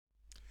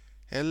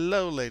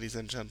Hello, ladies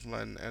and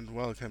gentlemen, and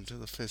welcome to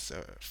the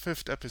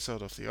fifth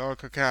episode of the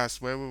Orcocast,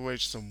 where we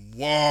wage some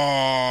war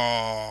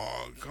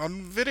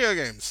on video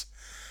games.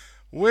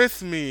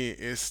 With me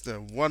is the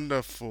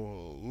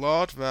wonderful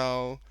Lord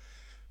Val,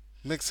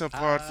 mixer Hi.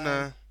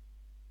 partner,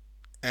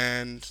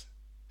 and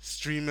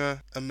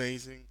streamer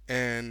amazing,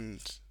 and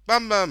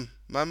Bam Bam,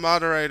 my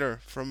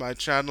moderator from my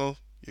channel.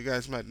 You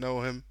guys might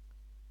know him.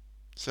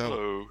 So,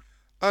 Hello.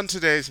 on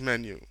today's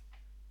menu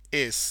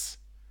is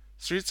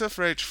Streets of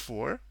Rage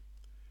 4,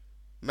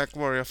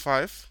 Mechwarrior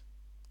 5,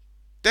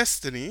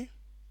 Destiny,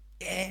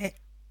 Yeah.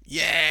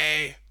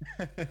 yay!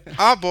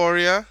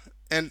 Arboria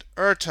and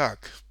Urtuk.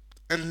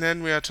 And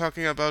then we are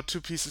talking about two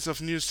pieces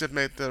of news that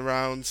made the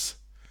rounds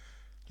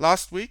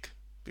last week,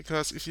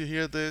 because if you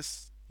hear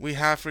this, we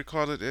have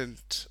recorded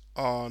it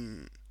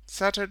on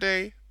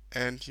Saturday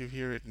and you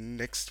hear it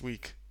next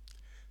week.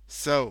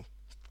 So,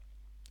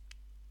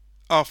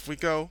 off we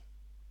go,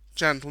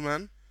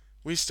 gentlemen.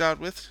 We start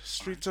with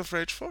Streets of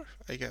Rage 4,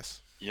 I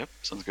guess. Yep,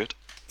 sounds good.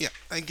 Yeah,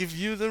 I give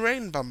you the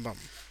rain, Bum Bum.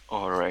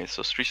 Alright,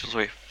 so Streets of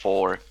Rage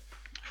 4,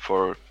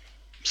 for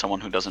someone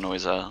who doesn't know,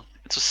 it's a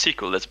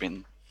sequel that's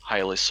been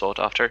highly sought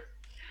after,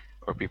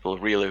 or people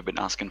really have been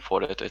asking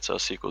for it. It's a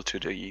sequel to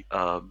the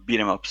beat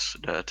 'em ups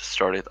that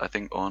started, I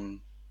think,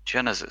 on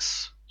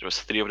Genesis. There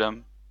was 3 of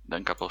them,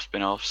 then a couple of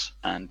spin-offs,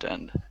 and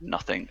then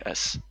nothing,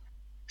 as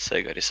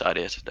Sega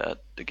decided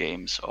that the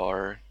games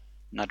are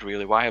not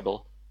really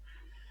viable.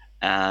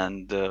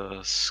 And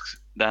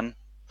then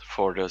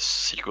for the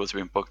sequels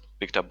being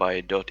picked up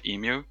by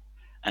 .emu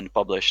and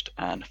published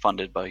and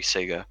funded by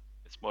Sega.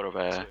 It's more of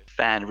a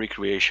fan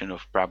recreation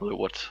of probably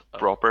what a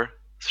proper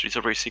Streets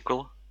of Rage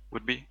sequel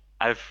would be.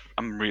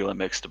 I'm really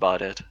mixed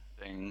about it.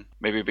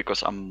 Maybe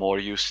because I'm more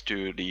used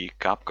to the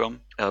Capcom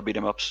beat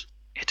 'em ups.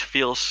 It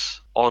feels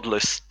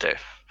oddly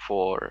stiff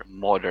for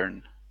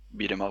modern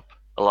beat 'em up.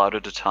 A lot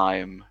of the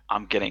time,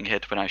 I'm getting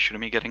hit when I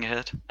shouldn't be getting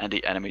hit, and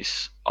the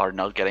enemies are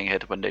not getting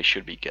hit when they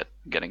should be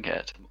getting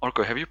hit.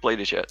 Orko, have you played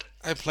it yet?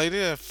 I played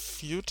it a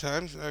few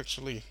times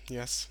actually,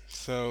 yes.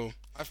 So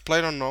I've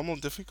played on normal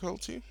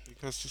difficulty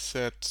because you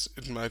said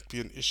it might be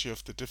an issue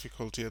of the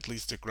difficulty, at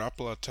least the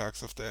grapple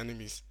attacks of the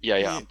enemies.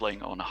 Yeah, I'm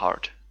playing on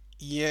hard.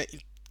 Yeah,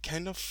 it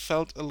kind of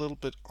felt a little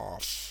bit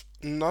off.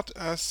 Not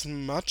as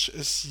much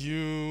as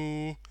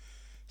you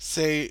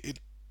say it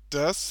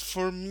does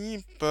for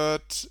me,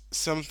 but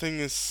something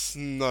is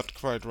not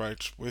quite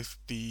right with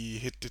the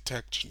hit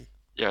detection.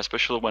 Yeah,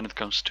 especially when it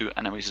comes to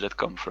enemies that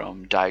come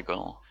from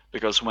diagonal,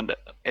 because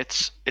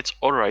it's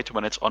all right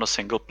when it's on a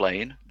single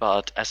plane,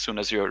 but as soon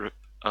as you're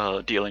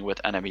dealing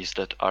with enemies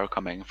that are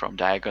coming from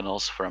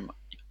diagonals from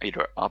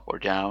either up or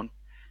down,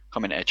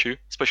 coming at you,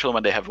 especially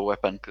when they have a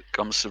weapon, it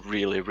comes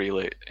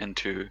really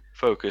into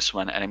focus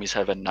when enemies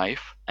have a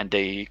knife and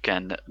they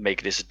can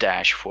make this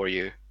dash for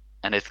you,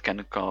 and it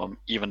can come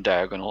even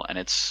diagonal, and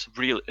it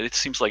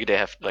seems like they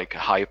have like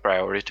high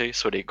priority,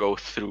 so they go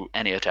through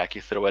any attack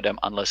you throw at them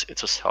unless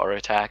it's a star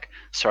attack.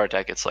 Star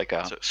attack, it's like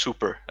a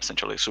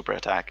essentially a super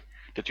attack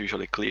that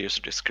usually clears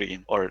the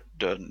screen or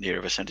the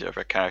near vicinity of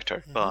a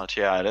character. But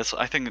yeah, that's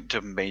I think the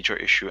major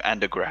issue,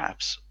 and the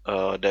grabs.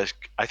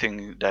 I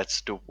think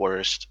that's the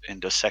worst in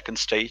the second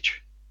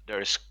stage.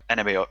 There's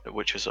enemy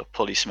which is a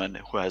policeman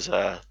who has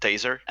a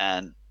taser,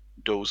 and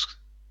those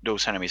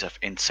those enemies have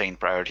insane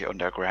priority on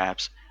their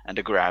grabs, and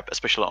the grab,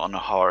 especially on a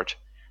hard,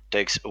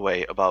 takes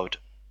away about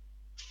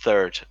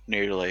third,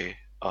 nearly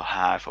a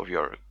half of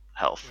your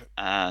health,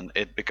 and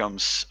it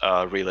becomes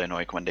really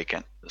annoying when they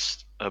can,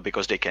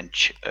 because they can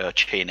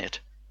chain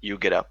it. You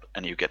get up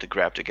and you get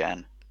grabbed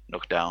again,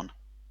 knocked down,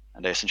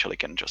 and they essentially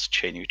can just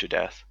chain you to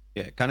death.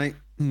 Yeah, can I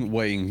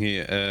weigh in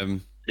here?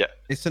 Yeah.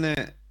 Isn't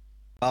it,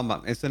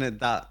 Bamba, isn't it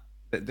that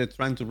they're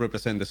trying to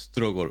represent the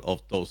struggle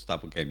of those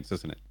type of games,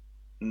 isn't it?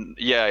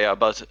 Yeah,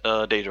 but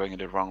they're doing it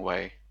the wrong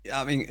way.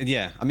 I mean,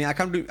 yeah. I mean, I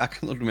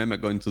cannot remember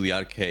going to the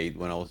arcade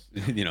when I was,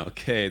 a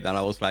kid, and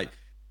I was like,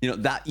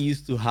 that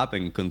used to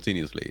happen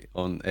continuously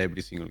on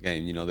every single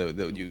game.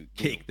 You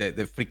kick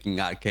the freaking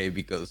arcade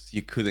because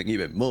you couldn't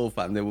even move,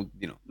 and they would,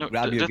 No,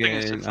 grab you the thing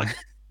is, again.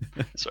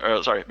 it's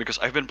like, sorry, because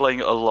I've been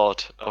playing a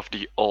lot of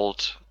the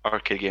old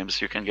arcade games.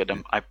 You can get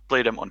them. I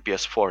play them on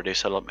PS4. They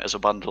sell them as a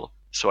bundle.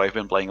 So I've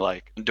been playing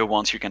like the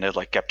ones you can get,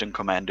 like Captain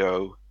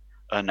Commando,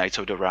 Knights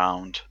of the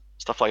Round,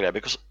 stuff like that.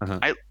 Because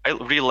I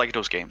really like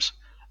those games.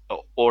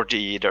 Or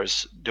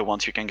there's the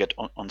ones you can get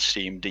on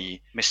Steam,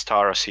 the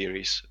Mystara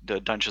series, the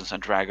Dungeons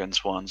and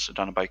Dragons ones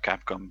done by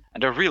Capcom,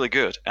 and they're really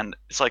good. And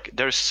it's like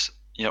there's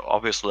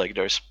obviously like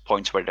there's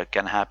points where that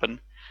can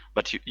happen,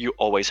 but you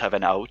always have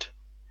an out.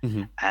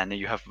 And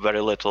you have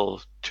very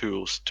little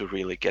tools to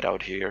really get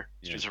out here.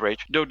 Streets of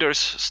Rage. Though there's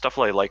stuff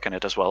I like in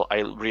it as well.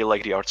 I really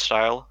like the art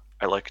style.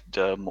 I like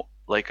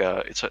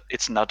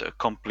it's not a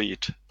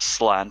complete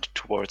slant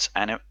towards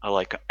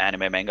like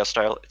anime manga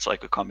style. It's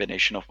like a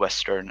combination of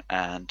Western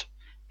and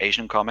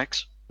Asian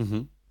comics.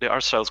 The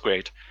art style's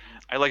great.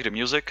 I like the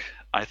music.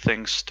 I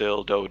think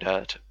still though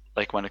that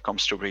like when it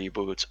comes to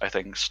reboots, I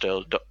think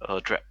still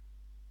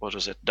what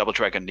was it? Double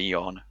Dragon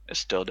Neon is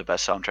still the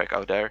best soundtrack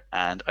out there,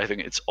 and I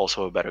think it's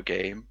also a better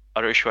game.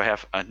 Other issue I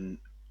have, and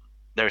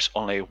there's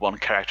only one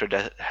character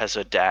that has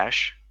a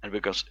dash, and it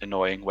becomes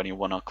annoying when you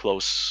want to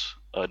close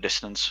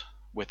distance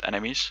with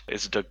enemies.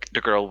 It's the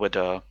girl with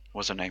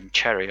what's her name?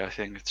 Cherry, I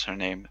think it's her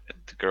name.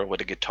 The girl with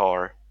the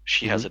guitar.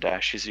 She has a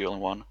dash. She's the only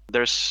one.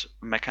 There's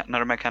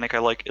another mechanic I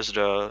like is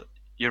you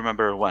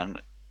remember when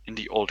in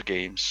the old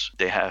games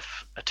they have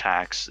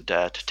attacks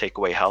that take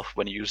away health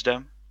when you use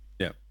them?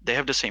 Yeah. They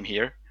have the same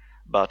here,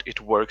 but it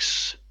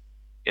works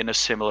in a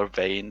similar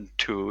vein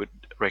to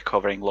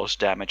recovering lost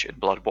damage in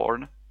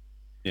Bloodborne.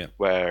 Yeah.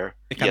 Where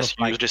yes,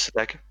 you like use this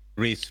attack,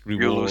 risk you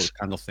reward lose.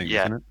 kind of thing,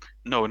 Yeah. isn't it?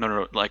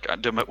 No. Like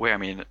the way I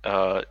mean,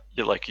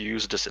 you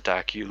use this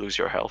attack, you lose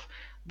your health.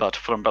 But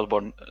from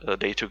Bloodborne,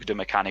 they took the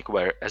mechanic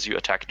where as you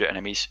attack the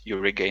enemies, you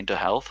regain the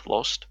health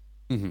lost.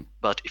 Mm-hmm.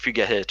 But if you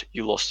get hit,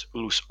 you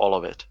lose all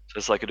of it. So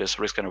it's like this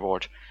risk and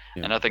reward.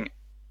 Yeah. And I think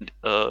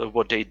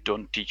what they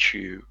don't teach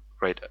you,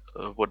 right?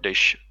 What they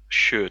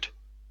should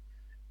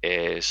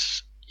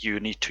is you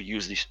need to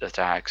use these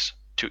attacks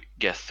to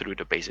get through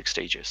the basic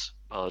stages.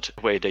 But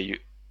the way they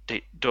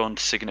don't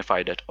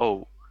signify that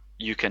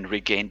you can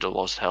regain the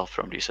lost health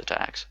from these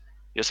attacks.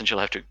 You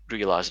essentially have to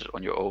realize it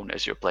on your own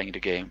as you're playing the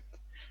game,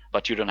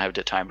 but you don't have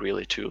the time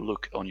really to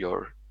look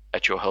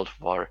at your health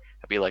bar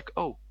and be like,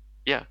 oh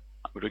yeah,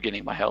 I'm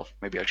regaining my health.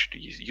 Maybe I should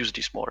use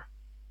these more.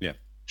 Yeah.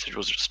 So it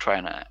was just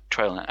trial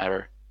and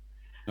error.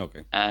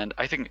 Okay. And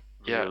I think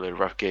really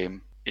rough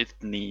game. It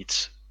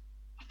needs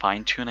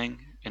fine tuning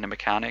in the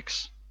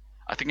mechanics.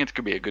 I think it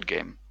could be a good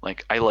game.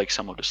 Like I like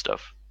some of the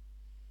stuff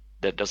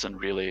that doesn't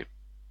really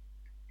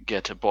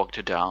get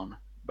bogged down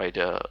by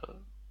the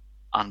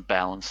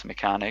unbalanced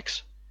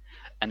mechanics.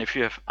 And if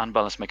you have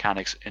unbalanced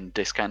mechanics in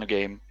this kind of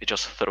game, it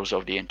just throws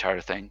off the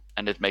entire thing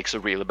and it makes a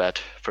really bad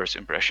first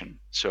impression.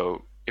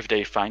 So if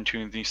they fine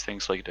tune these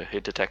things like the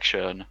hit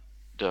detection,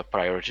 the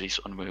priorities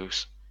on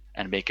moves,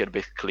 and make it a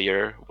bit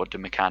clearer what the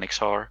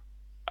mechanics are,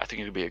 I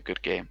think it would be a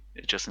good game.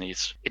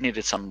 It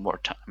needed some more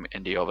time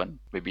in the oven,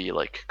 maybe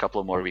like a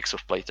couple of more weeks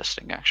of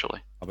playtesting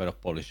actually. A bit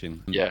of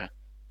polishing. Yeah.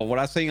 But what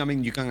I'm saying, I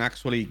mean, you can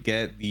actually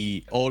get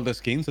all the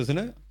skins, isn't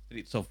it?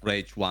 Streets of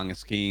Rage 1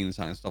 skins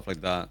and stuff like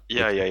that.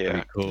 Yeah.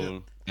 Pretty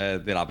cool.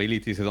 Their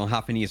abilities, they don't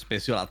have any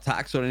special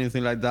attacks or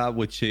anything like that,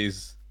 which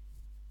is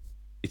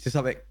it's just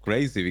a bit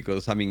crazy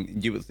because I mean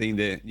you would think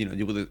that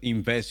you would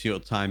invest your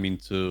time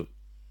into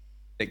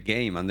the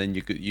game and then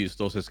you could use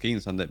those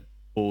skins and then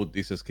put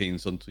these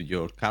skins onto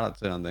your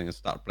character and then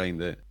start playing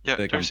the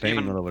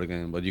campaign all over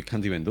again. But you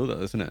can't even do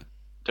that, isn't it?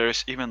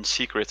 There's even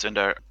secrets in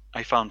there.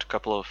 I found a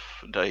couple of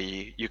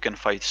you can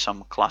fight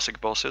some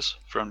classic bosses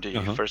from the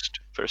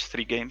first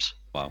 3 games.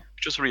 Wow.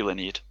 Which is really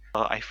neat.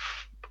 I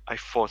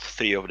fought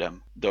 3 of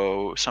them,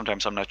 though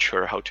sometimes I'm not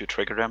sure how to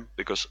trigger them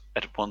because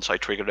at once I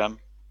trigger them,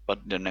 but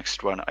the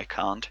next one I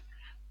can't.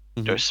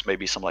 There's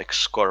maybe some like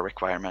score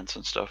requirements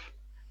and stuff.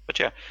 But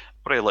yeah,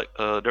 what I like,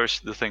 there's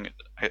the thing,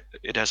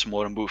 it has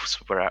more move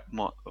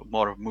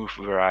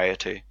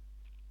variety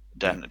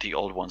than the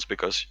old ones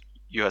because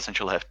you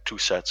essentially have 2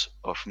 sets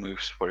of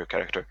moves for your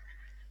character,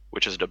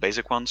 which is the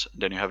basic ones,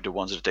 then you have the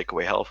ones that take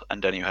away health,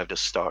 and then you have the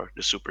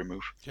super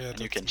move. Yeah, and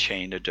you can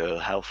chain the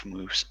health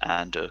moves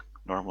and the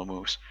normal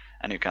moves,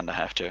 and you kind of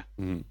have to.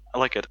 I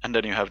like it. And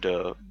then you have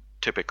the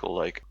typical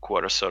like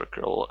quarter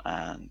circle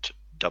and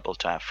double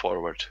tap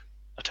forward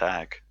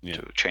attack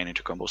to chain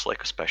into combos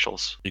like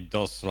specials. It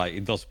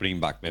does bring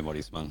back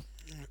memories, man.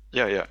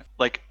 Yeah.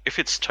 Like if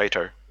it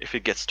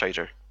gets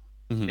tighter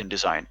in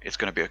design, it's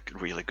gonna be a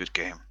really good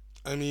game.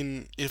 I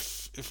mean,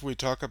 if we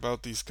talk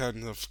about these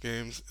kinds of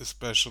games,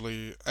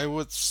 especially, I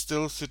would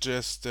still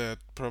suggest that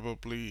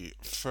probably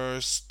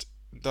first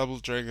Double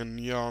Dragon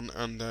Neon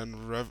and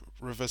then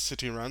River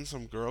City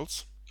Ransom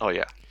Girls. Oh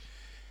yeah.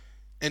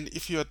 And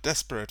if you are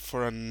desperate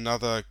for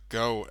another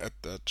go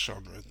at that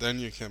genre, then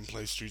you can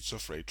play Streets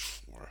of Rage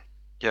 4.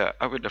 Yeah,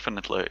 I would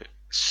definitely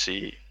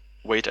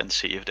wait and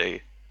see if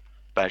they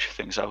patch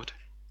things out.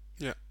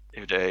 Yeah.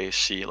 If they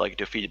see like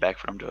the feedback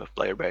from the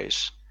player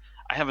base.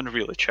 I haven't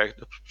really checked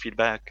the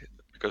feedback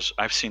because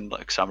I've seen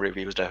like some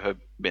reviews that have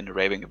been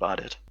raving about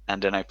it,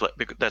 and then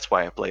because that's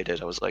why I played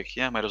it. I was like,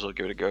 yeah, might as well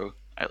give it a go.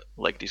 I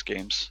like these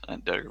games,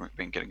 and they've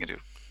been getting into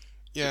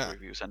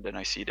reviews, and then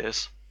I see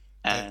this,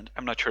 and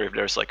I'm not sure if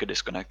there's like a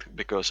disconnect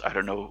because I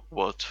don't know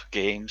what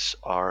games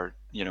are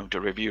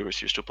the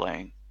reviewers used to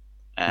playing,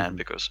 and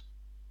because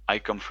I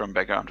come from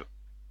background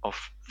of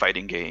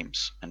fighting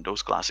games and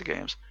those classic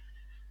games,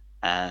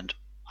 and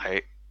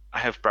I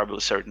have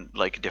probably certain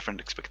like different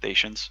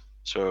expectations.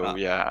 So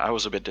yeah, I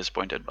was a bit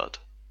disappointed, but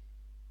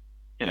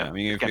I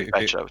mean, it can be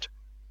patched out.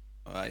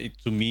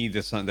 To me,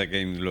 the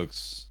game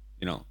looks,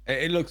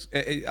 it looks.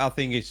 I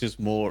think it's just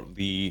more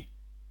the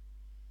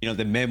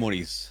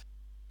memories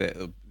that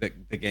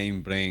the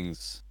game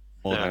brings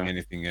more than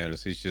anything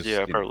else. It's just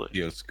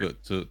feels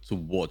good to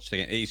watch the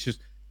game. It's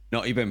just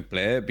not even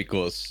play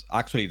because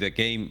actually the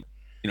game,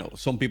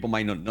 some people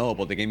might not know,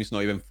 but the game is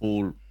not even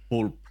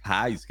full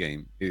price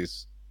game.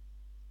 It's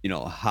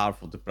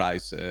half of the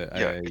price.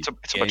 It's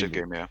a budget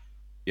game.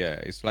 Yeah,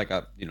 it's like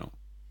a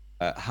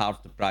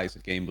half the price a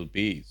game will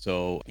be.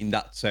 So in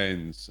that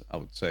sense, I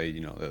would say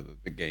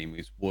the game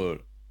is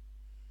worth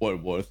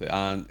it,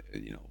 and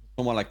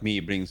someone like me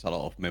brings a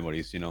lot of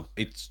memories.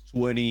 It's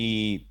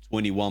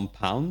 21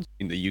 pounds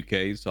in the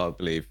UK, so I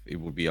believe it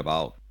would be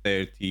about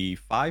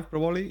 35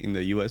 probably in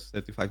the US,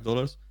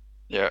 $35.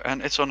 Yeah,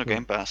 and it's on the So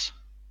Game Pass.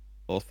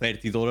 or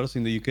 $30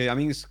 in the UK. I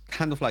mean, it's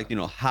kind of like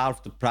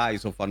half the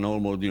price of a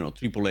normal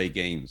AAA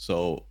game.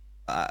 So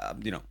I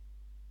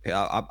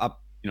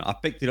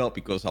picked it up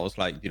because I was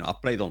like, I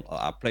played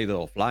it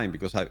offline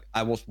because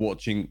I was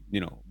watching,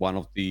 one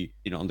of the,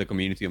 on the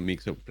community of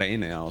Mixer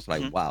playing it, and I was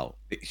like, Hmm. wow,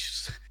 it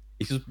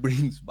just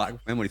brings back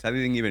memories. I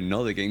didn't even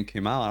know the game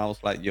came out, and I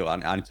was like, yo,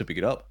 I need to pick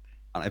it up,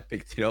 and I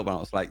picked it up, and I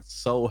was like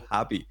so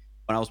happy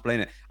when I was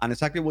playing it. And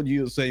exactly what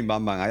you were saying,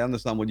 Bam Bam, I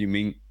understand what you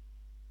mean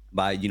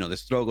by the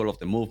struggle of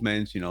the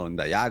movements, and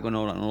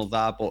diagonal and all of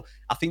that, but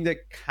I think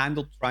they're kind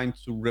of trying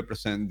to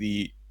represent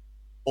the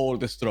all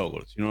the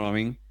struggles. You know what I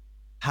mean?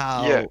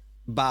 Yeah, How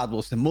bad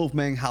was the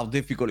movement? How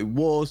difficult it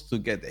was to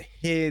get the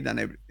hit and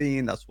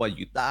everything. That's why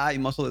you die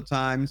most of the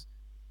times.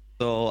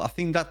 So I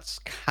think that's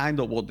kind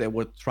of what they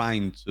were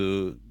trying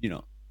to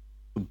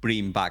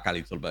bring back a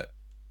little bit.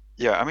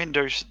 yeah. I mean,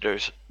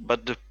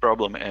 but the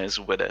problem is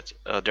with it.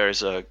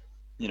 There's a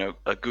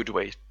good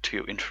way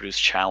to introduce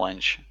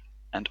challenge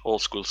and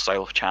old school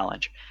style of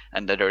challenge,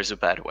 and then there's a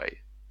bad way.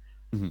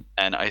 Mhm.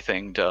 And I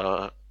think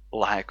the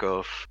lack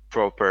of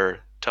proper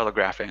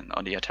telegraphing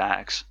on the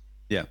attacks,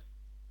 Yeah.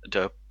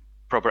 the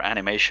proper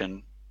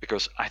animation,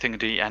 because I think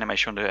the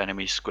animation of the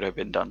enemies could have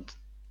been done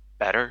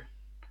better.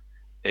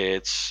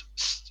 It's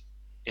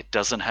it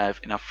doesn't have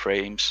enough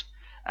frames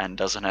and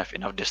doesn't have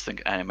enough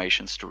distinct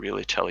animations to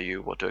really tell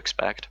you what to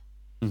expect.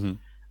 Hmm.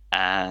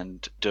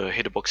 And the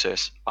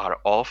hitboxes are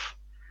off.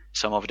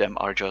 Some of them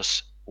are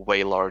just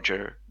way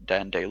larger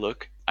than they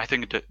look. I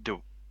think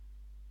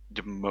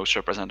the most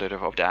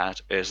representative of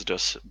that is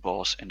this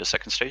boss in the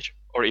second stage,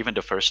 or even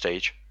the first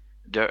stage.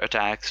 Their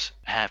attacks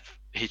have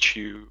hit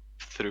you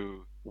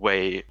through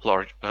way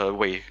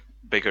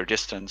bigger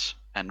distance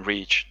and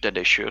reach than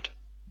they should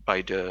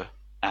by the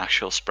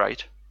actual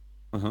sprite.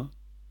 Uh-huh.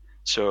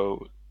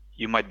 So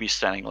you might be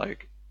standing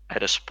like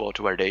at a spot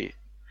where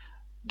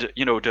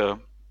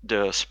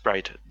the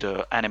sprite,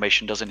 the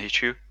animation doesn't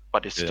hit you,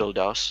 but it Yeah. still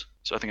does.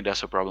 So I think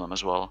that's a problem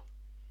as well.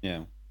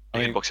 Yeah. I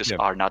The mean, hitboxes yeah.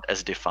 are not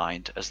as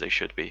defined as they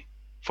should be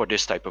for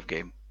this type of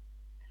game.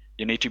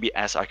 You need to be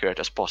as accurate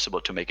as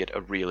possible to make it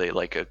a really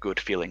like a good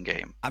feeling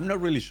game. I'm not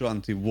really sure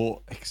until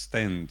what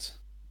extent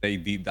they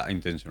did that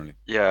intentionally.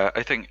 Yeah,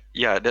 I think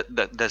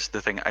that's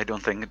the thing. I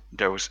don't think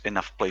there was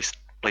enough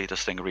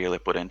playtesting really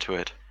put into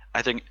it.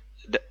 I think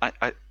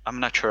I'm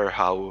not sure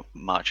how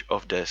much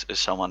of this is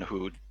someone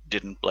who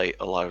didn't play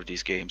a lot of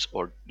these games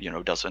or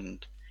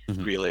doesn't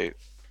Mhm. really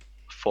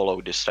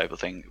follow this type of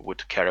thing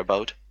would care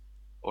about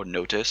or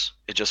notice.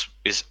 It just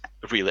is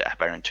really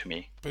apparent to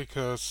me.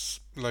 Because,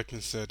 like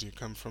you said, you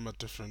come from a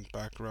different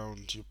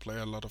background. You play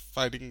a lot of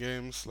fighting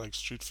games like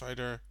Street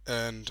Fighter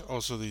and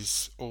also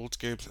these old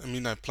games. I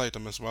mean, I played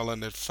them as well,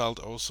 and it felt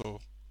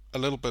also a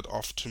little bit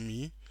off to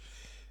me.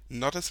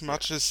 Not as Yeah.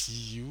 much as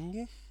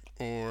you,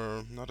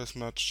 or not as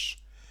much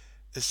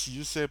as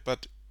you say,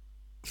 but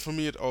for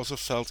me, it also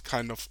felt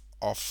kind of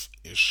off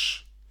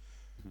ish.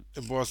 Mhm.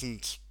 It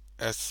wasn't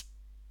as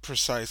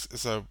precise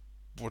as I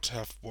would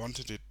have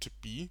wanted it to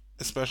be,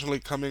 especially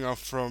coming off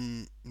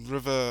from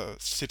River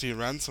City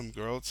Ransom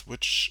Girls,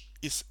 which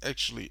is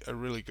actually a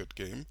really good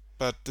game.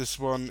 But this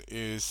one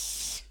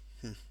is,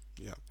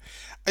 yeah,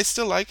 I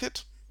still like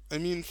it. I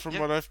mean, from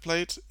Yeah. what I've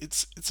played,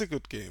 it's a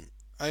good game.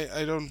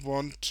 I don't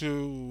want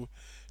to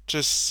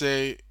just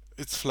say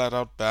it's flat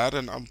out bad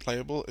and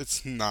unplayable.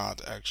 It's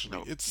not actually.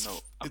 No, no, I'm It's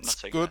not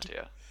saying that. good.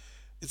 Yeah.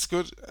 It's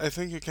good. I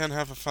think you can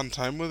have a fun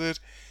time with it.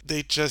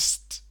 They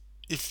just,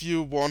 if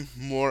you want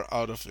more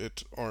out of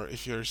it, or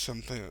if you're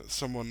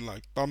someone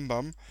like Bum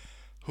Bum,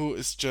 who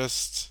is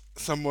just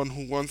someone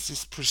who wants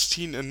these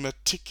pristine and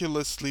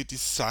meticulously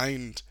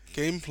designed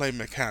gameplay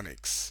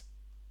mechanics,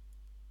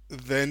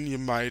 then you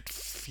might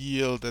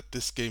feel that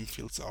this game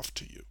feels off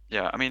to you.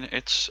 Yeah, I mean,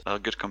 it's a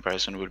good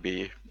comparison would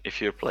be if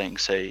you're playing,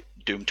 say,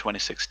 Doom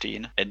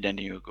 2016, and then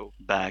you go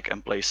back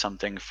and play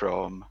something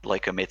from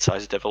like a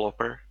mid-sized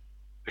developer,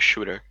 a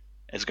shooter.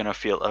 It's gonna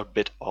feel a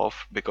bit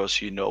off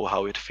because you know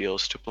how it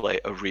feels to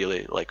play a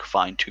really like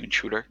fine-tuned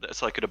shooter.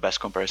 That's like the best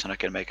comparison I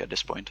can make at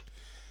this point.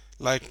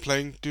 Like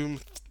playing Doom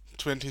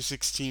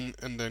 2016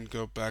 and then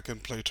go back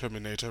and play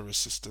Terminator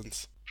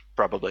Resistance.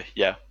 Probably,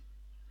 yeah.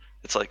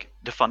 It's like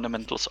the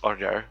fundamentals are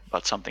there,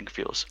 but something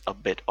feels a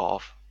bit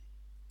off,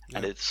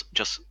 and Yeah. it's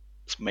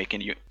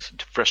making you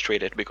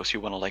frustrated because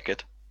you want to like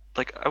it.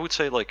 Like I would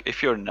say, like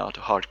if you're not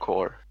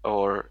hardcore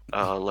or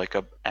like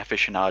a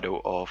aficionado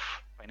of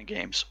fighting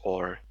games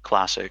or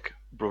classic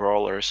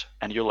brawlers,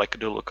 and you like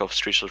the look of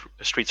Streets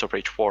of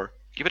Rage 4,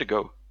 give it a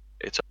go.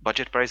 It's a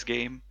budget price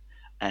game,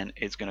 and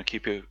it's gonna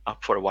keep you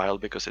up for a while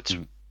because it's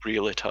Mhm.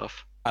 really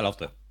tough. I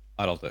loved it.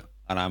 I loved it.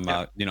 And I'm,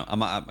 Yeah,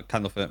 I'm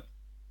kind of a,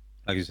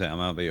 like you say, I'm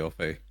a bit of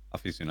a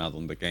aficionado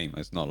on the game.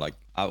 It's not like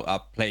I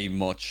play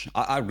much.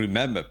 I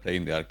remember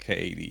playing the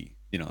arcade,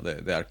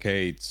 the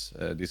arcades,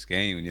 this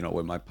game,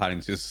 when my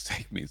parents used to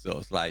take me. So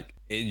it's like,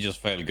 it just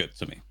felt good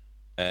to me.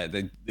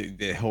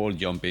 The whole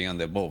jumping and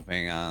the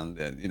moving and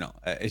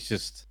it's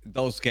just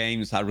those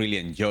games. I really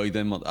enjoyed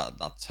them at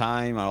that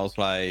time. I was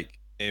like,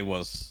 it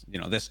was,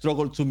 the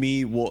struggle to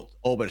me was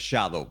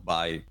overshadowed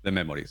by the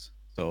memories.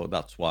 So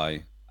that's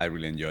why I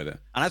really enjoyed it,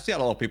 and I see a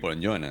lot of people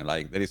enjoying it.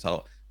 Like there is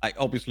a like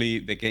obviously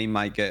the game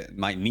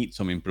might need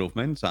some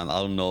improvements, and I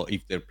don't know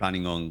if they're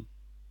planning on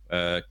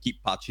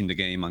keep patching the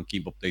game and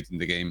keep updating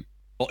the game.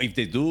 But if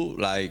they do,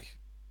 like,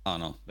 I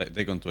don't know,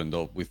 they're going to end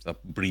up with a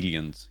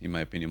brilliant, in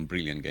my opinion,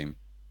 brilliant game.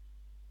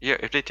 Yeah,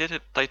 if they did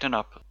it, tighten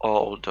up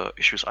all the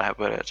issues I have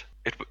with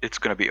it's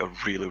gonna be a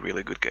really,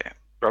 really good game.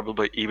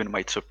 Probably even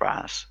might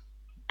surpass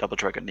Double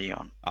Dragon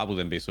Neon. I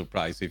wouldn't be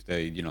surprised if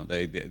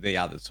they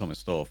added some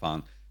stuff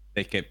and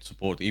they kept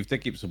supporting. If they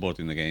keep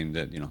supporting the game,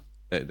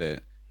 that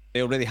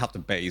they already have the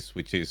base,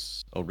 which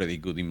is already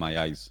good in my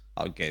eyes.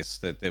 I guess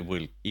that they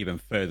will even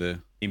further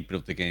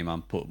improve the game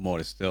and put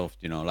more stuff.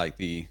 Like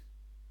the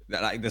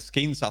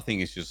skins. I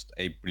think is just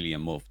a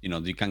brilliant move.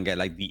 You can get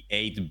like the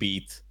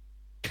 8-bit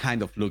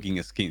kind of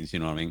looking skins. You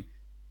know what I mean?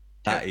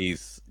 That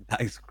is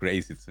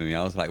crazy to me.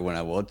 I was like, when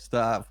I watched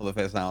that for the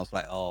first time, I was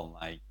like, oh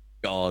my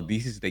god,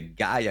 this is the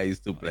guy I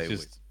used to play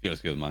with. Feels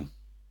good, man.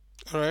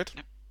 Alright.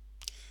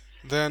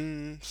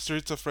 Then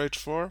Streets of Rage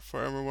 4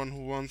 for everyone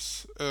who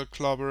wants a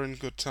clobber and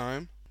good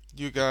time.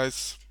 You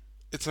guys,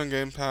 it's on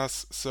Game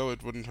Pass, so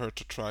it wouldn't hurt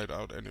to try it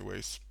out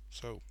anyways.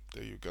 So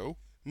there you go.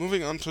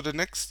 Moving on to the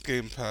next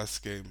Game Pass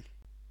game.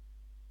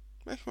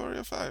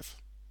 Mechwarrior 5.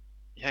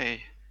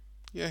 Yay.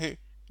 Yay.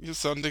 You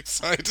sound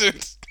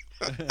excited.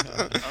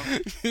 Oh,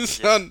 You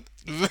sound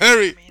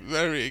very,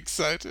 very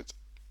excited.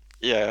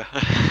 yeah.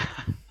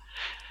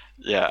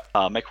 Yeah,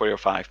 MechWarrior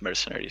 5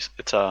 Mercenaries.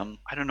 It's I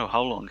don't know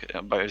how long,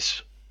 but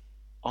it's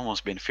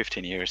almost been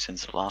 15 years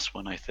since the last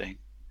one, I think.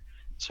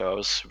 So I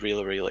was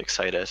really, really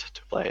excited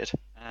to play it.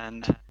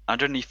 And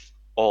underneath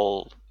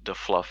all the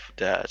fluff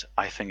that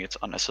I think it's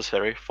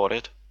unnecessary for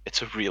it,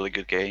 it's a really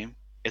good game.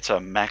 It's a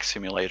mech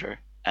simulator,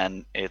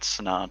 and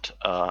it's not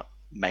a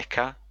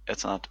mecha.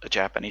 It's not a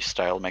Japanese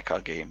style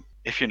mecha game.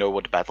 If you know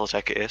what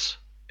BattleTech is,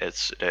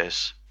 it's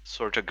this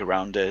sort of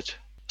grounded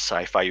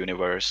sci-fi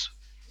universe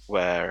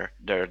where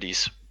there are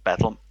these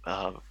battle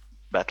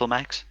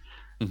mechs,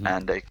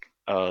 and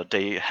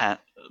the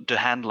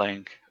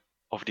handling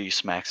of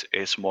these mechs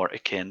is more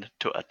akin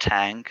to a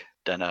tank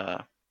than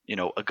a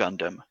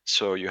Gundam.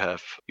 So you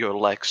have your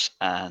legs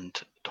and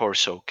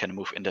torso can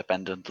move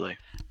independently,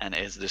 and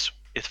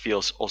it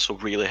feels also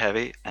really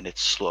heavy and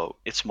it's slow.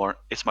 It's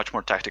much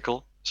more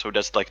tactical. So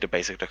that's like the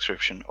basic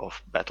description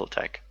of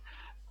BattleTech.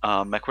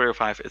 MechWarrior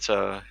 5, it's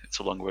a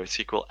long-awaited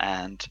sequel,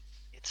 and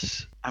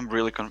I'm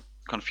really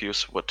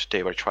confused what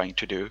they were trying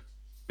to do,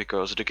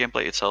 because the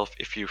gameplay itself,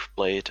 if you've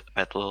played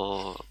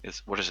MechWarrior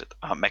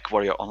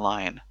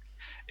Online,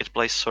 it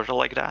plays sort of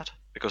like that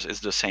because it's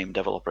the same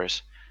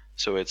developers.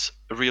 So it's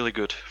a really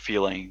good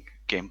feeling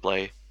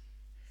gameplay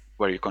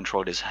where you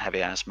control this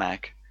heavy-ass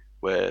mech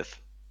with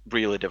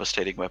really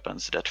devastating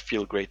weapons that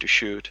feel great to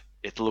shoot.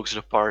 It looks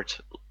the part.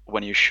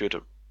 When you shoot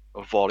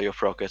a volley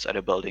of rockets at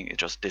a building, it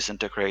just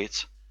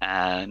disintegrates.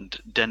 And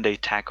then they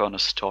tack on a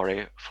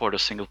story for the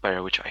single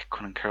player, which I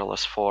couldn't care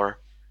less for,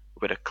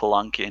 with a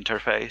clunky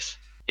interface.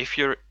 If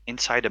you're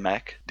inside a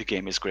mech, the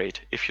game is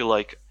great. If you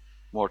like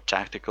more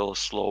tactical,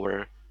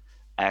 slower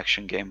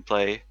action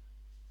gameplay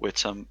with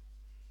some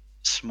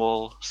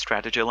small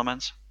strategy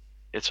elements,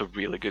 it's a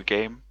really good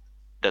game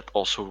that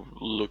also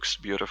looks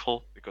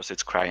beautiful because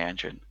it's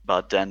CryEngine.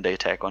 But then they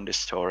take on this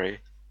story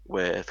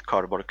with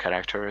cardboard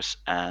characters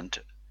and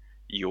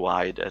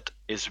UI that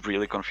is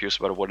really confused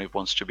about what it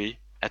wants to be.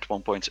 At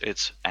one point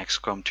it's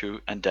XCOM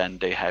 2, and then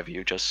they have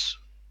you just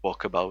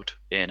walk about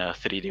in a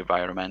 3D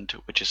environment,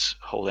 which is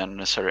wholly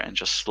unnecessary and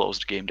just slows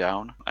the game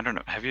down. I don't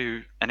know, have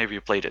any of you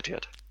played it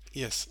yet?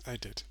 Yes, I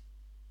did.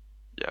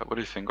 Yeah, what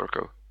do you think,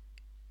 Orko?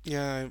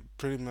 Yeah, I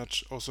pretty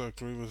much also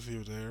agree with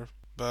you there.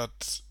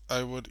 But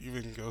I would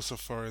even go so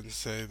far and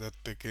say that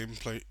the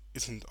gameplay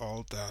isn't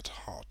all that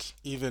hot,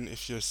 even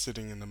if you're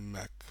sitting in a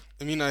mech.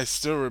 I mean, I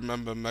still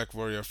remember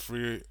MechWarrior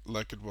 3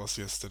 like it was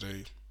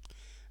yesterday.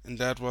 And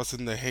that was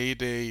in the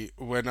heyday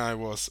when I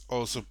was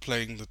also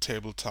playing the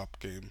tabletop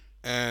game.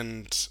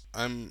 And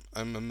I'm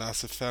a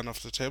massive fan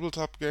of the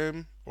tabletop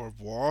game, or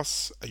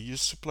was. I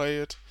used to play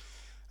it.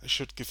 I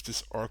should give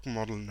this orc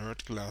model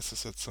nerd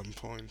glasses at some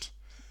point.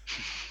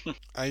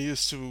 I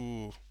used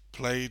to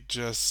play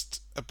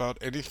just about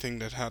anything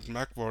that had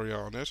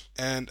MechWarrior on it,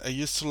 and I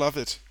used to love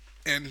it.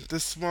 And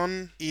this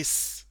one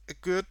is a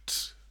good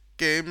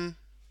game,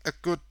 a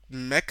good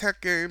mecha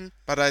game,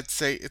 but I'd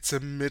say it's a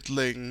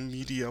middling,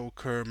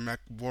 mediocre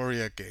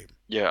MechWarrior game.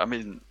 Yeah, I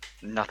mean,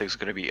 nothing's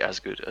gonna be as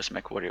good as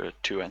MechWarrior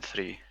 2 and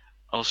 3.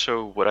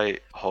 Also, what I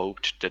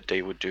hoped that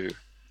they would do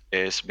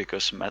is,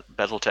 because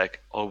BattleTech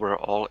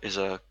overall is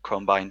a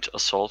combined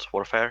assault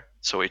warfare,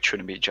 so it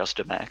shouldn't be just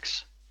the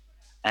mechs.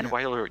 And Yeah.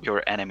 while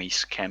your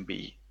enemies can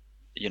be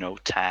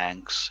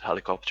tanks,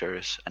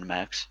 helicopters, and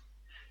mechs,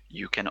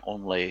 you can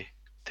only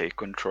take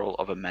control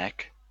of a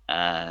mech,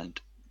 and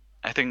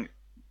I think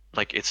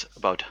like it's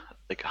about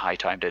like high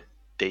time that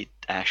they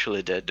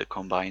actually did the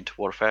combined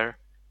warfare,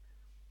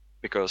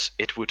 because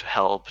it would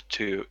help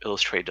to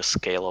illustrate the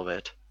scale of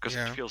it, because it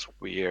Yeah, feels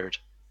weird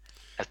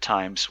at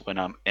times when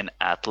I'm in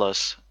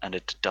Atlas and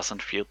it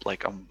doesn't feel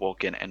like I'm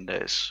walking in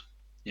this,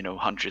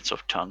 hundreds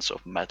of tons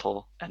of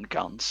metal and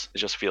guns. It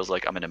just feels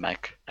like I'm in a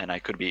mech and I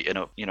could be in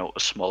a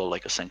smaller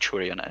like a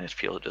Centurion and it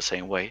feels the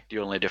same way. The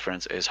only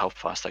difference is how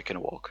fast I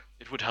can walk.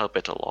 It would help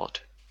it a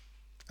lot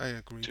I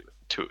agree.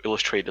 to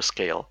illustrate the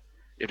scale.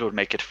 It would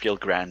make it feel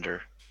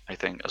grander, I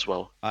think, as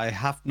well. I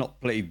have not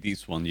played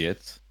this one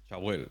yet. I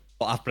will.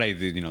 But I've played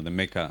the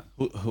Mecha.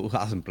 Who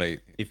hasn't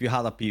played? If you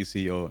had a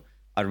PC, or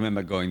I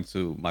remember going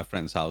to my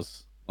friend's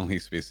house on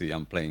his PC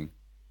and playing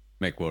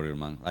Mechwarrior,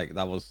 man. Like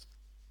that was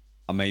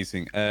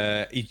amazing.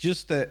 It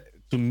just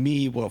to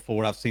me, well, for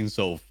what I've seen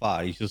so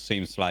far, it just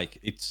seems like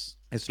it's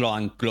slow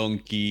and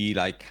clunky,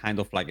 like kind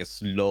of like a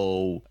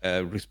slow,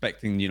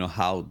 respecting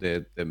how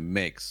the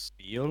mechs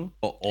feel,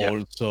 but Yeah,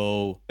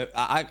 also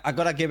I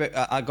gotta give it.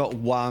 I got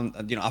one.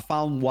 I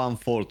found one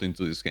fault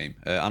into this game.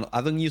 And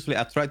I don't usually.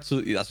 I try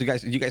to, as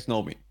you guys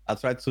know me. I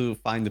try to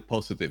find the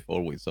positive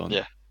always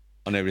yeah,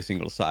 on every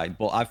single side,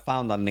 but I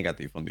found a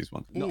negative on this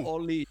one. Not Ooh,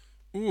 only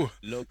ooh.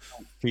 look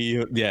and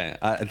feel, yeah,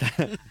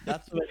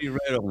 that's very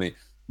rare of me.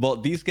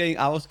 But this game,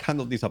 I was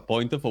kind of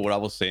disappointed for what I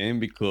was saying,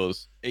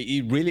 because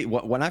it really,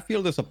 when I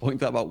feel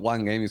disappointed about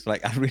one game, it's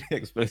like I really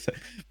express it,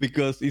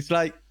 because it's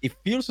like it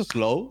feels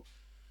slow.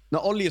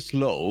 Not only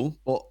slow,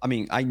 but I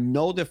mean, I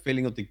know the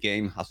feeling of the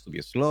game has to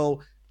be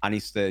slow, and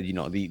it's the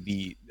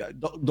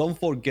don't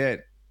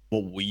forget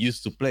what we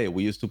used to play.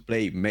 We used to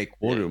play Mech yeah,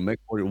 Warrior. Mech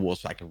Warrior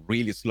was like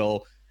really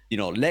slow.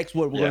 Legs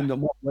were yeah, going the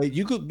one way.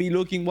 You could be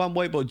looking one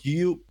way, but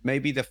you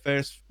maybe the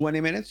first 20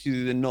 minutes you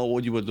didn't know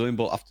what you were doing,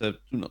 but after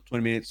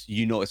 20 minutes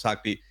you know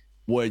exactly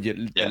where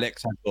the yeah,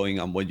 legs are going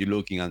and where you're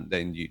looking, and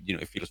then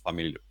it feels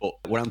familiar. But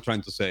what I'm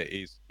trying to say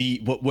is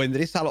when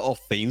there is a lot of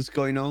things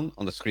going on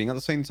the screen at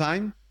the same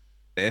time,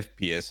 the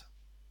FPS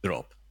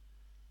drop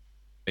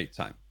big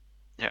time.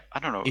 yeah. I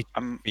don't know. It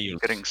I'm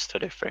getting feels,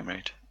 steady frame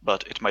rate,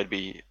 but it might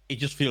be. it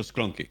just feels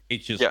clunky.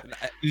 Yeah,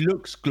 It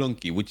looks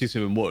clunky, which is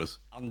even worse.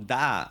 And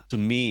that to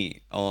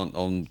me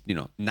on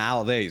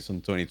nowadays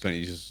on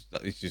 2020,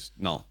 it's just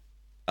no.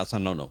 That's a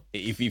no.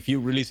 If you're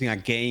releasing a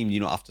game,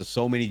 after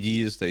so many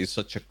years, there is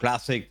such a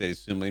classic, there's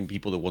so many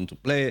people that want to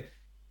play it,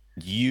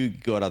 you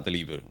gotta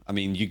deliver. I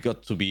mean, you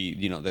got to be,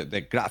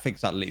 the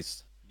graphics at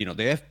least, the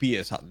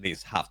FPS at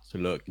least have to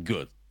look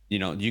good.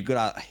 You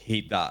gotta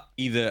hit that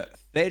either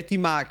 30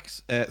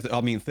 max,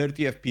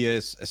 30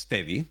 FPS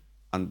steady,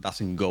 and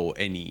doesn't go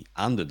any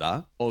under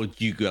that, or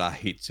you gotta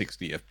hit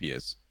 60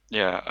 FPS.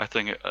 yeah. I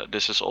think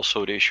this is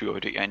also the issue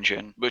of the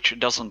engine, which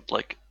doesn't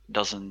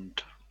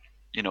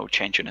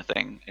change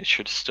anything. It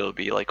should still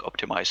be like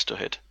optimized to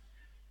hit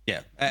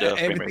Yeah, the frame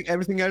everything rate.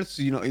 everything else,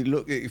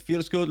 it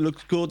feels good,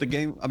 looks good. The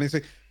game, I mean,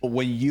 but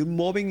when you're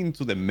moving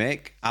into the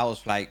mech, I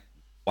was like,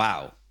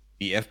 wow,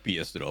 the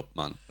FPS drop,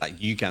 man.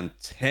 Like you can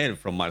tell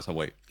from miles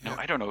away. No, Yeah.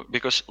 I don't know,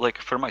 because like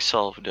for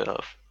myself, the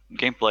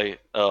gameplay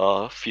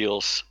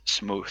feels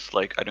smooth.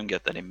 Like I don't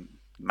get any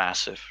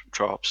massive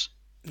drops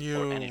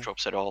or any You,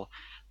 drops at all.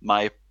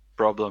 My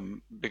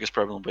biggest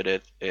problem with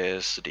it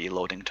is the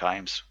loading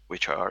times,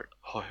 which are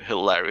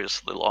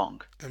hilariously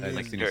long. I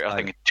Like mean, They're, I single-player.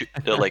 think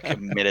they're like a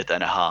minute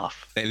and a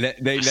half,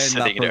 They just learned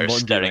that sitting from there Bungie,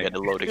 staring mate. at the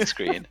loading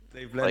screen.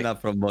 They've learned Like,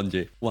 that from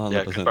Bungie,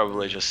 yeah, I could 100%.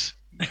 probably just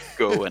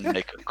go and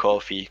make a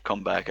coffee,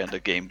 come back, and the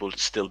game will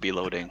still be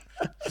loading.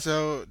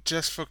 so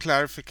just for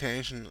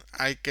clarification,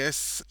 I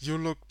guess you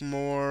look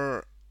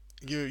more.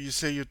 You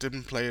say you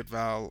didn't play it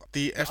well.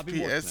 The No, I've been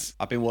watching it. FPS,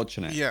 I've been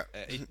watching it. yeah.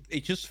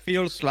 It just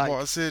feels like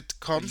Was it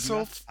when you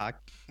console? attack.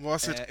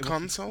 Was it It was,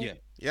 console? yeah,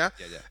 Yeah.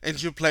 yeah.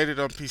 And you played it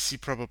on PC,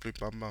 probably,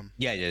 Bum Bum.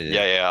 Yeah,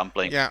 yeah, I'm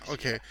playing. Yeah. PC,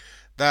 Okay.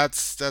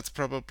 That's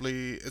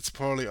probably it's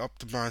poorly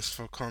optimized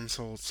for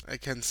consoles. I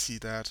can see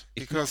that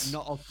It's not because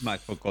not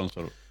optimized for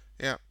console.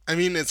 yeah. I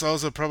mean, it's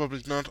also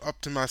probably not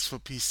optimized for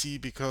PC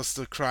because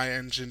the Cry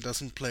engine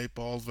doesn't play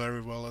ball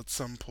very well at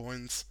some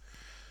points.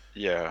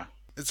 Yeah.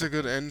 It's a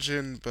good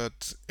engine,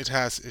 but it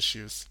has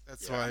issues.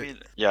 That's Yeah, I why. mean,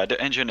 yeah, the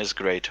engine is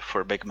great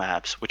for big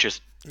maps, which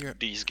is Yeah.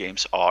 these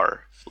games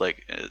are.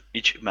 Like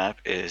each map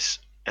is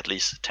at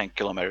least 10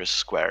 kilometers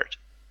squared,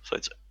 so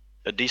it's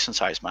a decent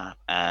sized map,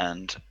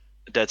 and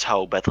that's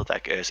how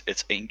BattleTech is.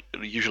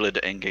 Usually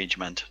the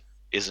engagement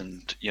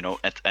isn't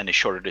at any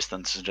shorter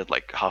distance, it's just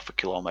like half a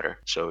kilometer,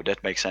 so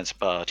that makes sense.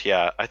 But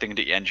yeah, I think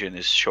the engine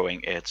is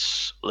showing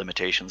its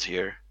limitations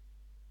here.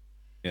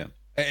 Yeah,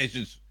 it's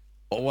just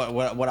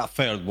what I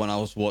felt when I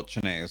was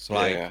watching it. It's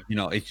like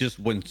Yeah, it's just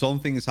when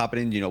something is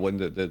happening. When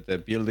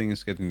the building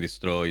is getting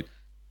destroyed,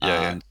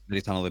 yeah, and there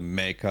is another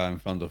mecha in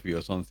front of you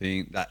or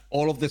something. That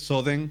all of the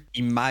sudden,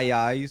 in my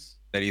eyes,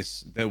 there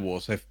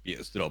was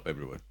FPS drop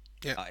everywhere.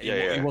 Yeah. yeah,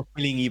 It yeah. was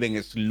feeling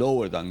even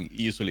slower than it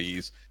usually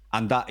is,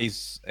 and that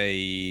is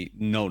a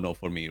no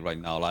for me right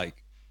now.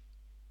 Like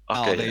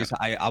Okay, yeah. nowadays,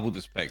 I would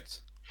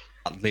expect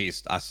at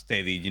least as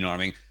steady. You know what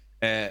I mean?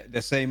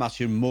 The same as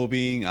you're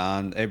moving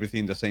and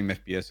everything, the same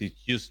FPS. It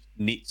just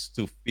needs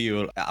to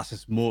feel as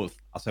smooth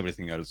as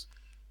everything else.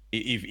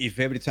 If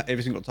every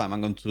single time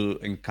I'm going to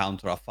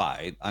encounter a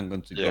fight, I'm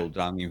going to Yeah, go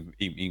down in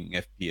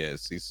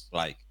FPS. It's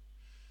like,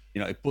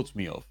 it puts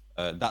me off.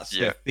 That's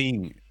the yeah,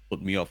 thing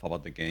put me off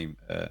about the game.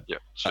 yeah.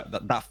 So,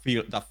 That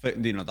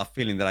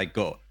feeling that I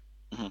got.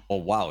 mhm. Oh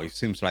wow, it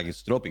seems like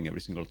it's dropping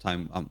every single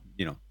time.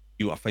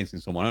 You are facing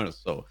someone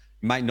else. So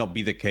it might not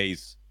be the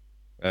case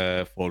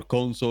for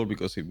console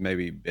because it may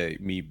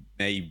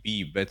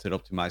be better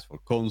optimized for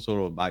console,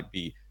 or might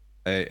be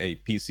a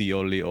PC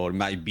only, or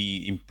might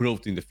be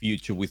improved in the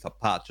future with a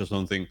patch or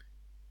something.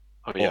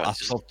 Oh Or yeah,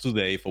 as of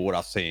today, for what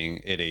I'm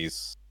saying, it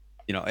is,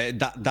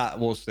 that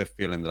was the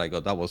feeling that I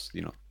got. That was,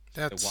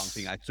 the one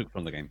thing That's I took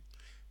from the game.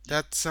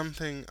 that's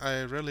something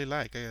I really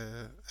like.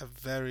 A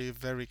very,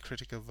 very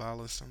critical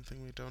valve is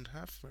something we don't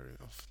have very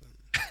often.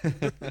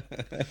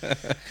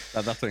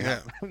 That doesn't Yeah.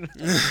 happen.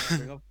 That doesn't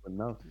happen often,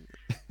 no.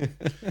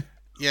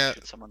 Yeah.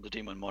 should summon the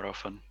demon more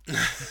often.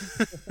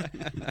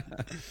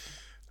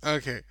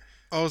 Okay.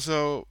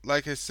 Also,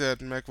 like I said,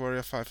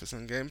 Mechwarrior 5 is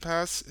on Game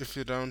Pass. If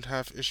you don't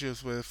have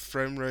issues with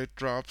frame rate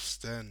drops,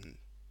 then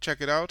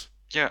check it out.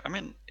 Yeah, I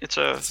mean,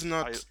 It's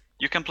not.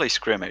 you can play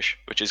skirmish,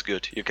 which is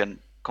good. You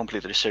can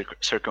completely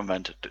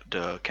circumvent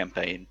the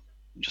campaign,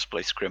 and just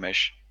play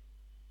skirmish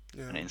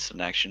and Yeah.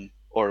 instant action,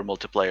 or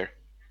multiplayer,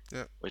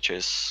 Yeah. which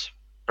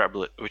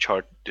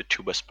are the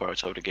two best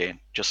parts of the game.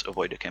 Just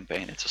avoid the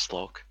campaign; it's a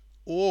slog.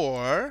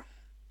 Or,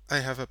 I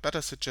have a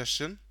better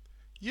suggestion.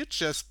 You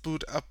just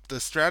boot up the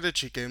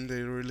strategy game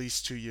they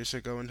released 2 years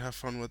ago and have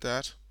fun with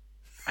that.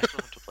 I still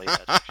have to play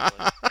that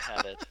actually. I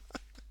have it.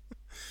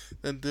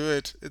 Then do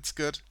it. It's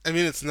good. I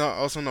mean, it's not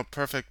also not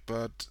perfect,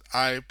 but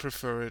I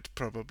prefer it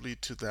probably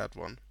to that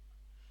one.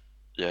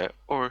 Yeah,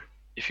 or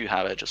if you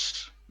have it,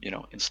 just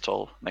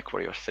install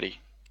MechWarrior 3.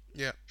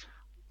 Yeah.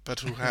 But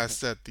who has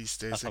that these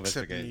days That's a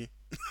better except game. me?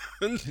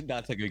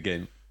 That's a good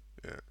game.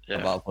 Yeah. Yeah,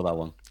 About for that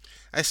one.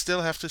 I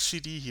still have the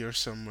CD here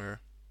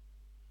somewhere.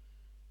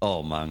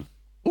 Oh man.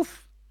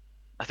 Oof.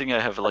 I think I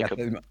have like a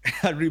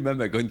I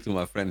remember going to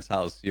my friend's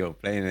house,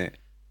 playing it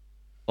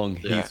on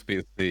yeah. his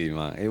PC,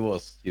 man. It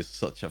was just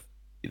such a,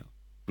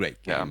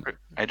 great Yeah, game.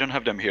 I don't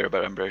have them here,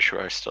 but I'm very sure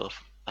I still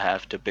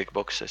have the big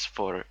boxes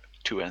for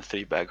 2 and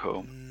 3 back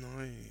home.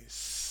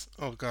 Nice.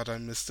 Oh god, I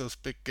miss those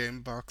big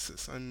game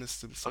boxes. I miss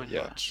them so Oh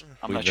yeah, much.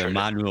 I'm With not the sure.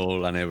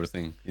 manual and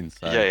everything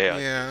inside. Yeah, yeah,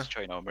 Yeah. those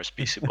ginormous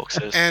PC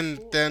boxes. And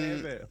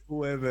then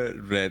Whoever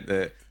read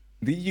the,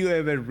 did you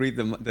ever read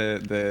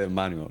the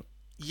manual?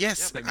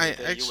 Yeah, yes, back in I the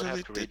day, you would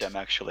have actually to read did. them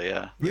actually.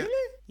 Yeah, Yeah.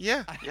 Really?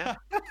 Yeah. yeah.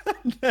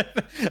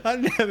 I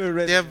never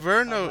read There them.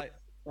 were I was no like,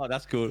 oh,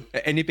 that's cool.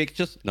 Any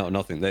pictures? No,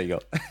 nothing. There you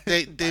go.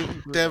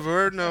 there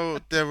were no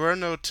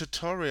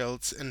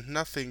tutorials and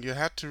nothing. You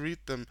had to read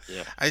them.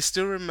 Yeah, I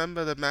still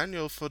remember the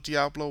manual for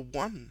Diablo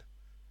 1.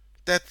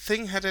 That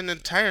thing had an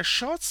entire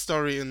short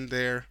story in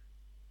there.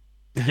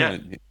 yeah.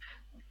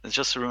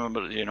 Just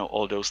remember,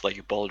 all those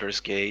like Baldur's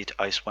Gate,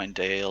 Icewind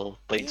Dale,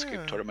 Planescape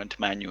Yeah. Torment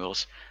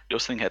manuals.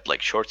 Those things had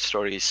like short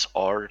stories,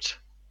 art,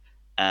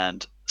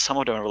 and some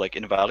of them were like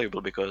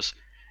invaluable because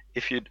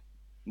if you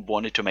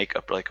wanted to make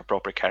up like a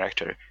proper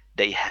character,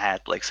 they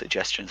had like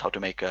suggestions how to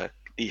make a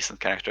decent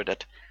character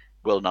that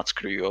will not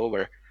screw you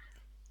over.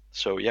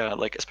 So yeah,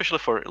 like especially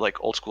for like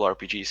old school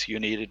RPGs, you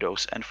needed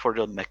those, and for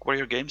the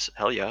MechWarrior games,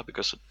 hell yeah,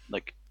 because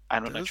like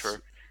I'm not Those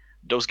sure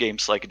those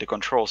games like the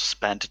controls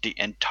spanned the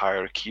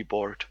entire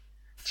keyboard,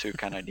 so you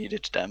kind of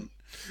needed them.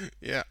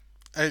 Yeah,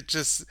 I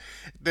just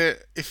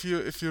if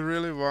you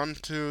really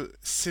want to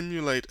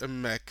simulate a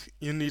mech,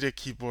 you need a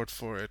keyboard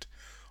for it.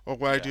 Or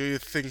why Yeah. do you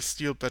think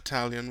Steel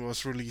Battalion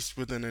was released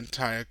with an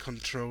entire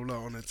controller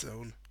on its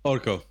own?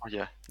 Orco, Oh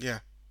yeah, Yeah,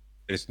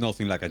 there's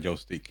nothing like a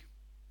joystick.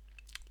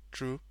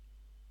 true,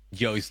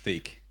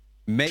 Joystick.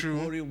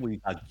 true. MechWarrior with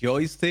a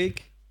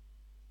joystick.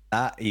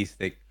 That is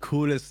the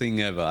coolest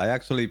thing ever. I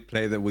actually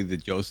played it with the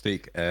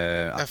joystick.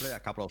 I played F- a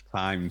couple of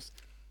times.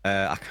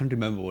 I can't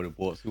remember what it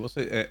was. It was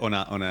on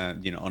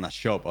a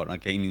shop, on a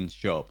gaming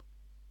shop,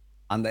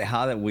 and they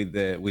had it with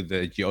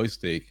the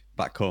joystick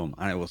back home,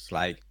 and it was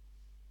like,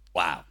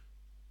 wow,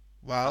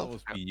 that well,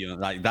 was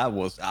like that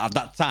was at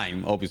that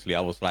time. Obviously,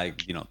 I was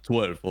like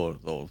 12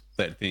 or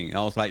 13.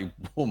 I was like,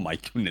 oh my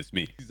goodness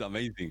me, this is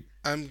amazing.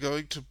 I'm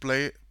going to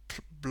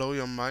blow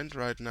your mind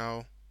right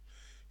now.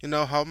 You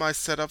know how my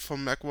setup for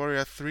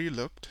MechWarrior 3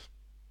 looked?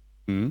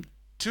 Hmm?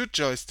 Two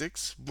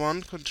joysticks,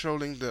 one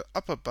controlling the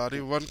upper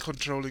body, one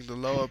controlling the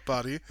lower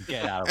body,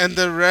 Get out of and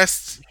the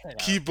rest Get out.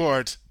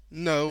 keyboard.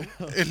 No,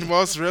 it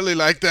was really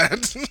like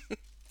that.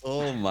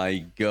 Oh my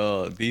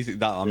god,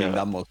 I mean, yeah,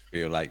 that must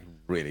feel like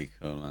really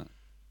cool, man.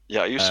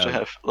 yeah. I used to Um,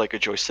 have like a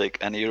joystick,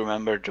 and you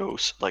remember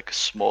those like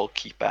small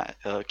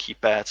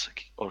keypads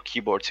or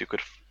keyboards you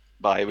could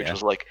buy, which Yeah.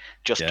 was like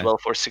just Yeah.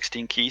 12 or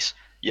 16 keys.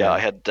 Yeah, Yeah. I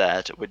had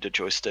that with the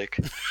joystick.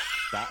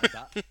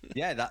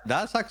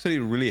 That's actually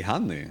really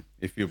handy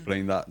if you're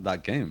playing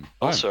that game.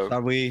 Alright, Also,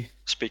 shall we?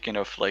 speaking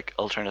of like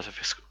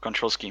alternative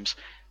control schemes,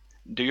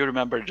 do you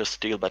remember the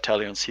Steel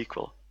Battalion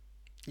sequel?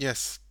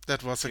 Yes,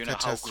 that was Do a you know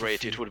how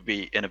great catastrophe. it would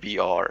be in a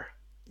VR?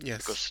 Yes.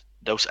 Because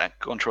those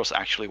controls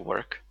actually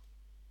work.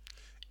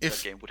 That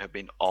If game would have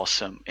been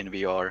awesome in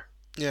VR.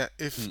 yeah,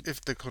 if Hmm.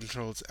 if the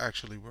controls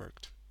actually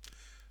worked.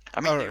 I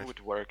mean, All they right. would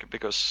work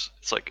because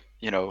it's like,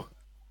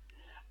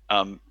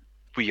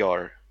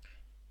 VR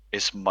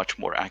is much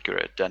more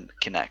accurate than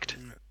Kinect.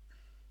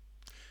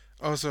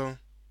 Also,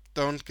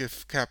 don't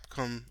give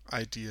Capcom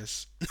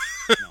ideas.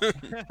 No.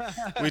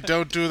 We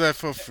don't do that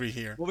for free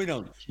here. Moving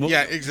on. Yeah, Moving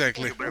on.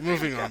 exactly. You better pay me,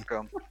 Moving on.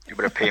 Capcom. You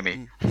better pay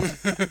me.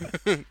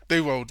 They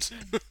won't.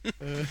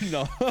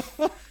 No.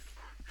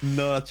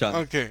 Not a chance.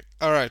 Okay,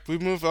 alright, we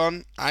move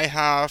on. I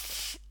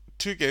have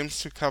two games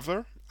to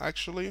cover,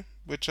 actually,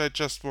 which I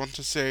just want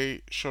to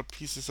say short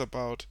pieces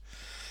about.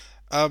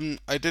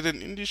 I did an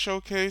indie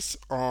showcase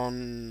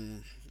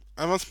on.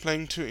 I was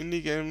playing two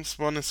indie games.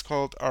 One is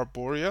called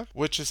Arboria,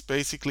 which is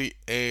basically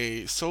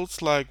a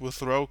Souls-like with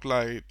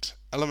roguelite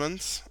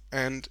elements,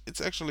 and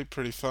it's actually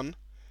pretty fun.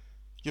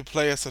 You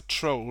play as a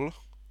troll,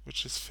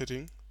 which is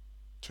fitting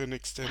to an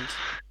extent,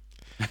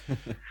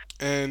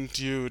 and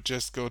you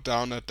just go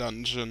down a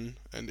dungeon,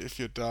 and if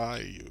you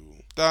die,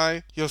 you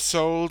die. Your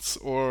souls,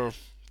 or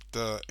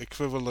the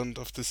equivalent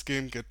of this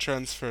game, get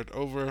transferred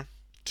over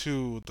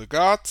to the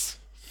gods.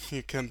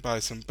 You can buy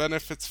some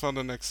benefits for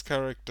the next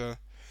character.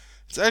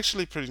 It's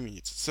actually pretty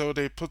neat, so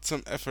they put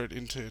some effort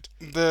into it.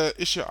 The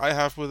issue I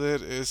have with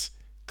it is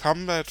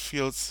combat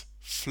feels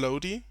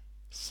floaty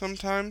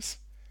sometimes,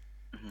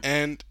 Mhm.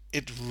 and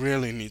it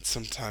really needs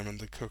some time in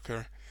the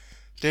cooker.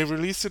 They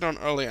released it on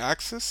early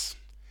access,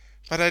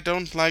 but I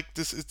don't like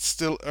this it's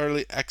still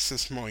early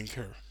access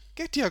moinker.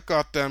 Get your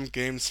goddamn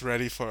games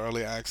ready for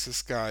early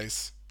access,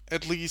 guys.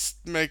 At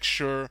least make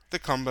sure the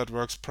combat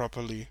works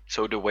properly.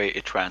 So the way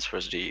it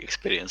transfers the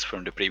experience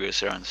from the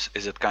previous runs,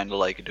 is it kind of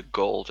like the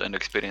gold and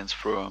experience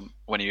from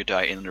when you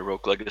die in the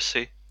Rogue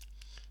Legacy?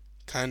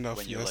 Kind of,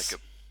 When you yes.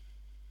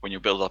 when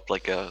you build up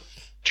like a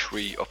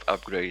tree of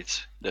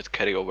upgrades that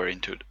carry over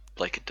into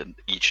like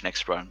each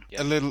next run.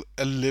 Yeah.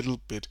 A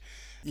little bit.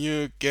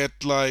 You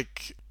get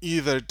like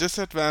either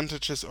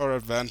disadvantages or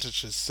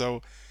advantages.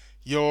 So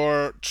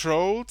your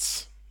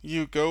trolls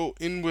you go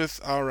in with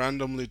are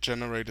randomly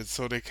generated,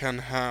 so they can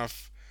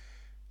have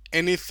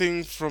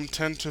anything from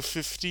 10 to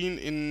 15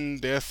 in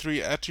their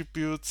three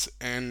attributes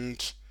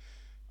and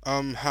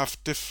have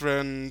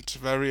different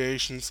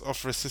variations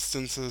of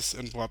resistances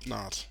and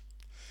whatnot.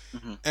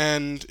 Hmm.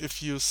 And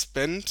if you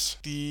spend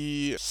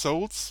the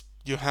souls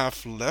you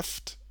have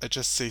left, I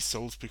just say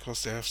souls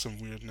because they have some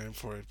weird name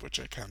for it, which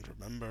I can't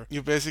remember.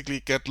 You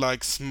basically get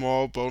like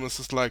small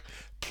bonuses like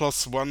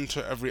 +1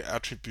 to every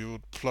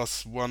attribute,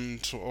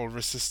 +1 to all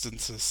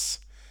resistances.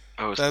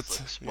 Oh, so it's That's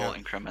like small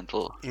yeah,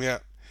 incremental yeah.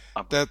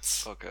 upgrades.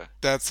 That's Okay.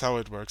 that's how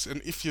it works.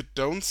 And if you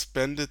don't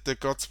spend it, the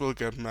gods will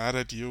get mad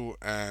at you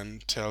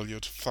and tell you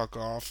to fuck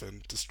off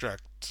and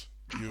distract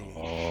you.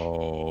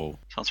 Oh.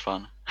 Sounds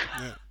fun.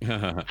 Yeah.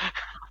 Yeah.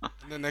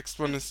 And the next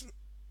one is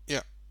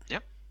yeah.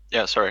 Yep.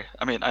 Yeah, sorry.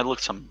 I mean, I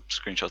looked some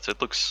screenshots.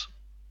 It looks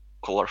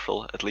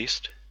colorful, at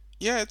least.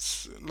 Yeah,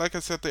 it's like I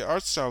said, the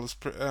art style is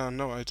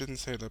no, I didn't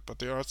say that, but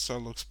the art style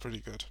looks pretty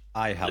good.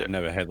 I have Yeah.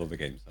 never heard of the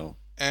game, so.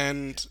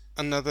 And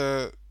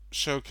another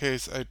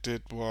showcase I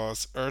did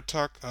was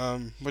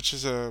Urtuk, which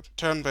is a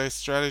turn-based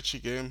strategy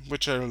game,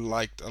 which I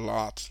liked a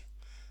lot.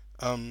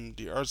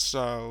 The art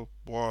style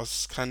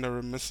was kind of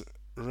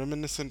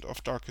reminiscent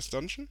of Darkest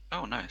Dungeon.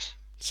 Oh, nice.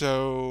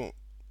 So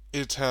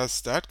it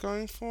has that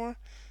going for,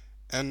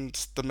 and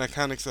the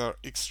mechanics are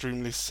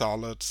extremely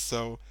solid.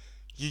 So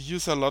you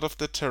use a lot of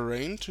the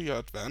terrain to your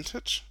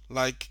advantage,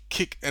 like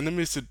kick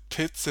enemies in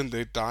pits and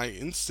they die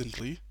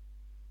instantly.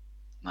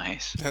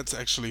 Nice. That's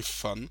actually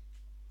fun.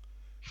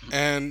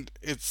 And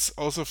it's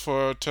also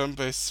for a turn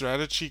based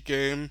strategy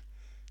game.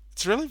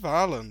 It's really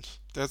violent.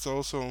 That's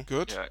also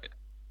good. Yeah,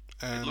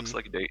 it looks And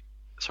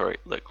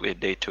like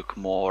they took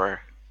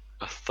more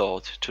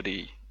thought to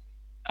the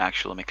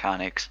actual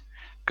mechanics,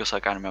 because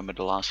like I remember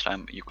the last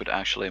time you could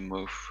actually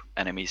move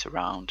enemies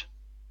around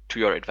to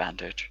your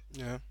advantage.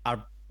 yeah,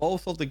 Are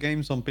both of the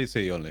games on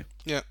PC only?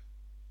 yeah,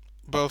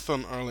 both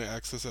on early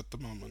access at the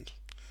moment.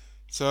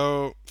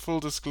 So, full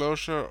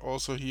disclosure,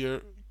 also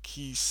here,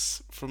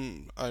 keys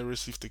from. I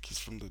received the keys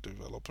from the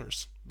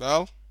developers.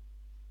 Val,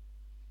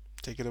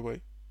 take it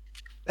away.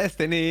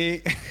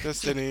 Destiny!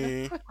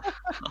 Destiny.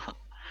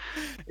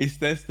 It's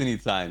Destiny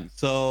time.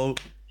 So,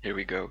 Here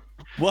we go.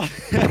 what?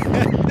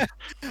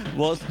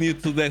 What's new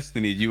to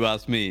Destiny, you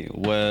ask me?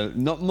 Well,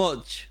 not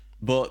much,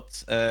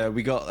 but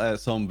we got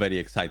some very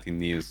exciting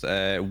news.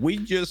 We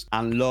just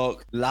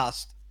unlocked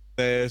last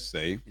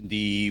Thursday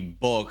the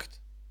bugged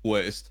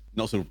quest.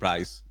 No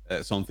surprise,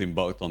 something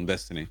bugged on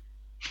Destiny,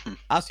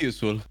 as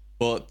usual.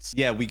 But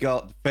yeah, we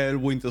got Fair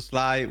Winter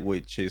Slide,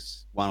 which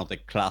is one of the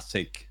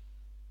classic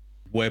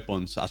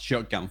weapons, a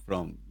shotgun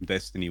from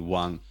Destiny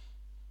 1,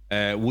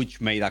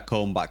 which made a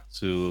comeback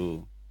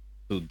to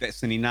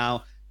Destiny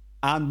now.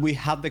 And we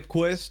had the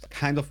quest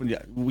kind of,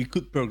 we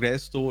could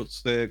progress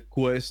towards the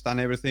quest and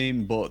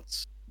everything, but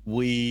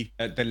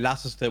the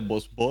last step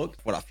was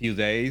bugged for a few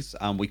days,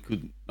 and we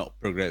could not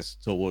progress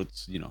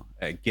towards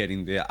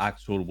getting the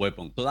actual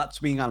weapon. So that's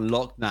been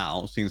unlocked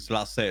now since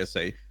last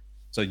Thursday.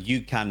 So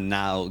you can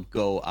now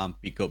go and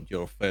pick up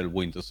your failed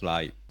Windows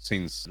Live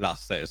since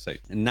last Thursday.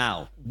 And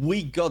now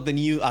we got the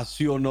new, as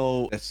you all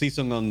know, the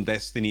season on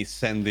Destiny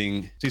is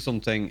ending.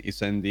 Season 10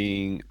 is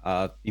ending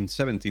in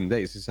 17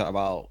 days. It's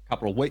about a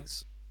couple of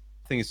weeks.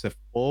 I think it's the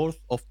 4th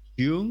of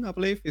June, I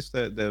believe, is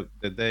the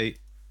day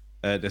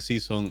the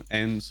season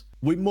ends.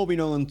 We're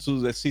moving on to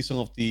the season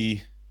of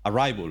the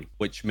arrival,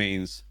 which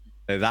means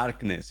the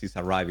darkness is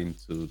arriving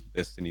to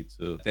Destiny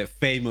 2. The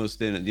famous,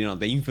 the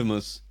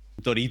infamous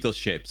Dorito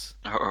ships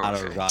are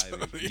arriving.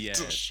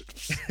 Yes.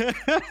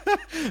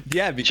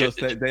 Yeah, because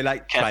they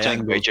like Captain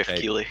triangle Jeff shape.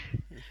 Keighley.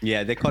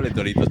 Yeah, they call it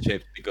Dorito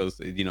chips because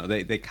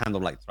they kind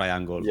of like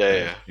triangle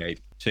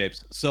shaped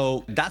chips.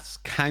 So that's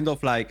kind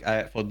of like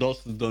for those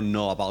who don't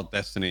know about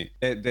Destiny,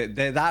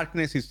 the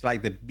darkness is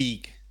like the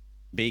big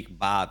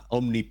bad,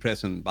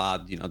 omnipresent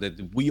bad,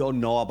 that we all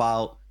know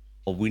about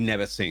or we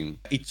never seen.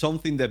 It's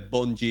something that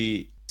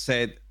Bungie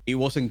said it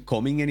wasn't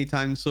coming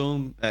anytime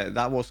soon.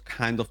 That was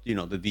kind of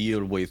the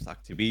deal with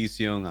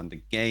Activision and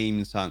the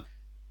games, and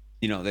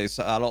there's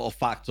a lot of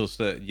factors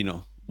that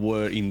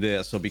were in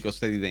there. So because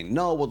they didn't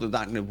know what the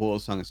darkness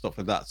was and stuff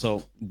like that,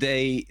 so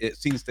they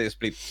since they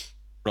split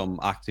from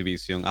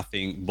Activision, I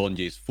think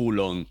Bungie is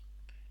full on.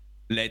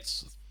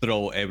 Let's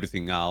throw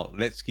everything out.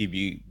 Let's give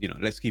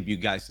you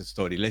guys a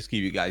story. Let's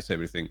give you guys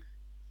everything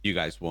you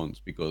guys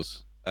want,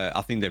 because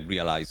I think they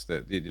realized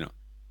that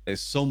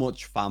there's so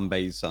much fan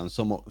base and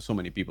so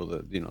many people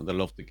that they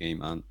love the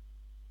game and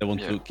they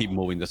want to keep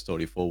moving the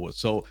story forward.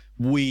 So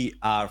we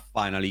are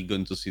finally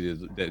going to see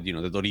the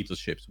Dorito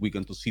ships. We're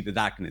going to see the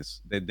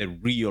darkness, the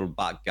real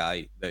bad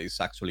guy that is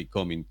actually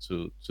coming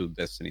to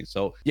Destiny.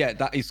 So yeah,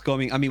 that is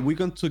coming. I mean, we're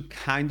going to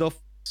kind of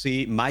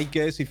see, my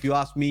guess, if you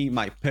ask me,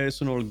 my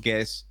personal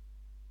guess,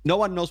 no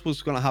one knows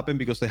what's going to happen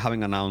because they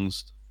haven't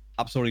announced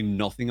absolutely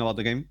nothing about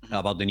the game,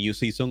 about the new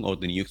season or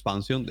the new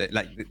expansion.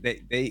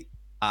 They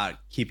are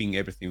keeping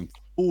everything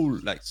full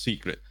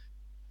secret.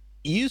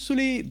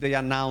 Usually they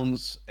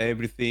announce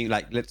everything,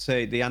 let's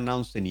say they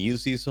announce the new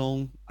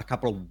season a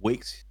couple of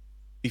weeks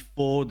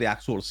before the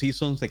actual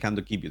seasons. They kind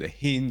of give you the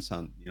hints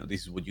and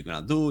this is what you're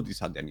gonna do,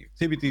 these are the new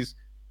activities,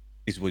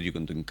 this is what you're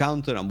going to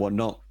encounter and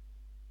whatnot.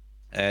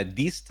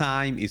 This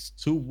time is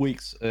 2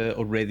 weeks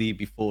already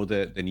before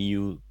the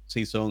new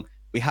season.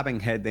 We haven't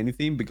heard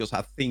anything because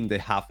I think they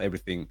have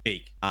everything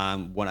big.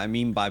 And what I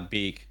mean by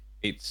big,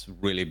 it's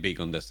really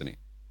big on Destiny.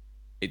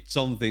 It's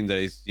something that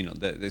is,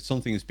 that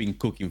something has been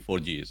cooking for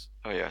years.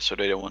 Oh yeah, so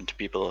they don't want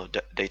people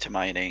data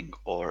mining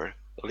or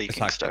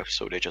leaking stuff,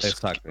 so they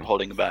just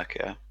holding back.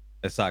 Yeah.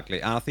 Exactly,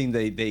 and I think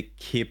they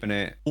keeping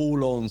it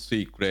full on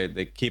secret.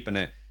 They're keeping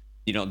it,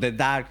 the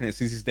darkness.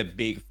 This is the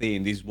big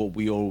thing. This is what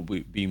we all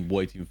been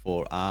waiting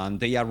for, and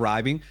they are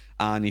arriving.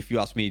 And if you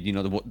ask me,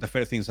 the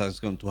first thing that's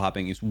going to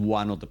happen is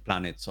one of the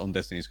planets on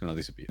Destiny is going to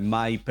disappear.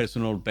 My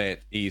personal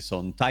bet is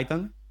on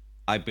Titan.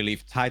 I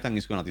believe Titan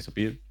is going to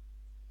disappear.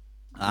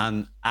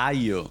 And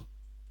Io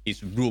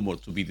is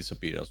rumored to be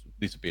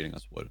disappearing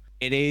as well.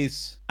 It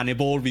is an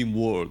evolving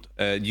world.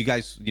 You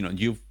guys,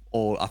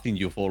 I think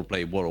you've all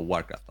played World of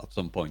Warcraft at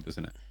some point,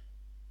 isn't it?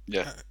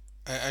 Yeah.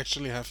 I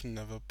actually have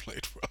never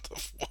played World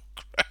of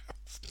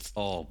Warcraft.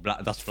 Oh,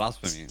 that's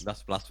blasphemy.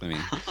 That's blasphemy.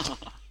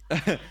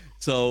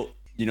 So,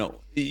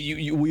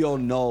 we all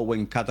know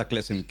when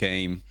Cataclysm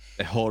came,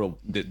 the whole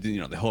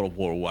of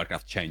World of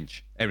Warcraft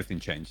changed.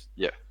 Everything changed.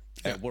 Yeah.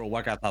 World of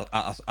Warcraft,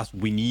 as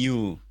we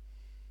knew,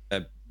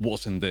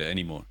 wasn't there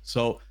anymore.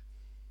 So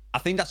I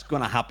think that's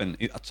gonna happen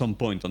at some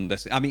point on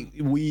this. I mean,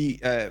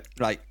 we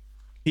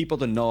people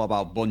that know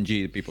about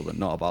Bungie, people that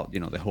know about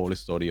the whole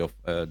story of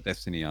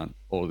Destiny and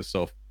all this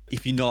stuff.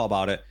 If you know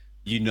about it,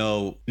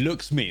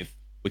 Luke Smith,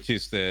 which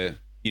is the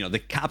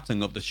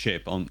captain of the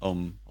ship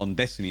on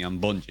Destiny and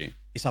Bungie,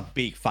 is a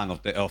big fan of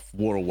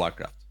World of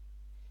Warcraft.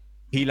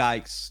 He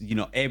likes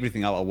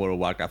everything about World of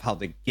Warcraft, how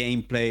the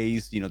game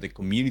plays, the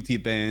community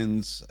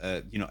events,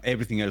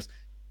 everything else.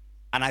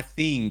 And I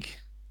think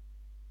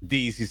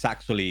this is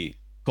actually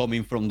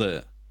coming from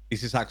this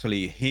is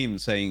actually him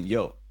saying,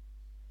 yo,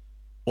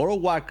 World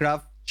of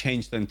Warcraft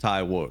changed the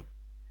entire world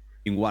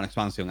in one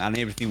expansion and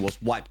everything was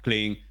wiped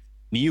clean,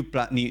 new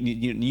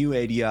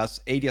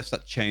areas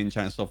that change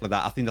and stuff like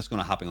that. I think that's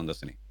going to happen on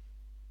Destiny.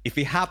 If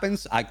it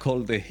happens, I call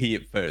the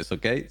hit first,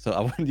 okay? So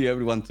I want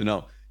everyone to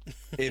know.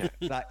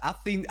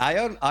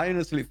 I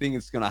honestly think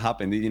it's going to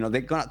happen.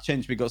 They're going to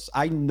change because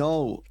I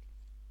know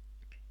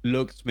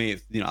Luke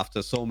Smith,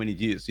 after so many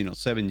years,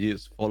 7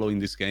 years following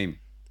this game,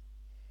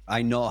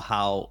 I know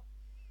how,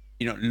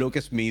 Luke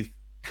Smith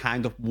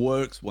kind of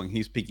works when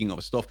he's picking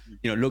up stuff.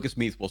 Luke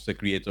Smith was the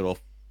creator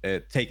of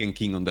Taken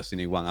King on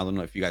Destiny 1. I don't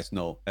know if you guys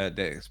know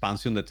the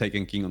expansion, the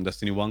Taken King on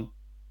Destiny 1.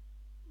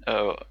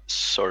 Oh,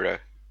 sorry.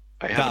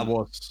 I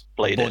haven't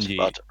played it,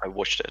 but I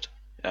watched it.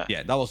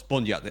 Yeah, that was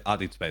Bungie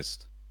at its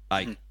best.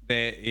 Like,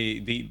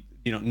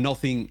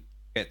 nothing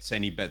gets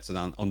any better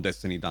on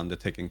Destiny than the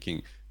Taken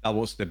King. That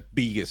was the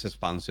biggest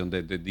expansion,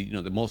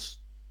 the most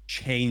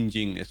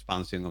changing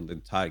expansion on the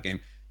entire game,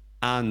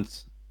 and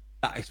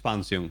that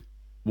expansion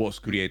was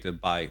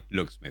created by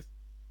Locksmith.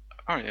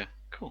 Oh yeah,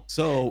 cool.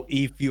 So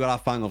if you are a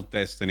fan of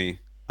Destiny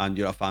and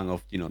you're a fan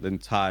of the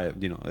entire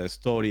the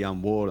story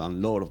and world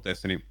and lore of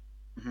Destiny,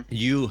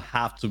 you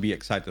have to be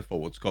excited for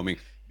what's coming,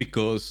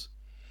 because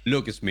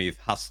Locksmith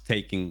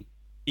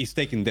is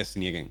taking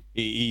Destiny again.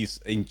 He is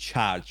in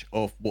charge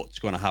of what's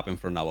going to happen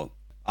from now on.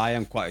 I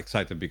am quite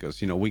excited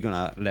because we're going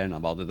to learn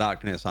about the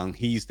darkness, and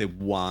he's the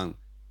one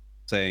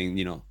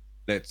saying,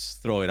 let's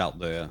throw it out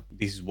there.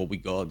 This is what we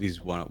got. This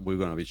is what we're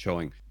going to be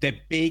showing. The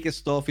big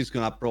stuff is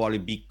going to probably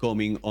be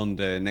coming on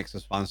the next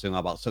expansion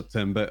about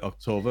September,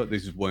 October.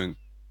 This is when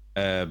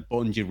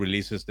Bungie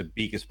releases the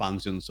big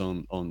expansions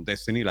on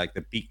Destiny, like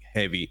the big,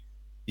 heavy,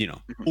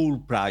 full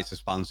price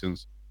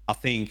expansions. I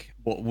think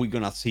what we're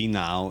going to see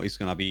now is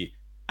going to be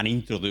an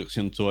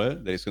introduction to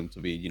it. There's going to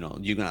be,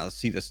 you're going to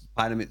see the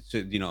Spider-Man,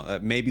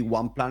 maybe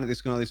one planet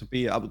is going to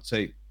disappear. I would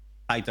say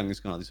Titan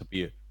is going to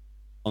disappear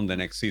on the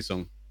next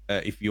season.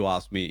 If you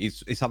ask me,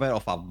 it's a bit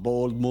of a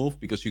bold move,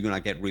 because you're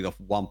gonna get rid of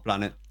one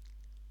planet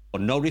for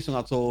no reason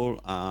at all,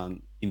 and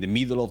in the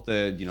middle of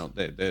the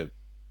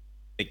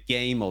the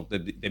game of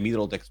the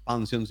middle of the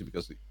expansions,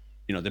 because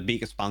the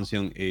big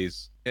expansion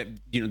is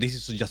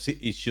this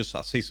is just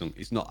a season.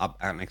 It's not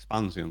an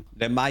expansion.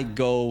 They might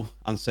go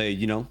and say,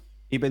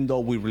 even though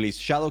we release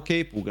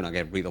Shadowkeep, we're gonna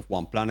get rid of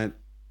one planet.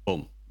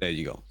 Boom, there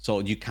you go. So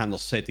you kind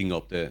of setting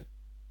up the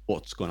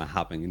what's going to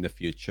happen in the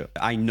future.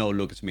 I know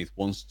Lucas Smith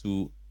wants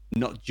to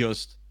not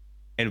just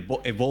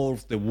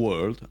evolve the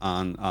world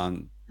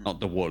and not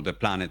the world, the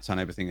planets and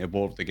everything,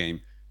 evolve the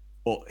game,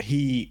 but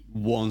he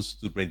wants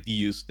to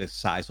reduce the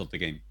size of the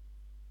game,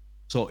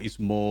 so it's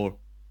more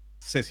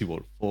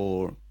accessible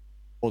for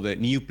the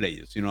new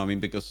players. You know what I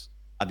mean? Because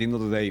at the end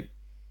of the day,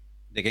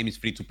 the game is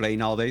free to play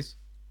nowadays,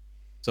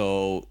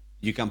 so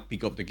you can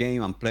pick up the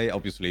game and play.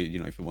 Obviously,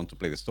 if you want to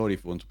play the story,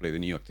 if you want to play the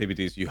new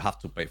activities, you have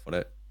to pay for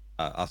it.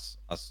 As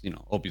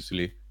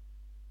obviously.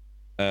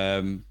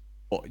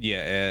 But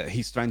yeah,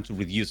 he's trying to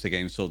reduce the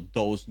game, so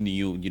those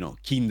new,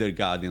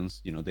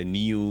 kindergartens, the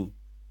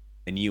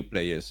new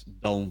players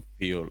don't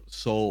feel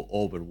so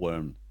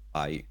overwhelmed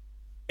by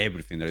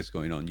everything that is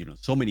going on.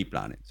 So many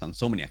planets and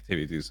so many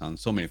activities and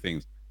so many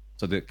things.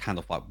 So they kind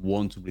of like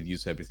want to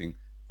reduce everything,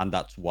 and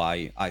that's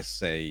why I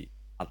say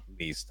at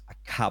least a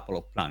couple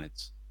of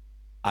planets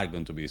are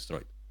going to be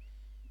destroyed.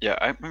 Yeah,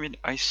 I mean,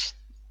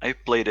 I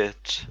played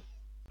it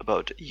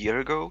about a year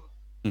ago.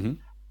 Mm-hmm.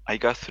 I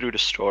got through the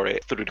story,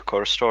 through the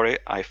core story.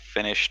 I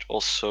finished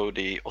also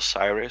the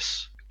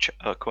Osiris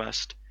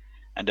quest,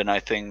 and then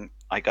I think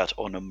I got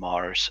on a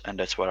Mars, and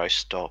that's where I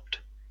stopped,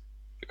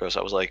 because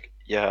I was like,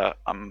 yeah,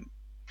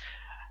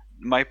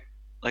 my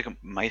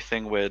my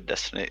thing with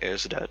Destiny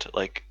is that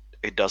like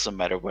it doesn't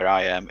matter where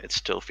I am, it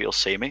still feels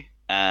samey.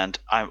 And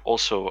I'm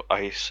also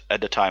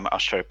at the time I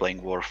started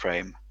playing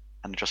Warframe,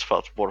 and just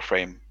felt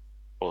Warframe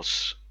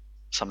was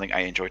something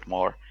I enjoyed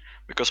more,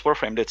 because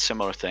Warframe did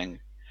similar thing.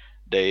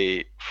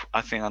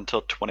 I think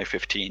until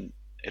 2015,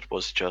 it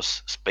was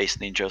just space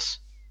ninjas,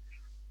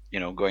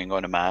 going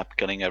on a map,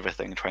 killing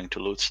everything, trying to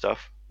loot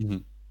stuff. Mm-hmm.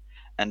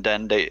 And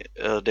then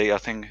I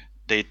think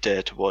they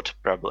did what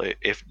probably,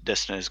 if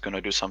Destiny is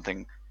gonna do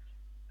something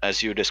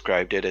as you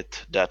described, did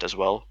it that as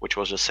well, which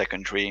was a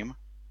second dream,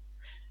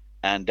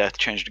 and that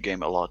changed the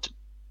game a lot.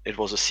 It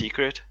was a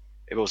secret.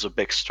 It was a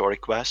big story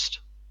quest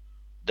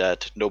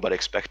that nobody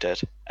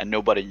expected, and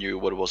nobody knew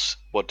what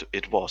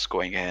it was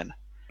going in.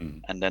 Mm-hmm.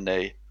 And then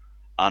they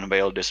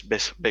unveiled this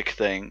big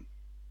thing,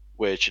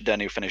 which then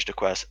you finish the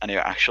quest and you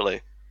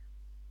actually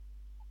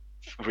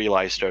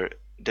realize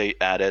they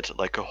added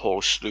like a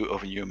whole slew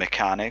of new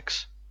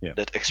mechanics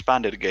that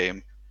expanded the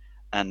game,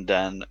 and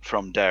then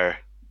from there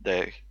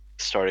they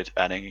started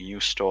adding a new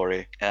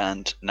story.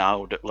 And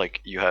now like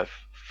you have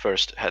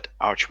first had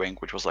Archwing,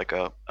 which was like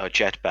a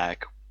jetpack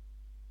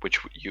which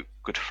you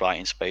could fly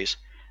in space,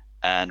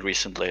 and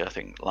recently I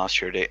think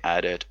last year they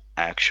added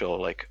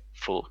actual like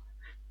full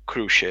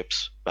cruise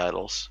ships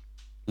battles.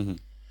 Mm-hmm.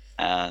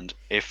 And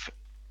if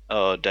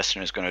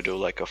Destiny is going to do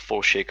like a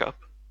full shakeup,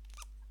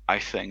 I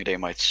think they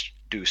might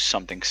do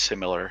something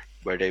similar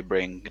where they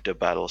bring the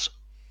battles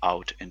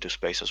out into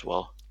space as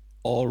well.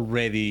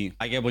 Already,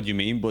 I get what you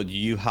mean, but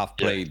you have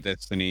played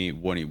Destiny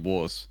when it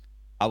was.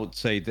 I would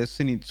say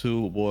Destiny 2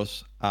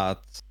 was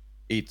at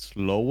its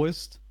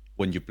lowest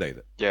when you played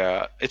it.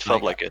 Yeah, it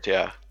felt like it,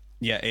 yeah.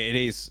 Yeah, it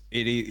is.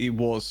 It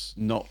was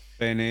not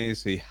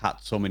finished. It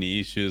had so many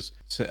issues.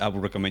 So I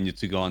would recommend you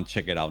to go and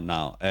check it out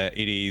now.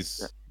 It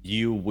is.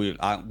 You will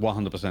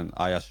 100%.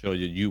 I assure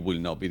you, you will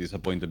not be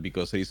disappointed,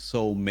 because there's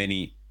so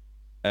many.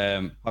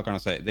 How can I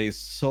say? There's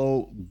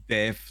so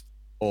depth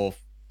of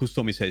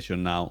customization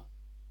now.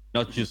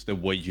 Not just the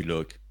way you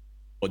look,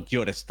 but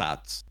your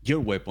stats,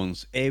 your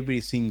weapons. Every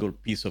single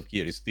piece of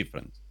gear is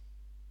different,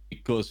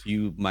 because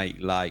you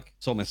might like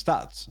some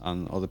stats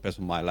and other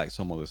person might like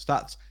some other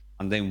stats.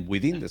 And then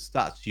within the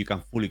stats, you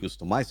can fully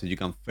customize it. You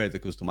can further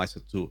customize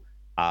it to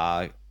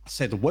a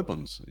set of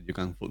weapons. You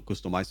can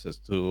customize it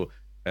to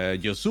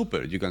your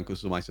super. You can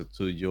customize it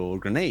to your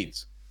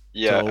grenades.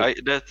 Yeah, So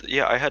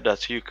I had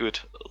that. You could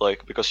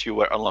like because you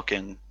were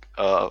unlocking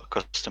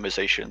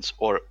customizations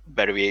or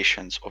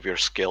variations of your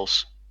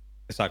skills.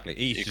 exactly,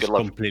 it You could just love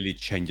completely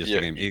changes the yeah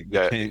game.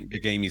 yeah The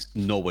game is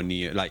nowhere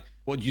near like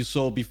what you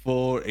saw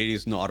before. It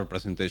is not a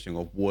representation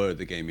of where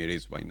the game it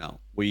is right now.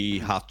 We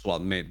mhm. have to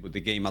admit, with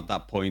the game at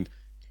that point,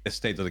 the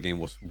state of the game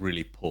was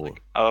really poor.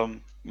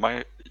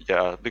 My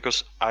yeah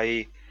because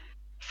I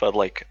felt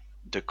like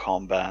the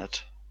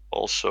combat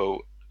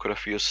also could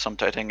have used some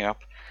tightening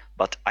up,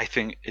 but I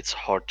think it's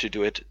hard to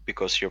do it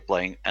because you're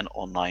playing an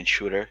online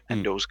shooter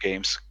and Mm, those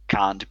games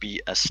can't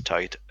be as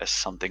tight as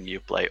something you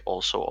play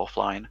also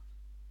offline.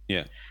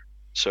 yeah,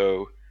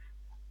 So,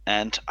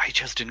 and I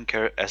just didn't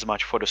care as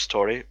much for the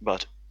story,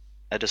 but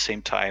at the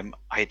same time,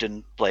 I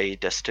didn't play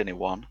Destiny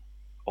 1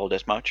 all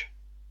that much.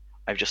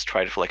 I've just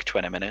tried it for like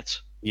 20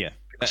 minutes yeah.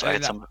 because I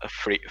had some a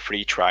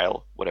free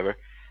trial, whatever.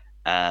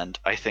 And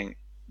I think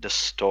the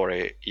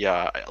story,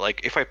 yeah,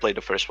 like if I played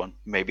the first one,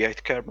 maybe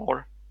I'd care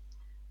more.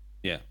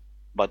 Yeah,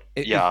 But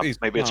yeah, it's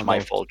maybe one it's of my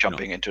those, fault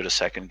jumping into the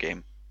second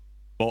game.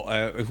 but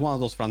it's one of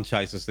those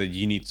franchises that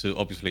you need to.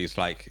 Obviously, it's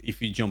like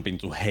if you jump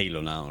into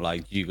Halo now,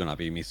 like you're gonna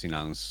be missing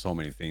out on so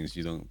many things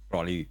you don't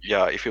probably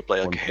Yeah, if you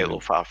play like want Halo to.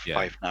 5, Yeah,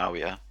 5 now,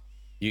 yeah.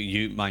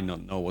 you might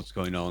not know what's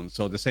going on.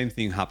 So the same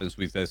thing happens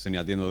with Destiny.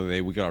 At the end of the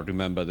day, we gotta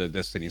remember that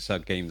Destiny is a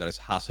game that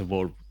has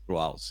evolved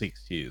throughout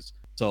 6 years.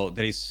 So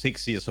there is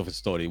 6 years of a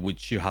story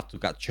which you have to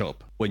catch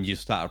up when you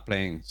start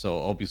playing. So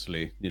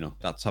obviously,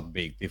 that's a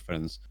big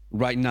difference.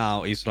 Right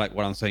now, it's like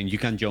what I'm saying. You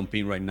can jump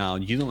in right now.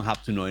 You don't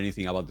have to know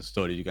anything about the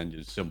story. You can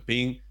just jump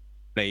in,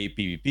 play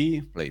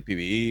PvP, play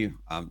PvE,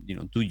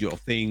 do your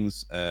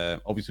things.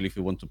 Obviously, if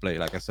you want to play,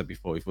 like I said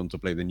before, if you want to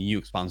play the new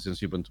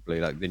expansions, you want to play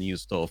like the new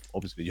stuff,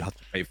 obviously you have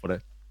to pay for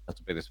it. You have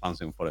to pay the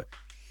expansion for it.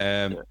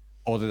 Yeah.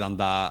 Other than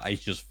that, it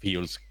just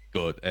feels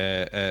good.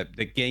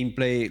 The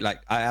gameplay, like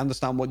I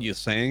understand what you're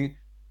saying,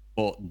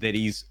 but there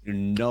is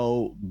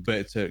no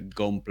better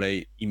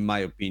gunplay, in my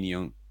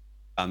opinion,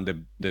 than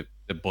the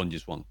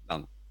Bungie's one,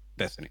 than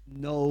Destiny.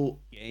 No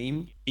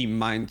game in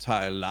my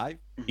entire life,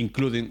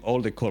 including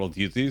all the Call of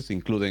Duties,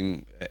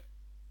 including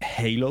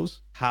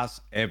Halos,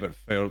 has ever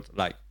felt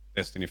like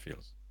Destiny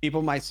feels.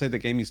 People might say the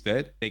game is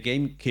dead. The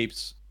game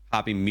keeps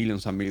having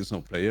millions and millions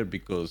of players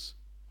because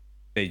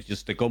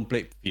the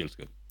gunplay feels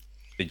good.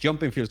 The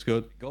jumping feels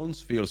good, the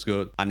guns feels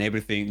good, and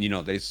everything.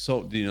 There's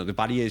the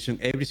variation.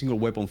 Every single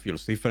weapon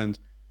feels different.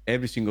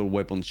 Every single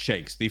weapon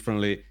shakes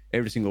differently.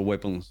 Every single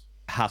weapon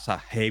has a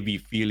heavy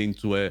feeling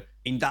to it.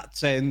 In that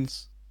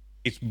sense,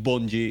 it's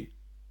Bungie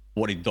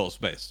what it does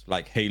best,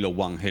 like Halo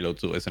 1, Halo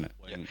 2, isn't it?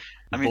 Yeah. When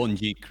I mean,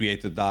 Bungie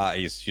created that,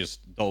 it's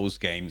just those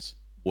games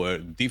were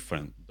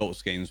different.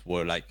 Those games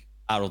were like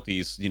out of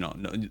these,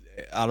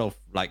 out of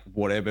like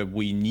whatever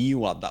we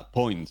knew at that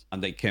point,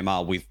 and they came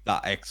out with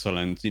that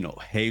excellent,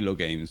 Halo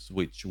games,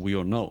 which we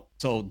all know.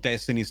 So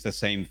Destiny is the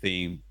same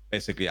thing.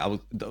 Basically,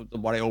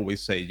 what I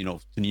always say, to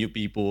new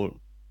people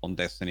on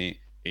Destiny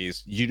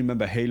is, you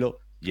remember Halo?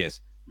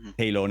 Yes, mhm.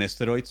 Halo on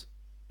steroids.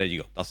 There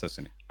you go. That's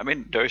Destiny. I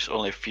mean, there's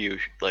only a few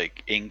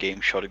like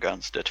in-game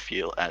shotguns that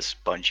feel as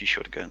Bungie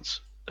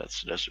shotguns.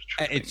 That's the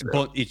true thing,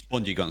 though. It's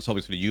Bungie guns.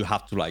 Obviously, you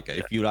have to like it. Yeah.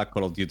 If you're a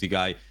Call of Duty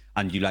guy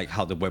and you like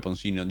how the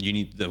weapons, you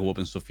need the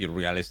weapons to feel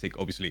realistic.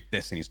 Obviously,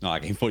 Destiny is not a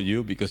game for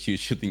you because you're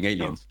shooting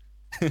No, aliens.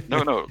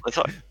 no. That's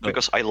not So,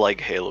 because I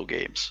like Halo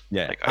games.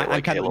 yeah, Like I I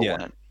like kind of Halo yeah,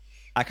 1 and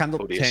I kind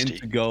of tend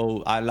ODST. to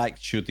go. I like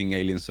shooting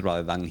aliens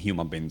rather than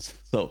human beings.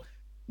 So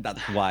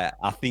that's why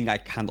I think I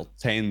kind of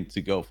tend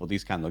to go for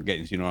these kind of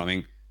games. You know what I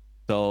mean?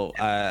 So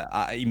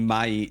in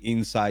my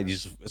inside,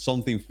 is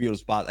something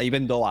feels bad.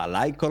 Even though I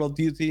like Call of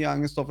Duty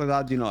and stuff like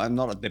that, I'm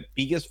not the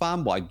biggest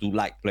fan, but I do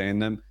like playing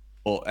them.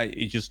 But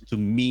it just, to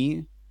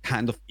me,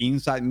 kind of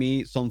inside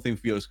me, something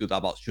feels good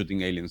about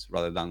shooting aliens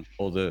rather than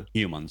other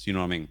humans. You know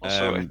what I mean?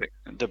 Also, I think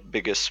the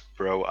biggest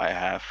pro I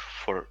have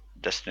for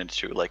Destiny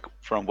 2, like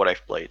from what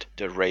I've played,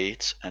 the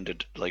raids and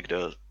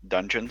the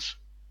dungeons,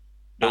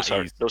 That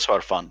is those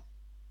are fun.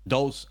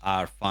 Those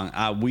are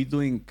fun. We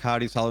doing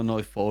carries. I don't know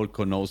if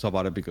Orco knows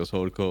about it because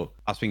Orco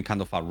has been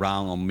kind of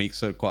around on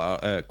Mixer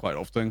quite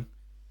often.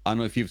 I don't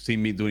know if you've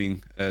seen me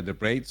doing the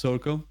braids,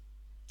 Orco.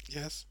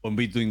 Yes. When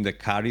we're doing the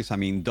carries, I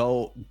mean,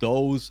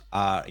 those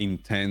are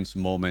intense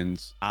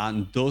moments,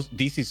 and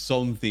this is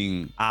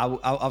something I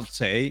would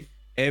say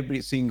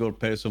every single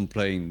person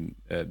playing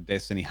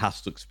Destiny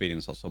has to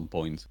experience at some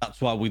point. That's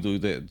why we do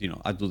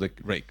I do the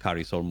great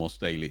carries almost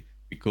daily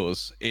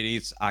because it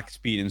is an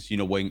experience.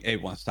 When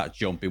everyone starts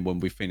jumping when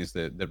we finish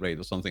the raid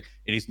or something,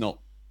 it is not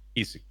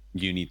easy.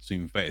 You need to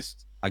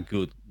invest a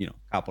good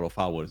couple of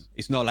hours.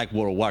 It's not like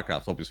World of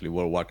Warcraft. Obviously,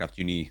 World of Warcraft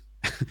you need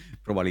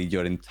probably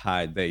your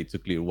entire day to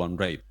clear one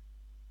raid.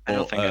 I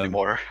don't But think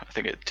anymore. I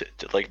think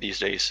like these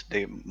days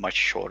they much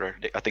shorter.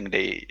 I think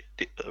they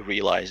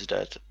realize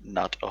that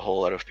not a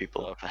whole lot of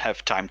people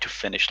have time to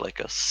finish like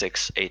a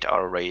 6-8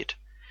 hour raid.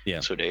 yeah,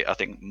 So I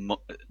think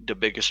the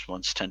biggest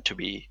ones tend to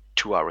be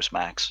 2 hours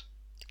max.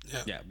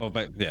 Yeah. yeah,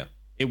 but yeah,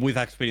 with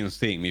experienced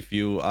team, if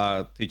you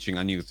are teaching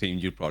a new team,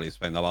 you probably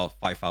spend about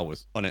 5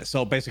 hours on it.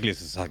 So basically,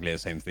 it's exactly the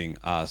same thing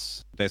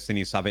as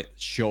Destiny. Is a bit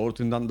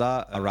shorter than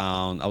that.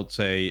 Around, I would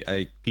say,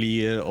 a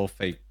clear of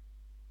a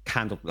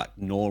kind of like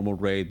normal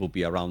rate would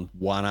be around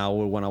 1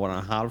 hour, 1 hour and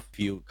a half. If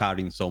you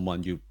carrying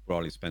someone, you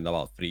probably spend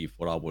about 3-4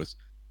 hours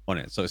on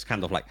it. So it's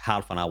kind of like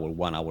half an hour,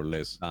 1 hour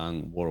less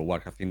than World of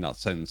Warcraft in that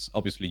sense.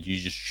 Obviously, you're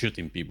just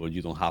shooting people.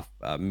 You don't have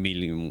a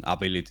million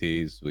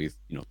abilities with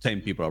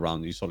 10 people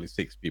around. It's only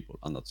 6 people,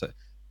 and that's it.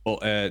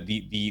 But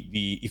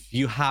the if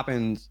you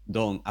haven't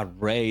done a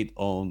raid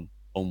on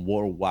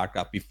World of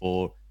Warcraft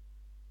before,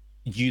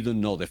 you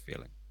don't know the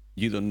feeling.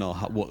 You don't know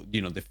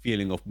the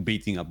feeling of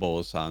beating a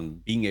boss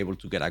and being able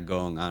to get a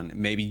gun, and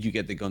maybe you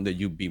get the gun that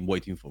you've been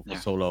waiting for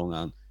so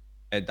long,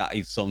 and that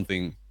is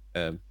something.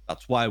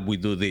 That's why we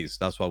do this.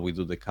 That's why we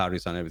do the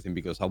carries and everything,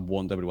 because I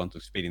want everyone to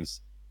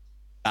experience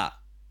that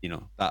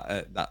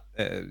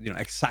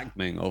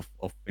excitement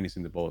of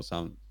finishing the boss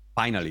and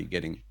finally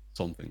getting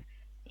something.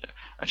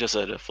 I just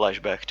had a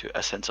flashback to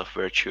Essence of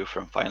Virtue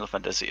from Final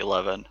Fantasy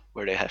XI,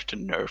 where they have to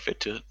nerf it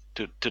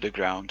to the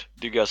ground.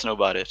 Do you guys know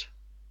about it?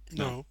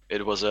 No.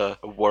 It was a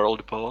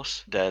world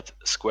boss that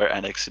Square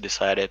Enix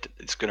decided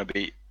it's going to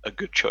be a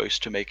good choice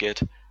to make it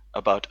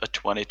about a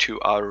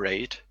 22-hour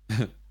raid.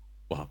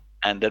 Wow.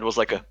 And that was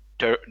like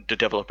the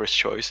developer's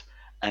choice.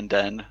 And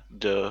then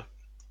the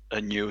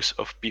news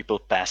of people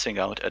passing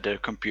out at their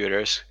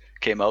computers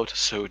came out,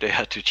 so they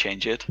had to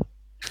change it.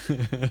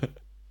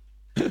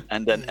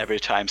 And then every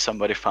time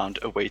somebody found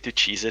a way to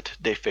cheese it,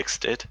 they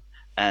fixed it.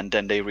 And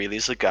then they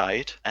released a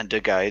guide, and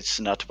the guide's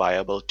not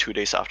viable 2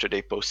 days after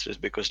they posted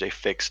it because they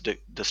fixed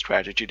the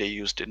strategy they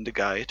used in the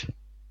guide.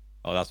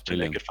 Oh, that's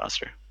brilliant. To make it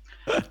faster.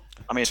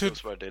 I mean,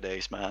 those were the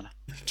days, man.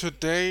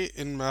 Today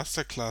in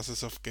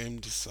Masterclasses of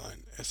Game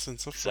Design,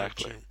 Essence of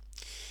Virtue.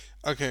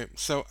 Okay,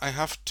 so I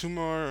have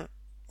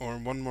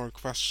one more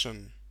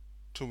question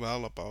to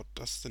Val about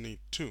Destiny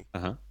 2.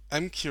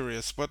 I'm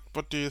curious,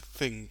 what do you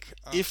think?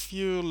 If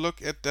you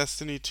look at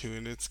Destiny 2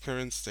 in its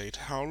current state,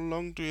 how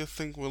long do you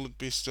think will it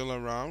be still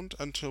around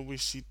until we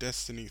see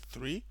Destiny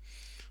 3?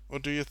 Or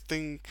do you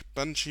think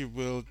Bungie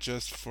will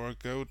just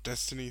forego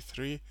Destiny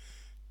 3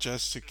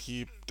 just to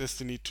keep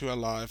Destiny 2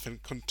 alive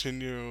and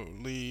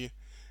continually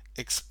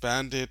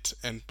expand it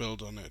and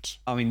build on it?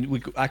 I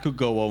mean, I could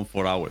go on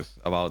for hours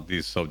about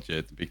this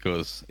subject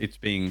because it's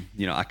been,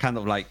 I kind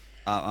of like,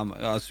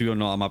 as you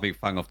know, I'm a big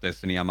fan of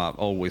Destiny. I'm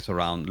always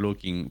around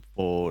looking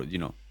for,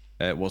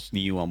 what's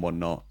new and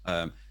whatnot.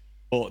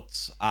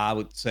 But I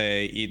would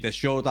say the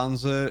short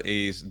answer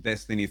is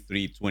Destiny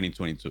 3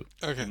 2022,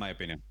 in my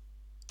opinion.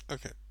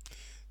 Okay.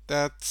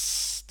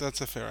 That's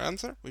a fair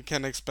answer. We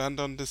can expand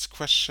on this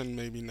question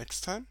maybe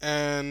next time.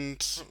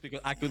 And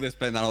because I could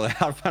spend another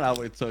half an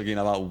hour talking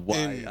about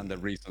why and the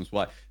reasons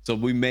why. So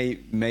we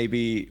might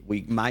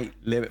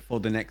leave it for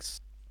the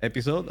next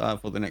episode,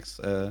 for the next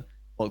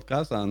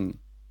podcast, and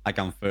I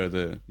can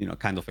further,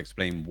 kind of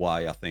explain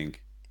why I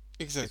think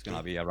it's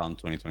gonna be around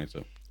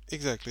 2022.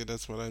 Exactly,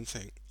 that's what I'm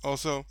saying.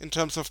 Also, in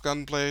terms of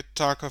gunplay,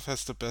 Tarkov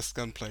has the best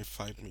gunplay,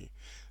 fight me.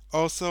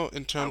 Also,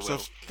 in terms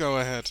of... Go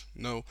ahead,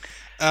 no.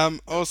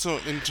 Also,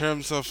 in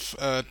terms of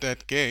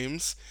dead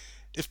games,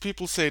 if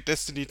people say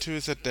Destiny 2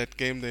 is a dead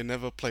game, they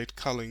never played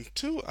Culling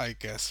 2, I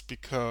guess,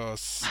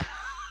 because...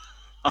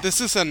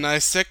 This is a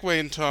nice segue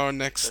into our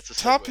next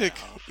topic.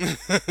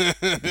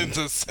 It's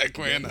a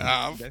segue and a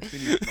half.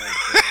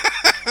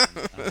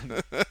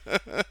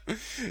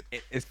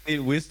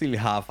 We still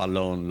have a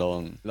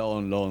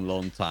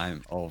long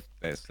time of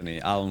Destiny.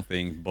 I don't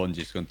think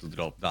Bungie's going to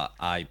drop that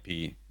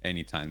IP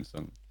anytime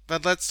soon.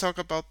 But let's talk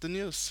about the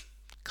news.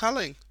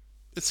 Culling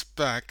is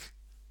back.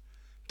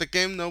 The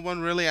game no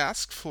one really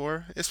asked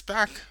for is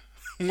back.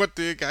 What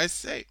do you guys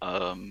say?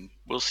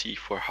 We'll see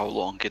for how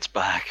long it's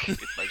back. It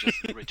might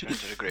just return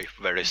to the grave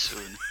very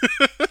soon.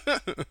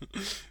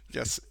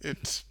 Yes,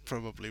 it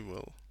probably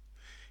will.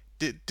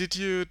 Did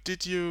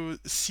you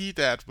see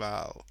that,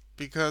 Val?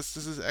 Because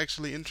this is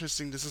actually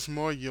interesting. This is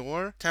more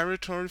your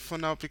territory for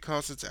now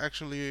because it's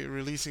actually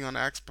releasing on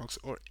Xbox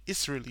or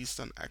is released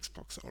on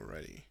Xbox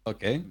already.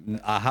 Okay,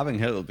 I haven't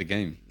heard of the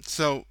game.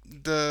 So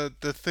the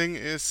thing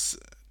is,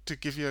 to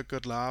give you a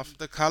good laugh,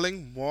 the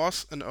Culling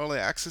was an early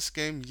access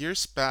game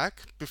years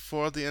back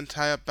before the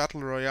entire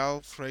Battle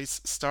Royale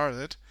craze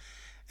started.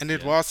 And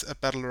it was a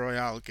Battle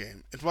Royale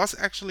game. It was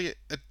actually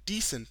a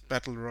decent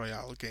Battle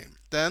Royale game.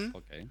 Then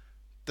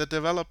the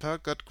developer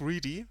got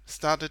greedy,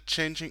 started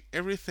changing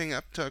everything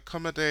up to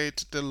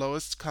accommodate the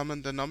lowest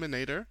common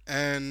denominator,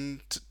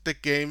 and the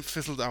game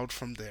fizzled out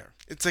from there.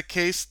 It's a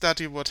case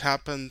study what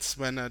happens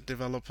when a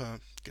developer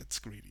gets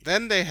greedy.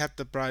 Then they had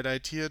the bright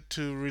idea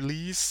to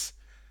release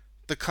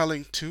the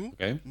Culling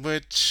 2,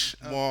 which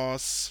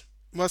was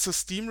a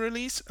Steam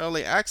release,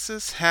 early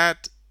access,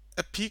 had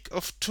a peak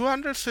of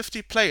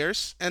 250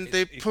 players, and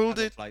they pulled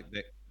it like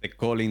the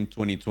Culling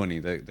 2020,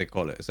 they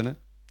call it, isn't it?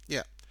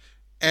 Yeah.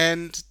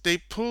 And they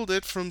pulled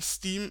it from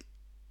Steam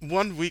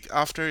 1 week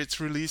after its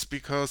release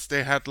because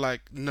they had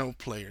like no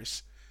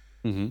players.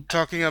 Mm-hmm.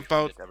 Talking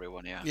about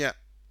everyone,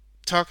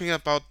 talking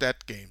about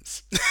dead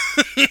games.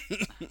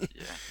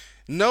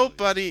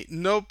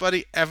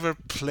 Nobody ever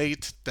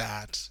played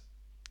that.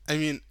 I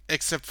mean,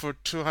 except for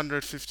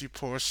 250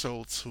 poor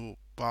souls who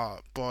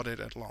bought it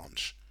at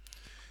launch.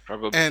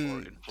 Probably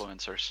for And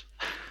influencers.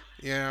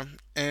 yeah,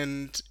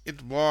 and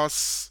it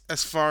was,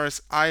 as far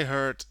as I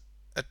heard,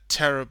 a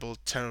terrible,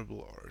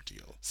 terrible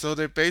ordeal. So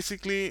they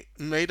basically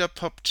made a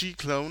PUBG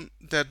clone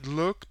that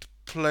looked,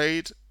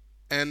 played,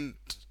 and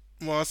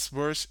was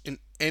worse in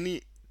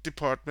any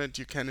department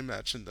you can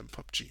imagine than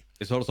PUBG.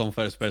 It's also on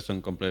first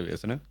person completely,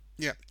 isn't it?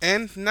 Yeah,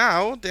 and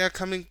now they are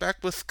coming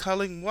back with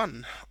Culling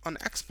 1 on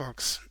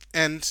Xbox.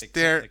 And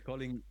They're they're,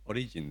 calling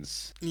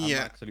Origins. I'm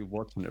yeah, actually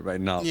watching it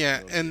right now.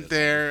 yeah, So and yes,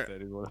 I'm their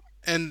incredible.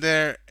 and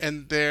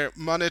their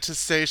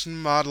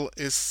monetization model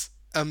is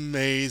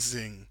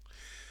amazing.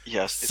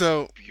 Yes, it's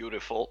So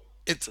beautiful.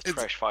 it's It's a it's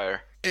trash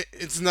fire.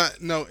 it's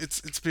not, no,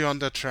 it's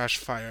beyond a trash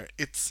fire.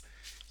 It's,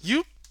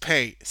 you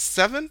pay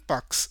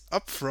 $7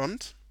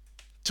 upfront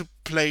to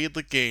play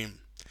the game,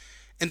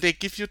 and they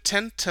give you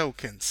 10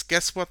 tokens.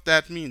 Guess what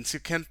that means? You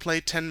can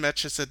play 10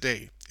 matches a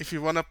day. If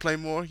you wanna play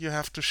more, you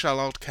have to shell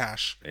out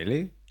cash.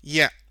 Really?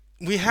 Yeah,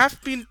 we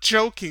have been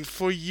joking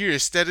for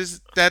years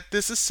that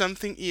this is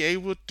something EA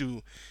would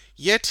do.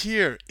 Yet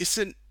here is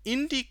an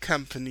indie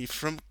company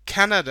from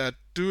Canada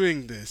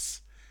doing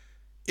this.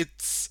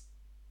 It's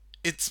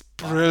it's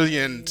Why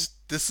brilliant.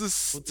 This is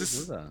would they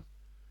do this that?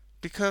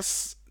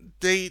 because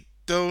they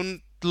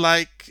don't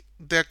like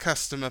their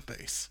customer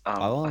base.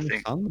 I don't I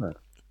think understand that.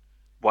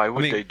 why I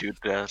would mean, they do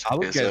that I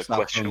would is a guess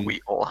that question from. we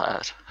all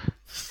had.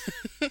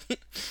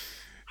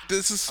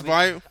 This is I mean,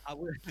 why,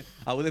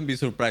 I wouldn't be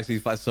surprised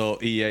if I saw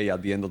EA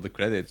at the end of the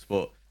credits,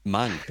 but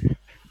man,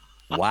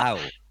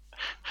 wow.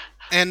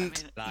 I and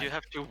mean, you Like,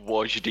 have to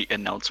watch the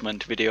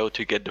announcement video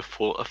to get the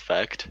full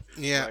effect.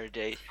 yeah, Where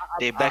they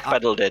I,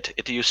 backpedaled it.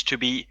 It used to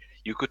be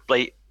you could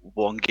play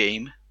one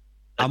game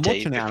a I'm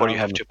day watching it and before I you don't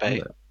have to understand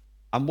pay. it.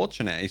 I'm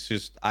watching it. It's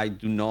just I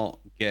do not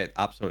get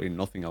absolutely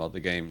nothing about the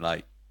game.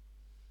 Like,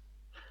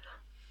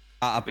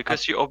 I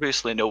Because you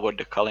obviously know what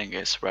the culling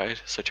is,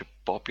 right? Such a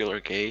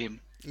popular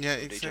game. yeah,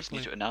 So they just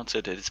need exactly. to announce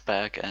it, it's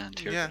back,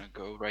 and you're Yeah, gonna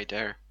go right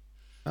there.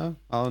 I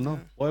don't know.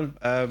 yeah. Well,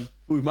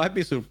 we might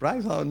be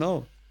surprised. I don't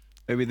know.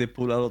 Maybe they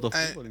pull a lot of I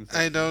people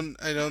inside. I don't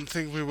I don't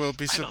think we will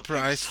be I don't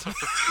think surprised. so.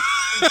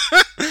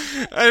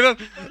 I don't.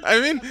 I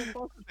Look mean, at the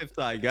positive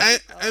side, I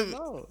guys. I don't I'm.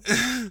 know.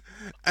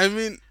 I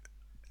mean,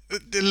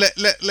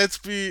 let's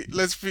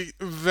be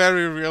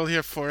very real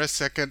here for a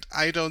second.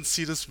 I don't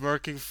see this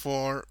working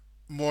for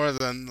more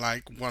than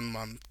like 1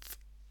 month.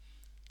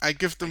 I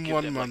give I them give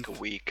one them like a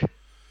month. week,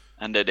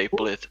 and then they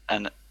pull it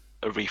and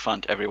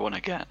refund everyone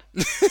again.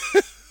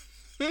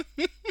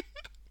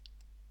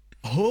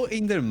 Who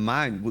in their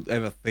mind would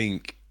ever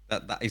think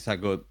that that is a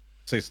good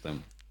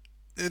system?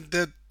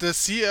 The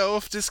CEO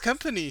of this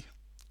company.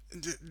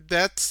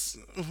 That's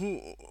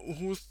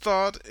who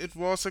thought it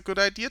was a good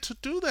idea to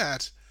do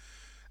that.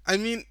 I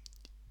mean,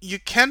 you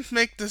can't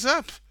make this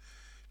up.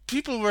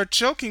 People were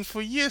joking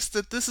for years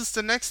that this is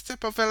the next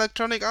step of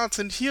Electronic Arts,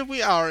 and here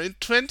we are in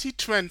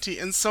 2020,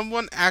 and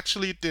someone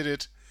actually did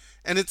it.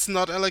 And it's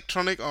not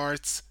Electronic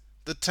Arts.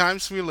 The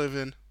times we live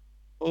in.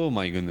 Oh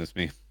my goodness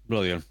me,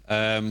 brilliant.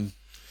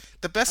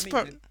 The I best mean,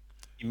 part.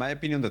 in my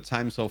opinion, the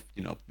times of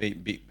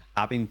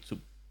having to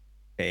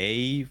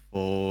pay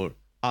for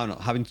I don't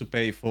know, having to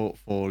pay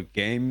for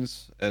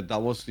games,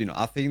 that was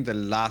I think the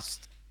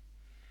last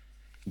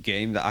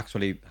game that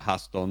actually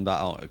has done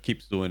that or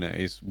keeps doing it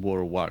is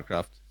World of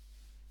Warcraft.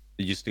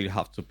 You still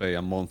have to pay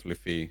a monthly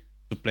fee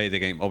to play the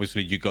game.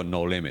 Obviously, you got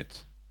no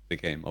limit. The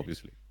game,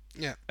 obviously,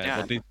 Yeah, Yeah,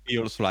 but it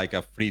feels like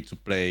a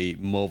free-to-play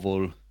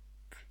mobile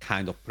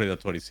kind of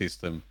predatory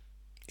system.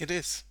 it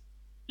is.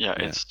 yeah,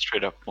 Yeah. it's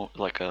straight up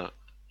like a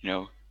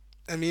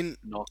I mean,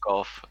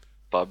 knockoff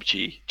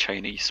PUBG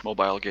Chinese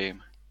mobile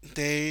game.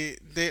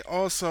 they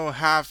also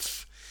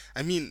have.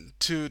 I mean,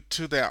 to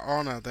their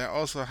honor, they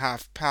also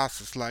have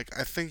passes. Like,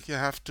 I think you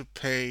have to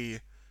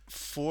pay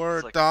four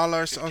It's like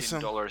dollars or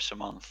some. $15 a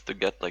month to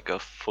get like a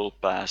full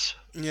pass,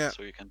 Yeah,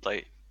 so you can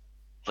play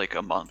like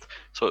a month.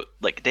 So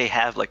like they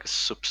have like a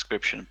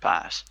subscription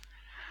pass,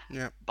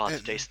 yeah. but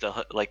And, they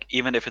still like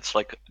even if it's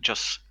like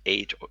just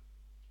 $8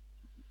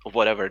 or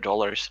whatever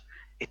dollars,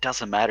 it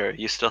doesn't matter.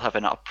 You still have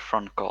an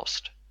upfront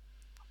cost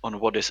on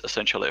what is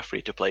essentially a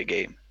free to play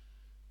game.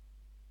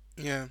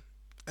 yeah,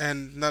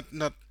 and not.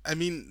 I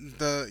mean,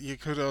 the you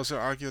could also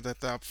argue that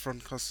the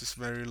upfront cost is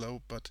very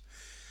low, but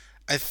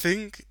I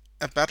think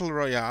a battle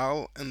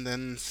royale and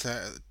then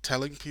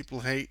telling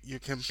people, hey, you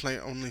can play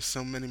only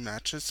so many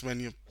matches when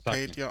you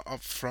paid Exactly. your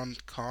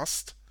upfront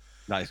cost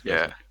That is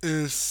Yeah, crazy.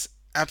 is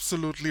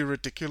absolutely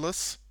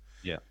ridiculous.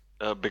 Yeah.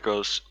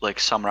 because like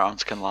some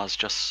rounds can last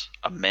just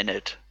a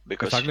minute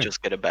because you Exactly.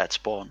 just get a bad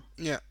spawn.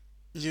 Yeah,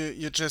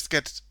 you just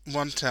get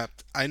one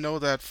tapped. I know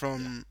that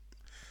from.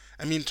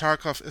 I mean,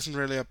 Tarkov isn't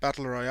really a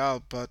battle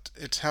royale, but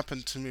it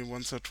happened to me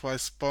once or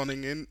twice,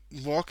 spawning in,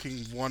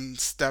 walking one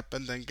step,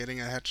 and then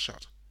getting a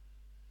headshot.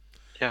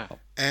 Yeah,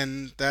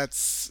 And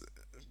that's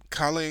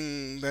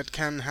culling that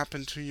can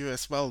happen to you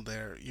as well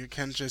there. You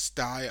can just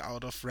die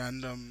out of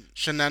random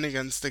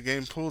shenanigans the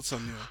game pulls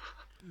on you.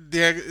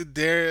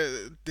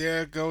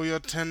 there go your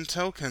 10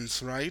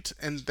 tokens, right?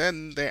 And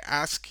then they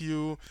ask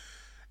you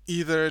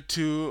either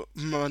to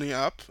money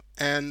up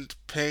and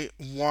pay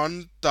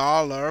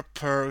 $1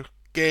 per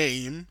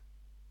game,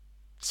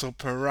 so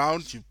per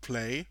round you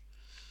play,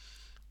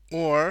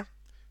 or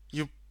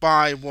you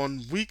buy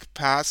 1 week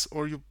pass,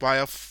 or you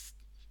buy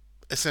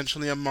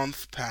essentially a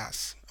month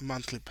pass, a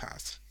monthly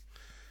pass.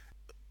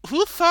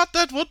 Who thought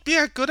that would be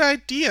a good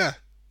idea?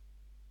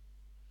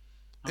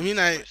 I mean,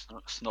 Somebody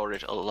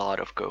snorted a lot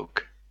of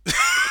coke.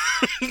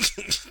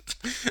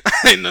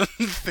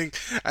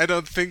 I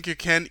don't think you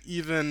can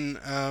even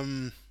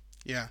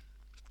yeah.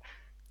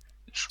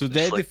 To It's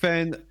their like,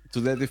 defense,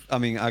 I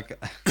mean, Oh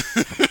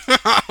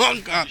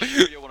god.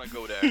 sure you want to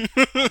go there?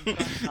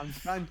 I'm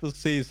trying to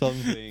see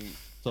something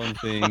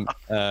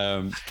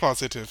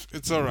Positive.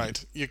 It's all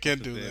right. You can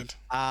do positive. that.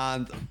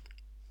 And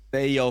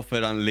they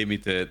offer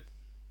unlimited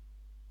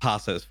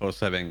passes for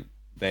 7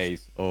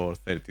 days or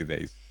 30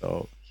 days.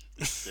 So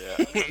Yeah,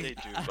 they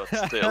do, but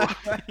still.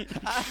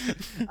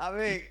 I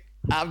mean,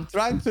 I'm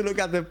trying to look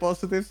at the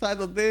positive side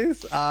of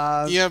this.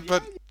 And Yeah,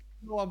 but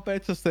no one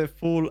purchased the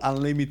full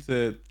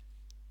unlimited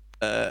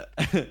uh,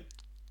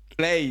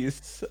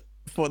 plays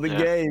for the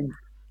Yeah. game.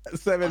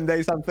 7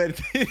 days and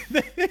 30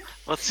 days.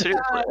 But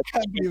seriously, I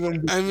can't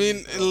even. I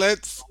mean,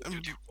 let's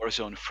Duty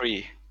Warzone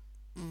free.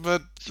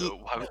 but So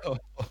why? Oh,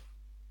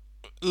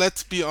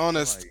 let's be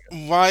honest. my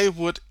Why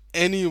would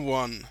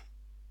anyone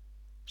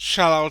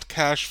shell out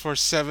cash for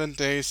 7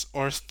 days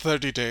or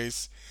 30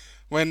 days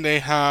when they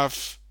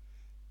have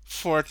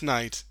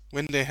Fortnite,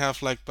 when they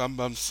have like Bum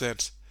Bum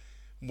said,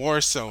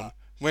 Warzone,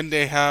 when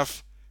they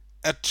have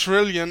a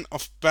trillion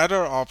of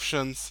better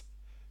options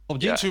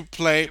Yeah. to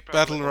play You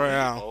probably Battle already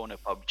Royale. own a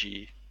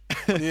PUBG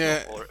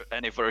Yeah, or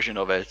any version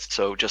of it,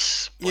 so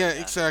just play yeah,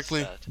 that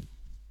exactly. instead.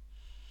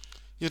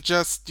 You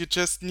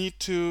just need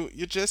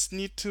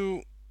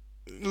to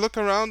look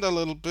around a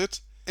little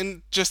bit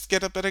and just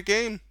get a better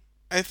game.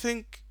 I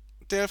think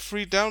there are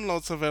free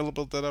downloads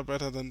available that are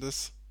better than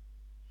this.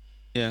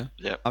 Yeah.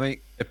 Yeah. I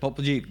mean, a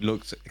PUBG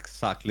looks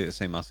exactly the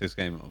same as this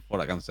game,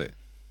 what I can say.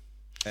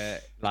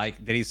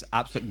 Like there is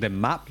absolutely the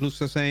map looks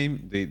the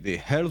same, the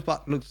health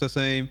bar looks the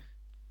same,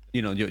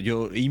 you know,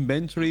 your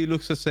inventory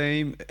looks the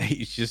same.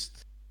 It's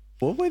just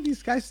what were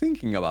these guys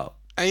thinking about?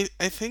 I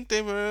think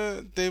they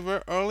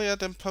were earlier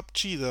than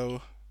PUBG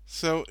though.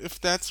 So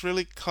if that's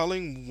really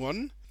culling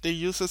 1, they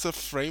use as a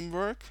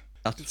framework.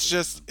 That's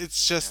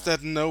It's just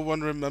that no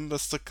one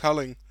remembers the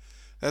culling.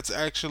 That's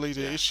actually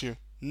the Yeah. issue.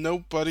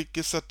 Nobody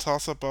gives a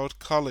toss about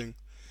culling.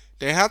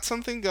 They had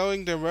something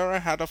going, they were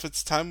ahead of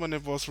its time when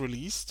it was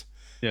released.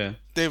 yeah.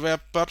 They were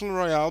Battle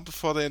Royale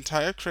before the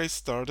entire craze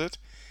started.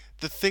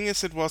 The thing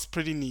is, it was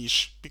pretty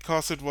niche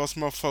because it was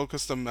more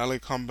focused on melee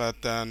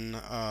combat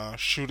than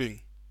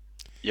shooting,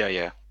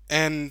 Yeah.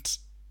 and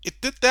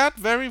it did that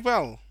very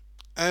well.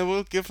 I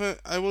will give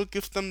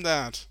them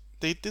that.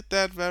 They did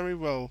that very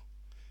well.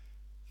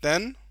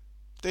 Then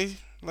they,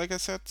 like I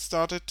said,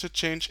 started to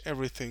change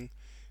everything,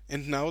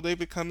 and now they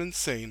become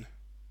insane.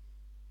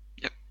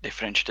 Yep. They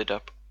Frenched it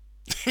up.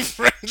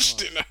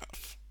 Frenched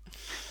enough.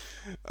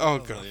 Oh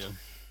god.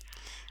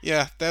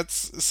 Yeah,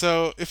 that's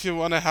so. If you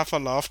want to have a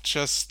laugh,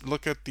 just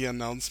look at the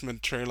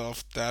announcement trailer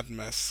of that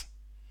mess.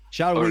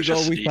 Shall Or we go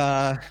just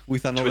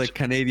with another Twitter.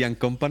 Canadian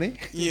company?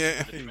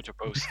 Yeah, Twitter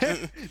post.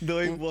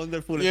 Doing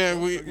wonderful. yeah,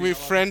 stuff, we talking we about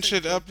the French same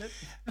it up. subject.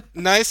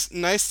 Nice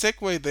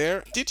segue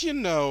there. Did you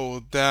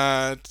know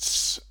that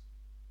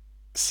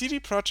CD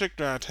Projekt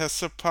Red has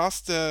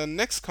surpassed the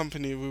next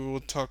company we will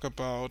talk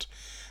about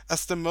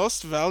as the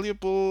most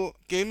valuable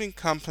gaming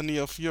company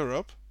of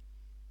Europe?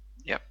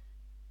 Yep.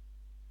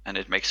 And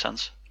it makes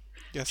sense.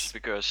 Yes. Just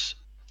because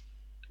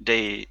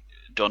they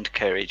don't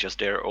carry just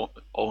their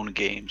own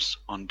games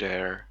on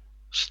their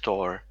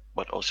store,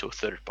 but also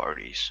third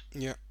parties.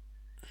 Yeah.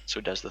 So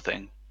that's the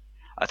thing.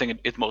 I think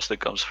it mostly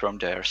comes from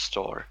their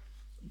store,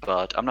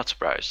 but I'm not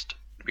surprised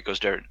because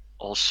they're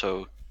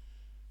also,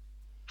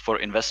 for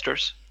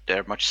investors,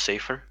 they're much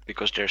safer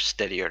because they're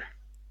steadier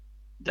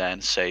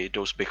than, say,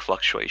 those big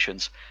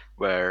fluctuations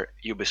where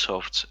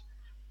Ubisoft's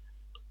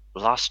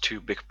last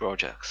 2 big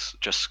projects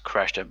just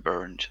crashed and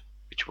burned,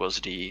 which was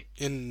the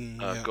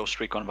Ghost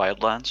Recon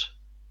Wildlands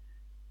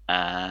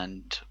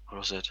and what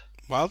was it?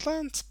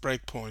 Wildlands?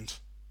 Breakpoint.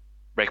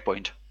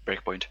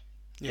 Breakpoint.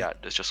 Yeah,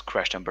 it's just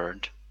crashed and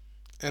burned.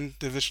 And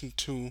Division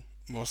 2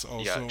 was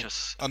also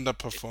just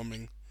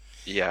underperforming.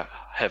 Yeah,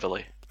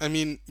 heavily. I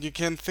mean, you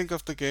can think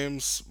of the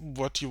games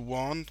what you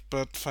want,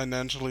 but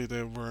financially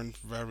they weren't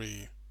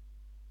very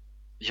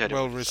they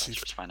well were received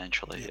disastrous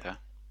financially. Yeah.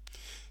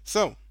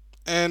 So,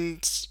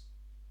 and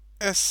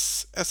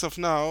as of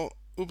now,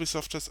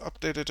 Ubisoft has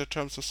updated the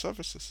terms of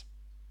services.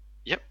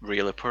 Yep,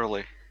 really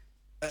poorly.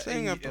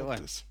 Saying about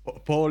this.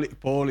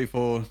 Poorly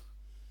for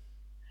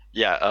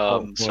Yeah.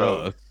 So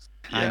us,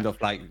 kind of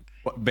like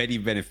very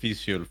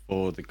beneficial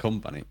for the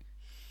company.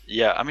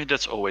 Yeah, I mean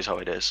that's always how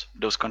it is.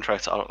 Those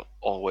contracts are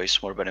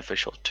always more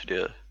beneficial to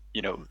the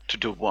to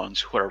the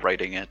ones who are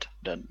writing it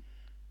than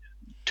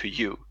to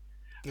you.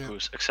 Yeah.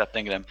 who's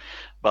accepting them.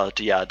 But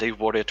yeah, they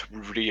worded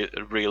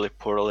really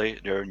poorly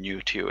their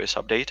new TOS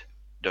update,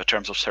 the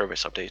terms of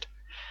service update,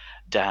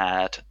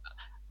 that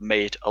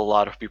made a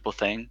lot of people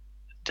think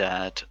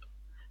that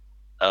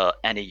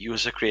any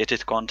user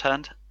created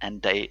content,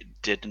 and they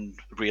didn't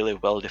really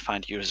well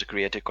defined user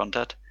created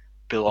content,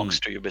 belongs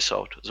to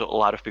Ubisoft. So a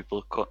lot of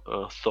people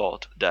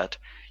thought that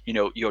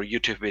your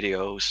YouTube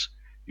videos,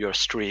 your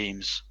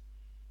streams,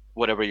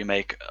 whatever you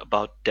make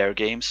about their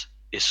games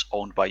is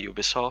owned by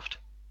Ubisoft,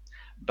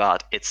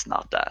 but it's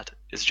not that.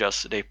 It's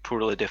just they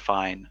poorly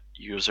define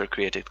user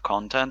created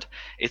content.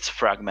 It's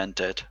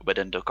fragmented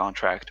within the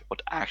contract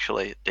what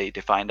actually they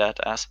define that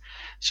as.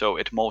 So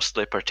it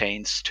mostly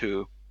pertains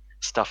to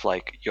stuff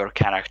like your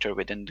character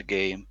within the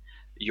game,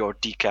 your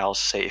decals,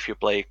 say if you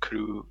play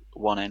Crew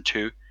 1 and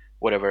 2,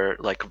 whatever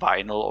like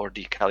vinyl or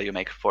decal you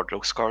make for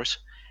those cars.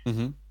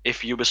 Mm-hmm.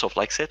 If Ubisoft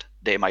likes it,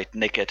 they might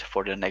nick it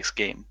for the next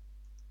game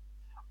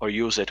or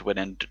use it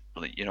within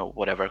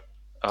whatever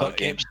So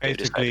games it they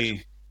decided.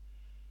 basically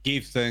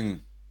gives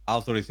them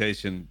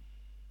authorization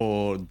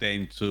for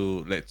them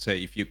to, let's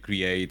say, if you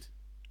create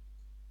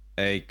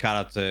a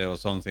character or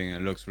something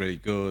and it looks really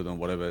good or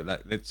whatever,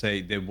 like let's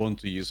say they want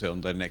to use it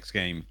on their next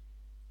game,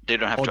 They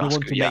don't have or to they ask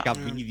want you. to make Yeah, a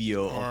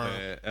video of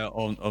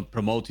Or on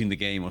promoting the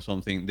game or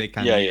something, they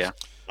can yeah, use yeah,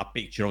 a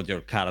picture of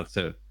your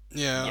character.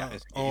 yeah, yeah,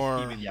 Basically,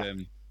 or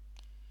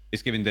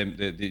it's giving them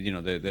the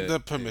the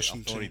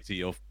permission to.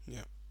 authority of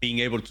Yeah. being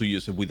able to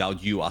use it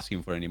without you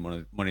asking for any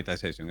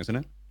monetization, isn't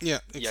it? Yeah,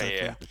 yeah, yeah,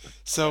 exactly. yeah.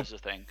 So That's the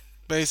thing.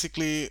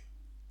 basically,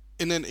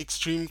 in an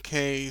extreme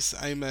case,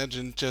 I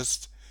imagine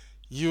just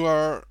you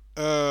are,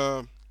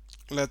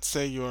 let's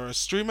say you're a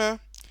streamer,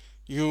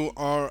 you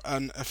are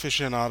an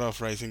aficionado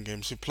of racing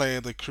games, you play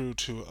the Crew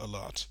 2 a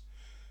lot.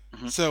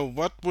 Hmm. So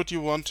what would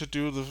you want to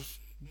do?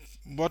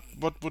 What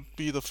would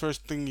be the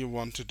first thing you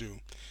want to do?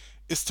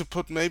 Is to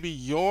put maybe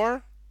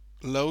your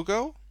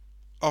logo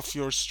of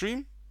your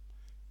stream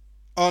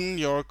on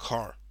your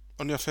car,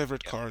 on your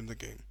favorite Yep. car in the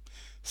game.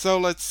 So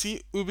let's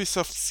see,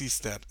 Ubisoft sees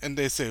that and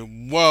they say,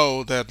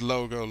 whoa, that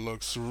logo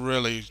looks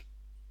really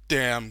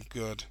damn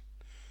good.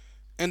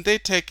 And they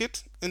take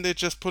it and they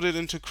just put it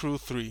into Crew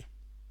 3.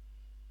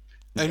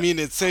 I Yeah. mean,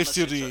 it saves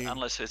you the.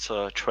 Unless it's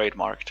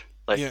trademarked.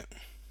 Like Yeah,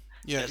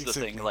 yeah, that's the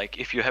thing. exactly. Like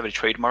if you have a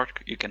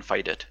trademark, you can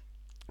fight it,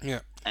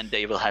 Yeah, and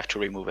they will have to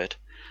remove it.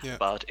 yeah,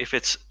 But if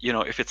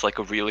it's like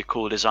a really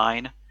cool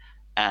design,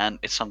 and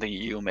it's something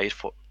you made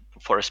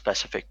for a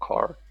specific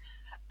car,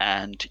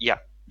 and yeah,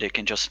 they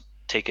can just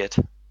take it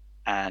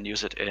and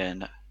use it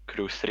in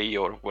Crew 3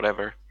 or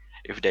whatever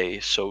if they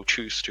so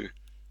choose to.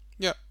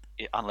 yeah,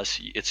 Unless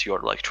it's your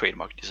like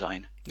trademark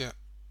design. yeah.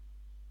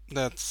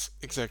 That's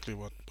exactly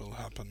what will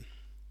happen.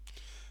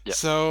 Yeah.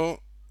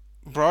 So,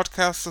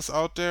 broadcasters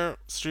out there,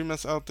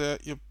 streamers out there,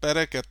 you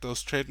better get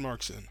those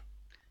trademarks in.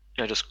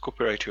 Yeah, just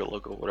copyright your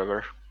logo,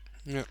 whatever.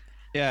 Yeah,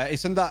 Yeah,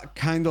 isn't that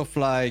kind of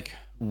like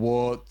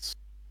what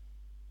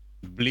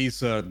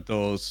Blizzard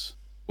does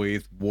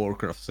with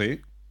Warcraft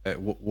 3?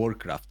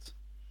 Warcraft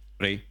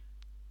 3.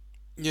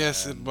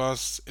 yes, it Um,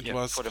 was. It Yeah,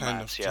 was for the kind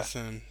maps, of yeah. the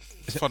same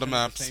for the Isn't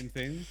it the maps. same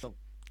thing? So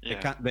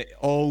Yeah. they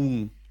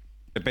own,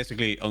 they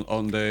basically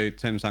on the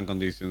terms and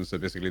conditions. So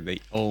basically, they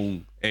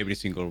own every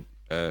single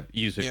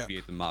user Yeah,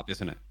 created map,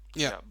 isn't it?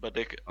 yeah. Yeah, but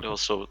they Okay.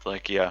 also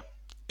like yeah.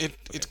 It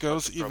But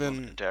goes the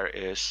problem even. there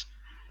is,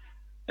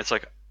 it's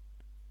like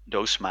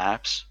those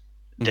maps.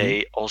 Mm-hmm.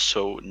 They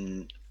also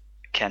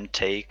can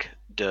take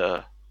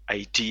the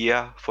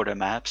idea for the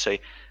map,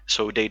 say,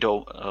 so they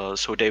don't,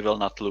 so they will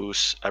not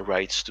lose a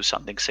rights to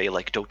something, say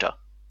like Dota,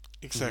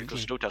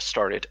 because Exactly. Dota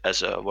started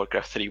as a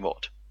Warcraft 3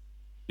 mod,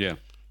 Yeah.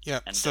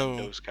 Yeah. and then So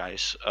those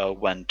guys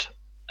went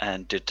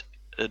and did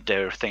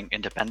their thing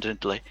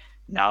independently.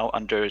 Now,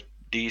 under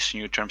these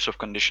new terms of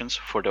conditions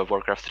for the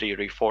Warcraft 3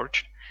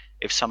 Reforged,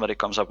 if somebody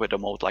comes up with a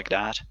mode like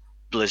that,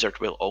 Blizzard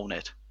will own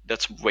it.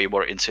 That's way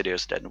more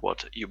insidious than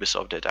what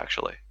Ubisoft did,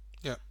 actually,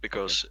 yeah, Okay.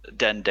 because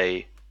then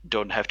they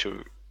don't have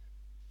to,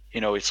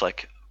 it's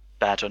like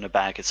pat on the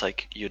back. It's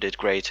like, you did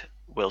great.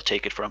 We'll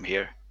take it from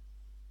here.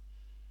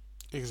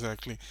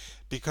 exactly.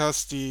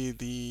 Because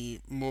the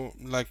more,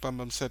 like Bam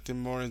Bam said, the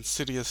more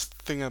insidious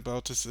thing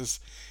about this is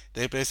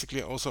they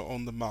basically also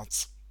own the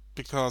mods.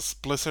 Because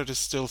Blizzard is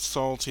still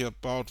salty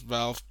about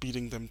Valve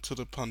beating them to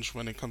the punch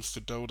when it comes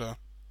to Dota.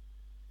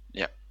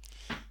 Yeah.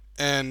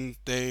 And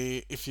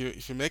they, if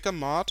you make a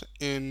mod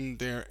in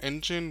their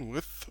engine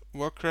with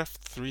Warcraft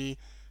 3,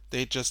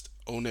 they just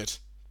own it.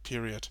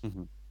 Period.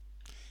 Mm-hmm.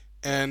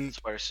 Yeah, And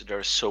that's why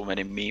there's so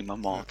many meme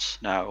mods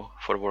now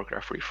for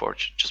Warcraft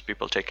Reforged. Just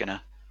people taking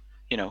a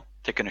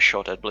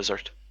shot at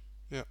Blizzard.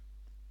 yeah,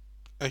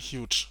 a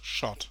huge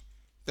shot.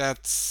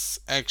 That's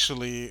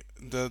actually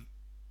the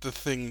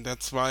thing.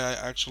 That's why I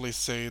actually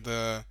say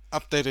the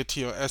updated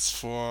TOS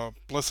for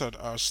Blizzard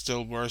are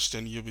still worse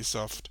than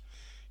Ubisoft.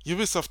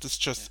 Ubisoft is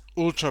Yeah. just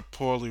ultra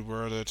poorly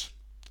worded.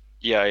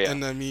 Yeah, yeah.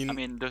 And I I mean,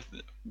 mean, the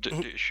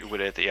issue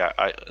with it, yeah,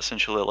 I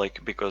essentially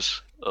like,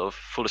 because of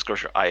full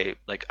disclosure, I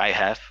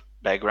have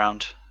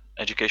background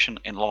education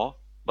in law,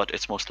 but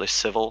it's mostly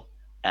civil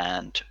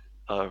and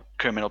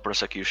criminal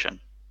prosecution.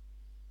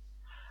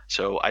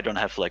 So I don't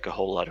have like a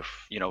whole lot of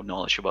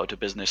knowledge about the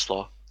business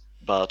law,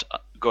 but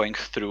going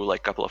through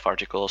like a couple of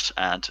articles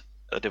and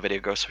the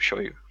video goes to show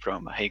you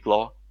from Hague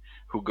Law,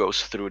 who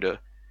goes through the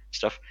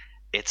stuff.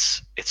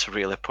 It's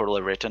really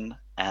poorly written,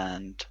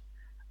 and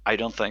I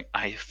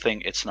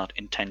think it's not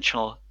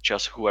intentional.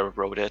 Just whoever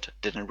wrote it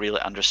didn't really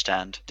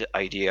understand the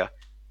idea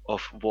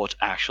of what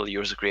actually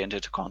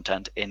user-created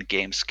content in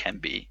games can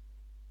be.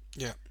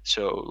 Yeah.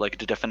 So like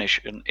the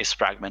definition is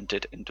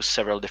fragmented into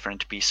several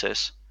different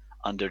pieces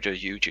under the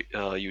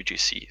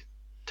UGC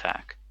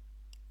tag.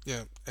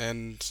 Yeah,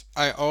 and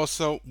I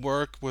also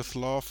work with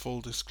law, full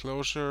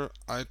disclosure.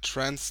 I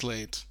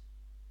translate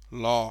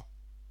law,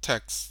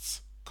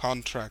 texts,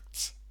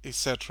 contracts,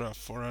 etc.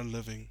 for a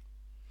living.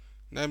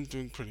 And I'm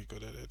doing pretty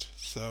good at it.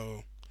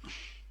 So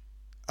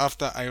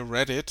after I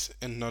read it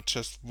and not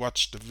just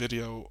watched the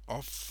video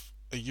of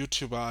a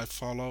YouTuber I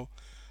follow,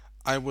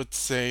 I would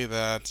say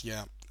that,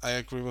 yeah, I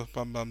agree with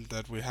Bum Bum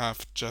that we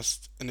have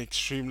just an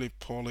extremely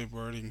poorly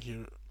wording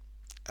here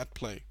at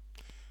play.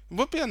 It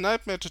would be a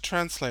nightmare to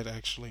translate,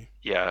 actually.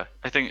 Yeah,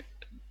 I think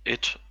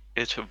it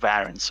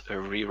warrants a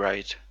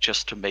rewrite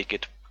just to make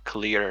it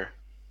clearer,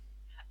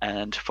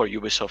 and for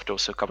Ubisoft to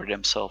also cover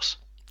themselves.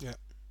 Yeah.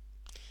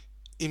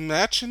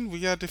 Imagine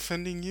we are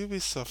defending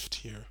Ubisoft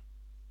here.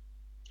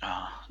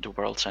 The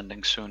world's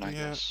ending soon, I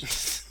Yeah.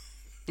 guess.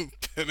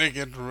 Better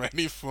get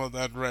ready for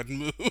that red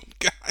moon,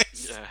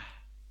 guys. Yeah.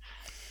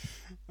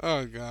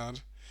 Oh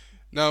god.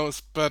 No,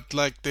 but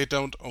like they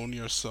don't own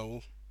your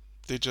soul.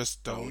 They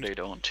just No, don't. they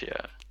don't.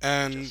 Yeah.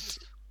 And Just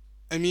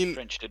I mean,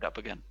 Frenched it up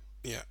again.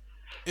 yeah.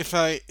 If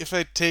I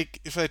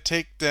take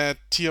that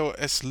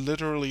TOS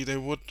literally, they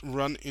would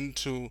run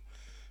into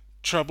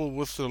trouble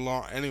with the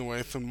law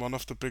anyway in one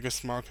of the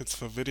biggest markets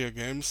for video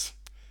games.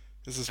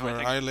 This is No, I where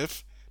think I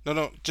live. No,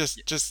 Yeah.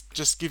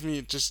 just give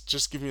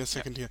me a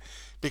second here,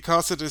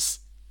 because it is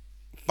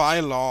by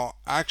law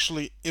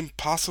actually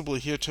impossible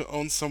here to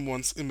own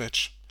someone's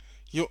image.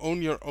 You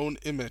own your own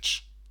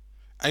image.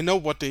 I know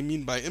what they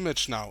mean by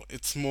image now.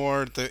 It's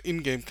more the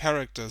in-game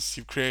characters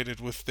you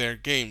created with their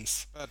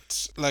games.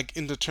 But like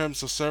in the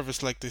terms of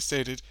service, like they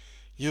stated,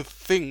 you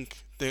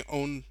think they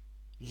own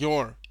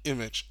your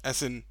image,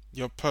 as in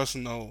your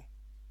personal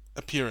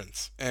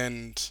appearance.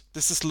 And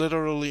this is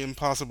literally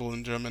impossible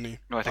in Germany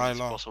No, I think by it's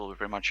law. possible with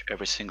pretty much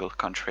every single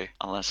country,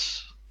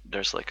 unless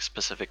there's like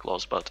specific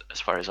laws. But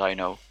as far as I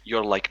know,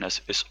 your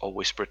likeness is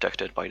always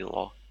protected by the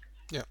law.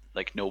 Yeah.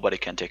 Like nobody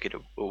can take it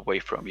away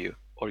from you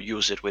or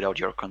use it without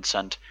your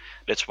consent.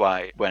 That's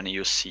why when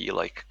you see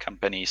like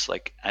companies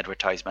like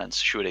advertisements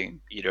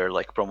shooting either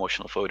like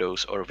promotional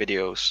photos or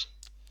videos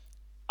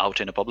out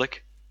in the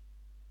public,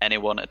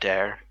 anyone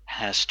there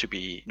has to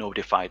be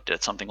notified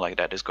that something like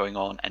that is going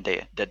on, and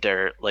that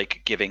they're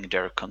like giving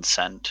their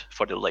consent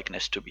for the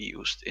likeness to be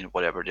used in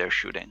whatever they're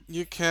shooting.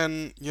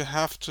 You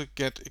have to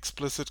get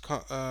explicit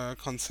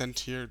consent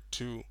here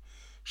to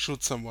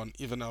shoot someone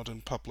even out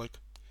in public.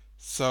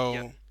 So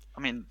Yeah. I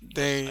mean, that's,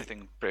 I they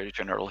think, pretty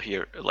general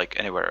here, like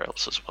anywhere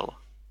else as well.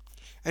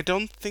 I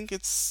don't think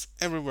it's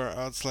everywhere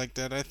else like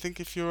that. I think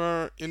if you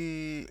are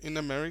in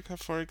America,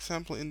 for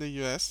example, in the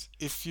US,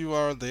 if you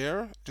are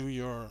there,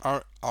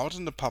 are out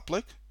in the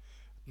public,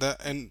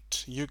 and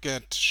you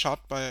get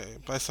shot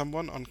by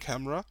someone on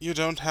camera, you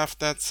don't have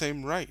that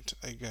same right,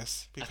 I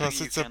guess, I think because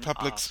you it's a can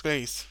public ask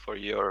space. for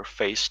your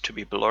face to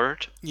be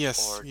blurred Yes,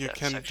 or you that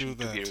can section do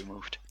to be that.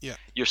 removed. Yeah.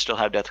 You still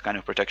have that kind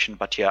of protection,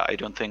 but yeah, I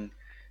don't think.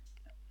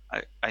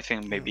 I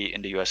think Yeah. maybe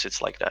in the US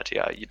it's like that.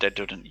 Yeah, you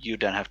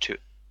don't have to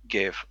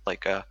give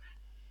like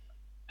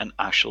an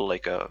actual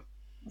like a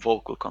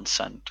vocal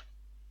consent.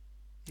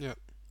 Yeah.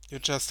 You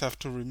just have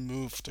to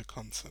remove the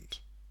consent.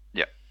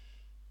 Yeah.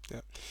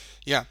 Yeah.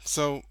 Yeah.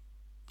 So,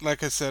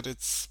 like I said,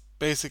 it's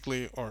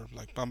basically, or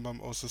like Bam Bam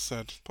also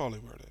said, poorly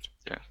worded.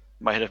 Yeah,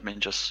 might have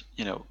been just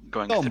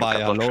going Done through a by a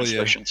couple of lawyer.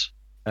 translations.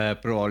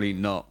 Probably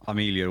not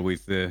familiar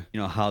with the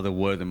how the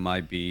word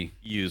might be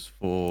used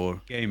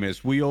for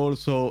gamers. We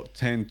also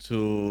tend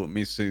to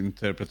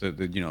misinterpret a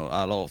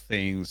lot of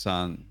things,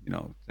 and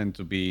tend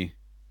to be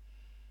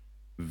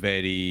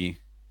very,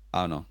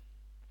 I don't know,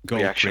 go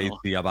Reactional.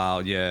 crazy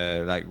about,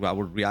 yeah, like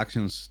our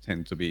reactions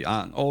tend to be,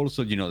 and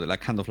also like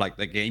kind of like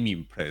the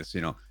gaming press,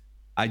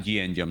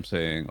 IGN jumps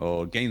in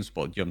or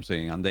GameSpot jumps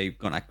in, and they're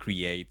gonna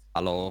create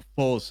a lot of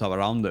fuss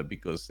around it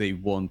because they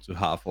want to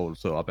have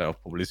also a bit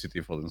of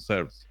publicity for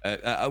themselves.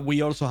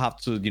 We also have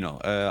to,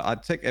 I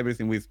take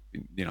everything with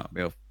a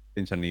bit of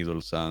pinch and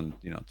needles, and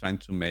trying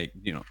to make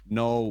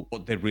know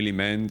what they really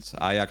meant.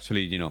 I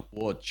actually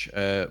watch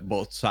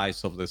both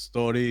sides of the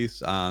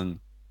stories, and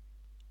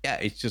yeah,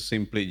 it's just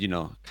simply,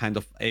 kind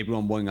of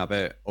everyone going a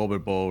bit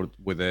overboard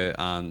with it.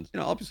 And,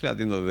 obviously at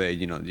the end of the day,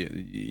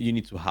 you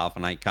need to have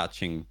an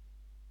eye-catching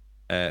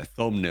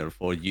thumbnail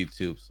for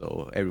YouTube.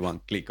 So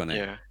everyone click on it,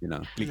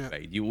 Yeah.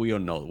 clickbait. We all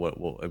know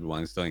what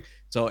everyone is doing.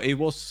 So it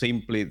was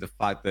simply the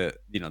fact that,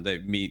 they no,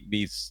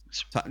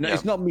 Yeah.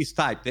 it's not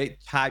mistyped. They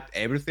typed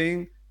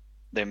everything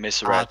They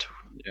misread.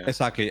 Yeah.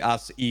 exactly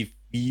as if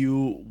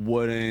you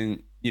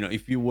weren't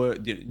if you were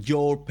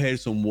your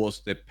person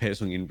was the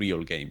person in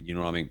real game, you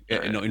know what I mean?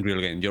 Not in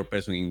real game, your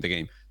person in the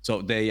game.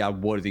 So they are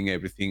wording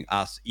everything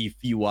as if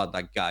you are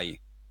that guy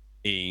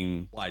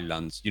in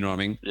Wildlands, you know what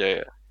I mean?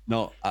 Yeah.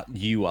 Not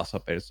you as a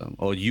person,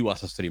 or you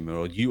as a streamer,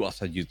 or you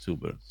as a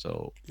YouTuber.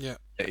 So Yeah.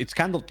 it's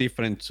kind of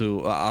different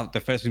to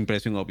the first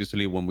impression.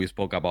 Obviously, when we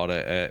spoke about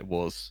it,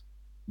 was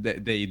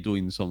they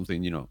doing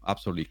something,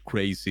 absolutely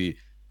crazy,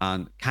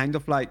 and kind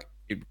of like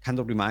it kind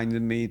of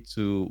reminded me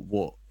to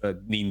what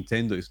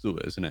Nintendo is doing,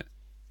 isn't it?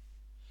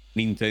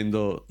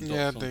 Nintendo does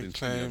Yeah, they something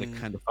similar. They claim.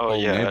 kind of Oh own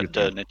yeah, the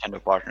everything.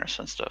 Nintendo partners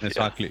and stuff.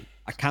 Yeah. Exactly.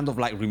 I kind of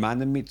like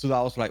reminded me to that.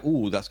 I was like,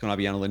 "Ooh, that's gonna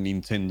be another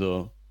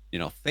Nintendo,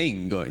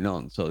 thing going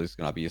on." So it's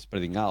gonna be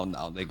spreading out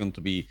now. They're going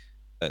to be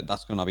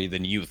that's gonna be the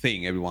new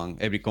thing.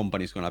 Every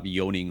company is gonna be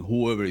owning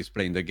whoever is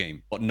playing the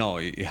game. But no,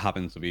 it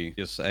happens to be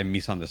just a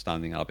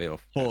misunderstanding, a bit of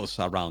force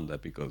around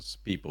it because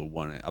people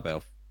want a bit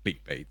of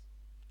clickbait.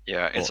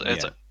 Yeah, But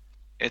yeah,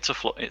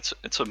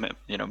 it's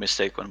a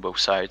mistake on both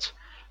sides.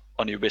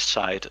 On Ubisoft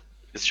side,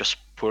 it's just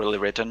poorly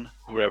written.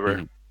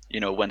 Whoever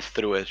mhm, went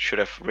through it should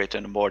have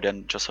written more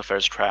than just a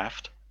first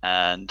draft.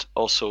 And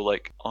also,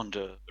 like on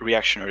the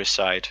reactionary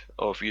side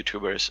of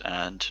YouTubers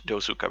and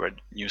those who cover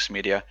news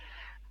media,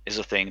 is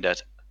a thing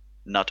that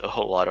not a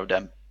whole lot of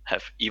them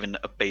have even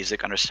a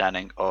basic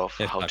understanding of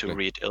how to exactly,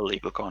 read a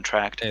legal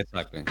contract.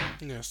 exactly.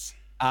 Yes.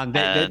 And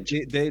they, they And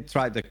they they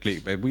tried the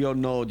clickbait. We all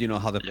know,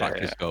 how the yeah,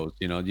 practice goes.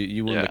 You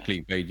want the yeah,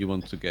 clickbait, you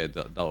want to get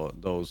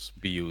those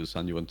views,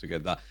 and you want to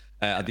get that.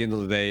 At the end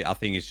of the day, I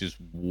think it's just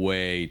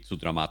way too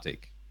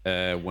dramatic.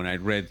 When I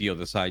read the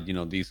other side,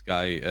 this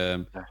guy,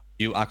 yeah,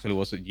 you actually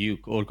was it you,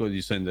 Orko,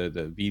 you sent the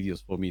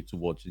videos for me to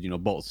watch,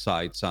 both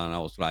sides, and I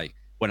was like,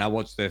 when I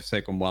watched the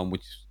second one,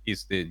 which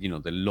is the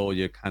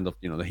lawyer kind of,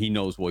 that he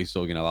knows what he's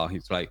talking about.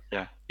 He's like,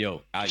 yeah.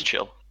 yo, Just guys,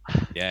 chill.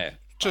 yeah,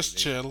 like Just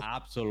there's chill.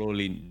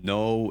 absolutely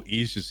no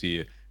issues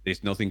here.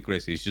 There's nothing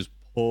crazy. It's just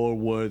poor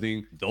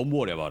wording. Don't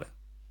worry about it.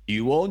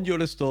 You own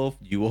your stuff.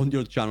 You own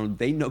your channel.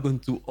 They're not going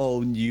to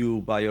own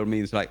you by your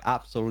means. Like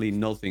absolutely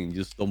nothing.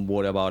 Just don't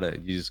worry about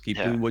it. You just keep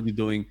Yeah, doing what you're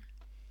doing.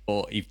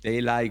 Or if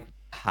they like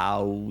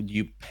how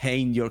you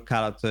paint your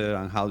character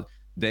and how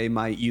they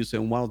might use it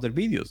in one of their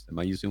videos, they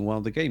might use it in one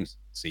of the games.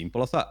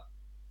 Simple as that.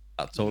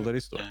 That's all Yeah. there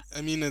is to it. yeah,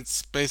 I mean,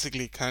 it's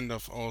basically kind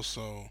of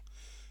also.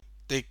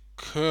 They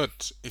could,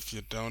 if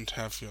you don't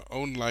have your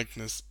own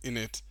likeness in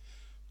it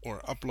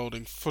or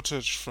uploading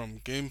footage from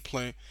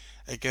gameplay,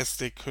 I guess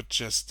they could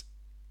just,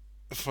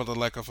 for the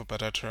lack of a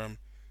better term,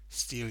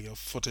 steal your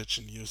footage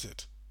and use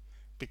it.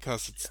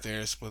 Because it's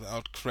theirs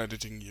without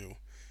crediting you.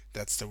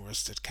 That's the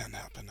worst that can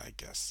happen, I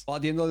guess. But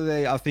at the end of the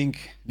day, I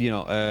think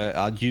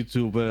a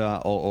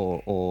YouTuber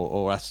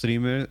or a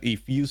streamer,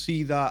 if you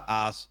see that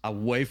as a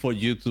way for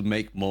you to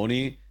make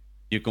money,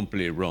 you're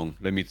completely wrong.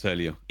 Let me tell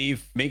you.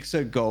 If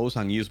Mixer goes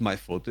and use my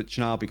footage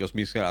now, because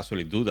Mixer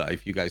actually do that.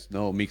 If you guys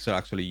know, Mixer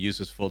actually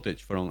uses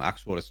footage from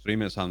actual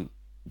streamers and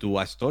do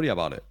a story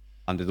about it,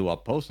 and they do a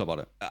post about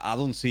it. I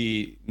don't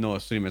see no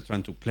streamer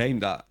trying to claim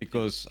that,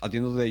 because at the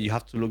end of the day, you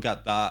have to look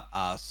at that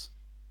as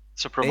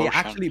it's a they promotion.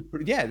 actually,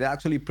 yeah, they're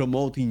actually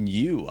promoting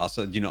you as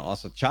a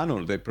as a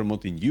channel. They're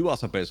promoting you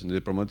as a person.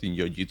 They're promoting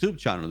your YouTube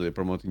channel. They're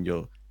promoting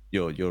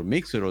your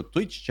Mixer or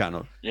Twitch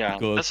channel. Yeah,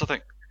 Because that's the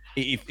thing.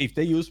 if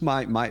they use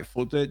my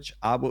footage,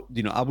 I would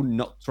I would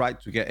not try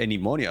to get any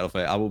money out of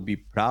it. I would be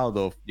proud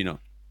of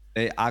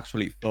they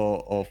actually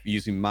thought of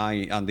using my,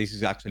 and this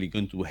is actually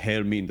going to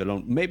help me in the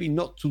long. Maybe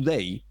not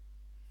today,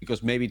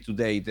 because maybe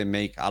today they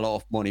make a lot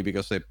of money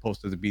because they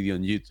posted the video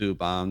on YouTube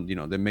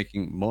and they're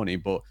making money.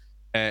 But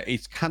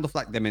it's kind of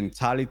like the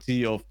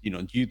mentality of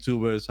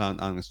YouTubers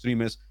and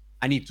streamers.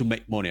 I need to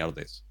make money out of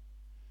this.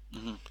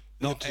 Hmm.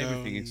 You Not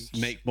everything is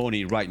don't. make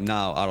money right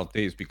now out of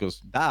this,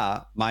 because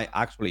that might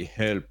actually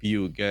help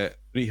you get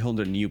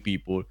 300 new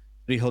people,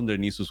 300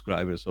 new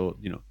subscribers. So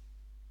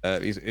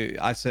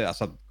I say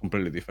that's a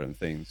completely different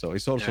thing. So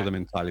it's also Yeah. the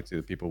mentality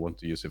that people want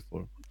to use it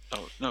for.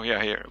 Oh no,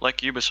 yeah, here. Like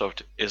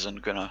Ubisoft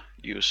isn't gonna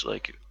use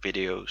like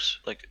videos.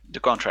 Like the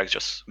contract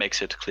just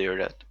makes it clear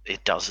that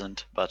it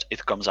doesn't, but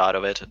it comes out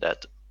of it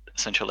that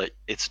essentially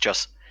it's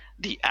just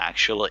the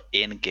actual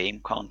in-game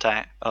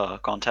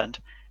content.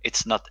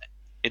 It's not.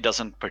 It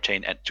doesn't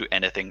pertain to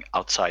anything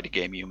outside the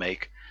game you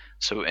make.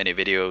 So any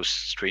videos,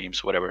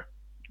 streams, whatever,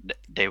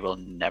 they will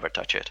never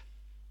touch it.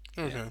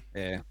 Yeah, Okay.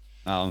 yeah.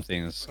 I don't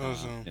think it's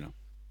Also,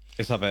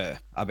 it's a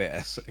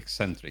bit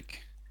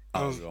eccentric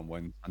how also, everyone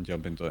went and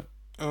jump into it.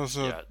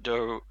 also, Yeah,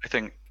 though I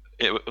think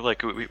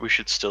like we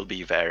should still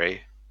be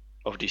wary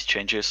of these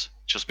changes,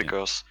 just Yeah.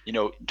 because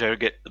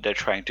they're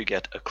trying to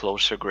get a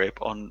closer grip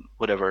on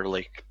whatever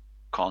like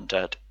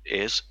content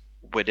is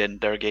within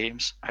their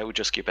games. I would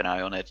just keep an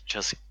eye on it,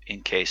 just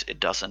in case it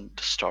doesn't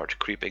start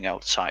creeping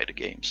outside the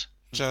games.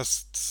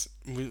 just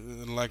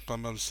like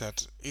Bumble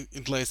said,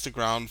 it lays the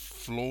ground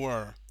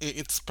floor.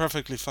 It's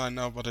perfectly fine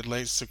now, but it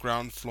lays the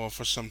ground floor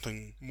for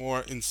something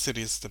more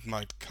insidious that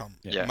might come.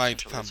 Yeah. Yeah,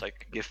 Might essentially come. it's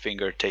like give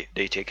finger,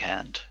 they take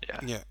hand. Yeah,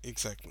 Yeah,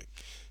 exactly.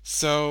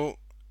 So,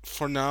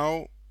 for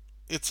now,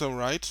 it's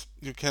alright.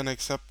 You can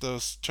accept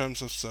those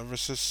terms of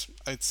services,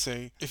 I'd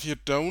say. If you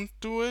don't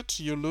do it,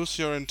 you lose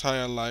your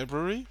entire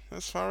library,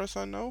 as far as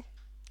I know.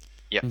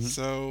 Yep. Mhm.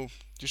 So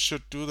you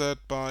should do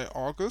that by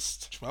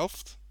August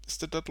 12th is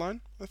the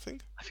deadline, I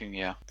think. I think,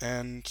 yeah.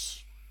 And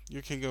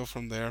you can go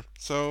from there.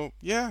 So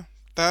yeah,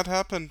 that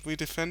happened. We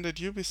defended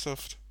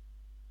Ubisoft.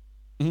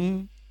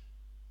 Mhm.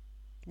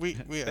 We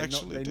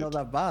actually They're not did.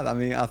 that bad. I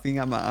mean, I think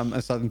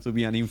I'm starting to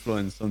be an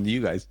influence on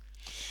you guys.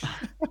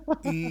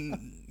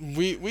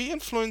 We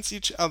influence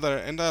each other,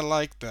 and I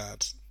like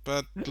that.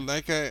 But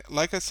like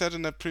I said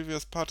in a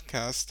previous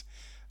podcast,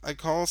 I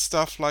call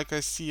stuff like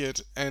I see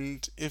it,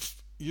 and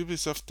if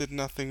Ubisoft did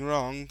nothing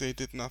wrong, they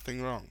did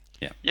nothing wrong.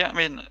 Yeah, I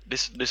mean,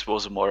 this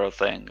was more a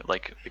thing,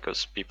 like,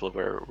 because people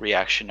were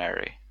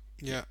reactionary.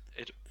 Yeah.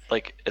 It,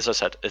 like, as I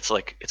said, it's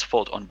like it's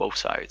fault on both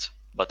sides.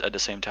 But at the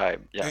same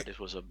time, yeah, I- this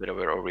was a bit of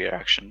a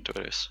reaction to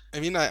this. I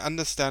mean, I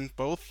understand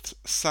both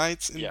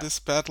sides in Yeah. this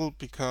battle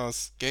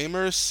because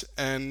gamers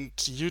and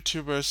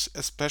YouTubers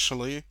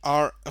especially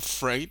are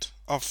afraid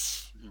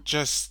of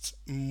just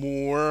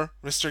more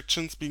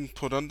restrictions being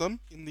put on them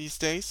in these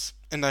days.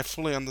 And I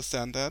fully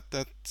understand that.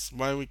 That's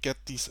why we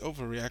get these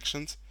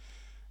overreactions.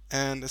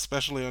 And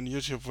especially on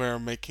YouTube, where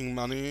making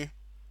money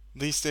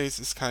these days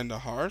is kind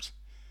of hard.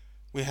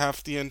 We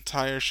have the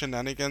entire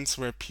shenanigans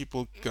where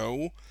people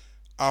go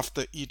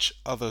after each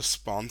other's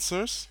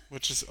sponsors,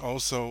 which is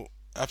also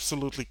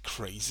absolutely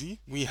crazy.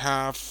 We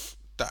have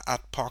the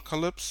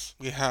apocalypse.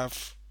 We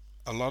have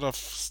a lot of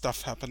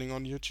stuff happening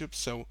on YouTube,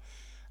 so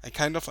I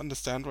kind of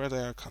understand where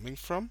they are coming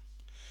from.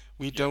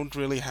 We don't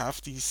really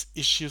have these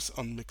issues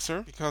on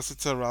Mixer because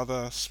it's a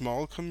rather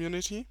small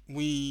community.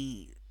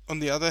 On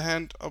the other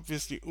hand,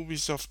 obviously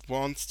Ubisoft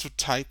wants to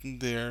tighten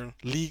their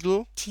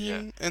legal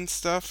team and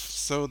stuff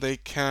so they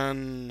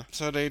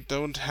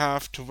don't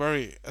have to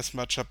worry as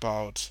much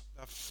about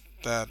stuff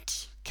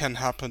that can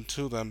happen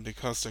to them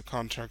because the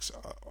contracts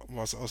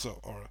was also,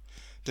 or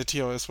the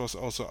TOS was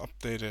also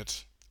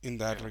updated in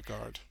that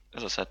regard.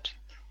 As I said,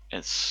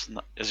 it's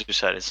not, as you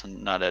said, it's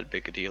not that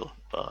big a deal,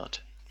 but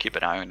keep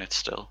an eye on it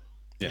still,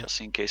 Yeah. just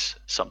in case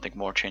something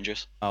more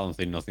changes. I don't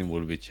think nothing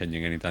will be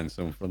changing anytime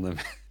soon from them.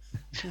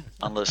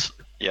 Unless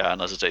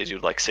they do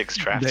like 6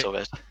 drafts They- of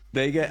it.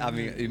 They get. I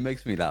mean, it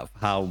makes me laugh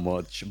how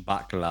much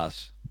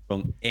backlash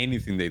from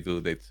anything they do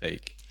they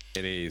take.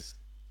 It is.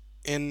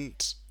 And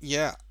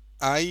yeah,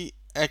 I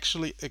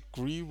actually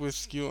agree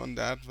with you on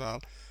that,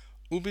 Val.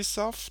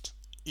 Ubisoft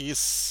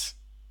is,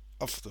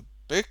 of the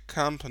big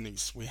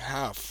companies we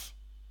have,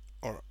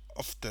 or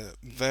of the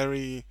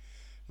very,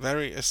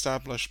 very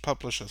established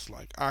publishers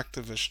like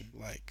Activision,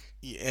 like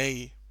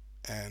EA,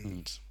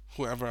 and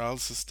whoever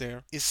else is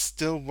there, is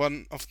still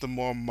one of the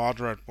more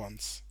moderate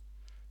ones.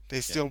 They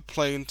still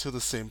play into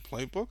the same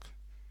playbook.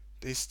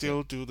 They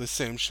still do the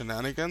same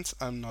shenanigans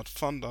I'm not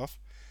fond of,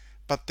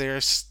 but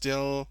they're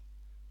still,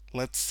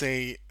 let's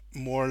say,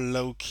 more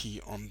low key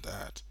on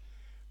that.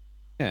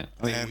 Yeah,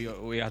 I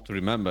mean, we have to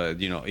remember,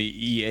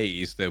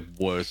 EA is the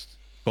worst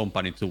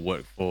company to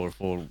work for.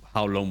 For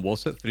how long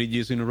was it? 3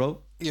 years in a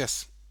row.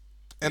 Yes.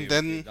 And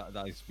Okay, then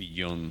that is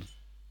beyond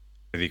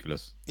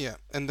ridiculous. yeah,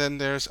 and then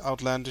there's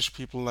outlandish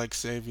people like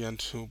Xavier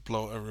who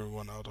blow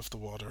everyone out of the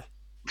water.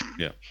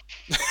 Yeah.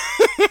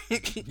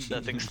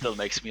 That thing still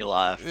makes me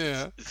laugh.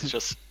 Yeah. It's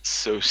just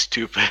so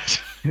stupid.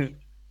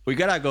 We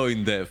gotta go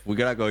in depth. We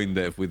gotta go in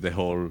depth with the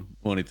whole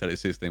monetary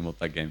system of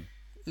that game.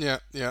 Yeah.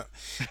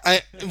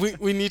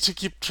 We need to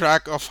keep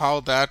track of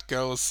how that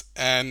goes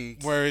and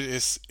where it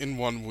is in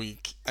 1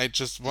 week. I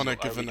just want to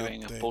give Are an we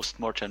doing update. a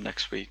post-mortem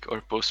next week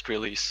or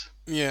post-release?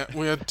 Yeah,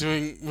 we are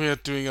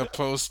doing a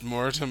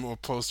post-mortem or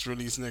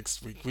post-release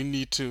next week. We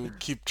need to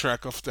keep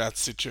track of that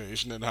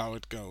situation and how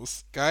it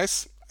goes.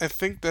 Guys, I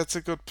think that's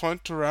a good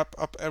point to wrap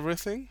up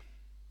everything.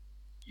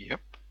 Yep.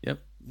 Yep.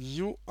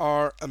 You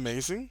are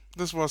amazing.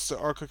 This was the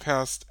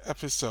Orcocast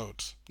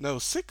episode. No,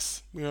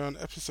 6? We are on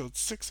episode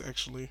 6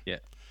 actually. Yeah.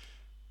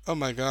 Oh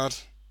my god.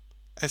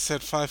 I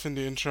said 5 in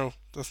the intro.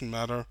 Doesn't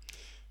matter.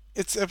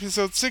 It's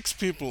episode 6,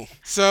 people.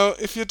 So,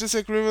 if you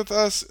disagree with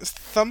us,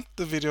 thump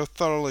the video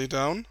thoroughly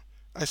down.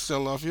 I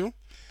still love you.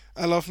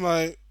 I love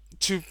my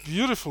 2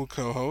 beautiful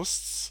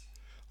co-hosts.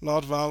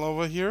 Lord Val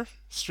over here,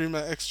 streamer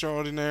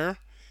extraordinaire,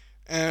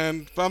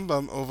 and Bum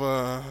Bum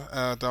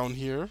over down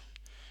here,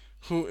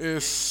 who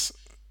is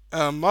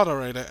a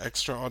moderator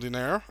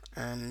extraordinaire.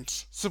 And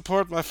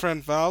support my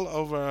friend Val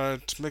over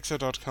at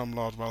mixer.com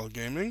Lord Val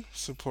Gaming.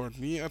 Support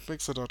me at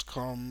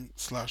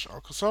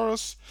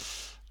mixer.com/Arcosaurus.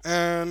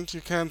 And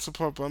you can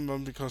support Bum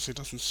Bum because he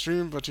doesn't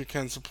stream, but you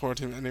can support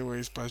him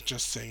anyways by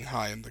just saying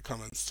hi in the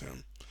comments to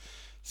him.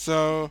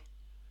 So,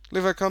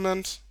 leave a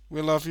comment.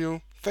 We love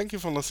you. Thank you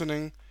for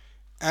listening.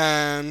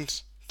 And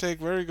take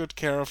very good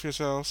care of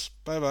yourselves.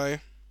 Bye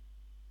bye.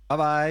 Bye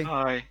bye.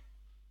 Bye.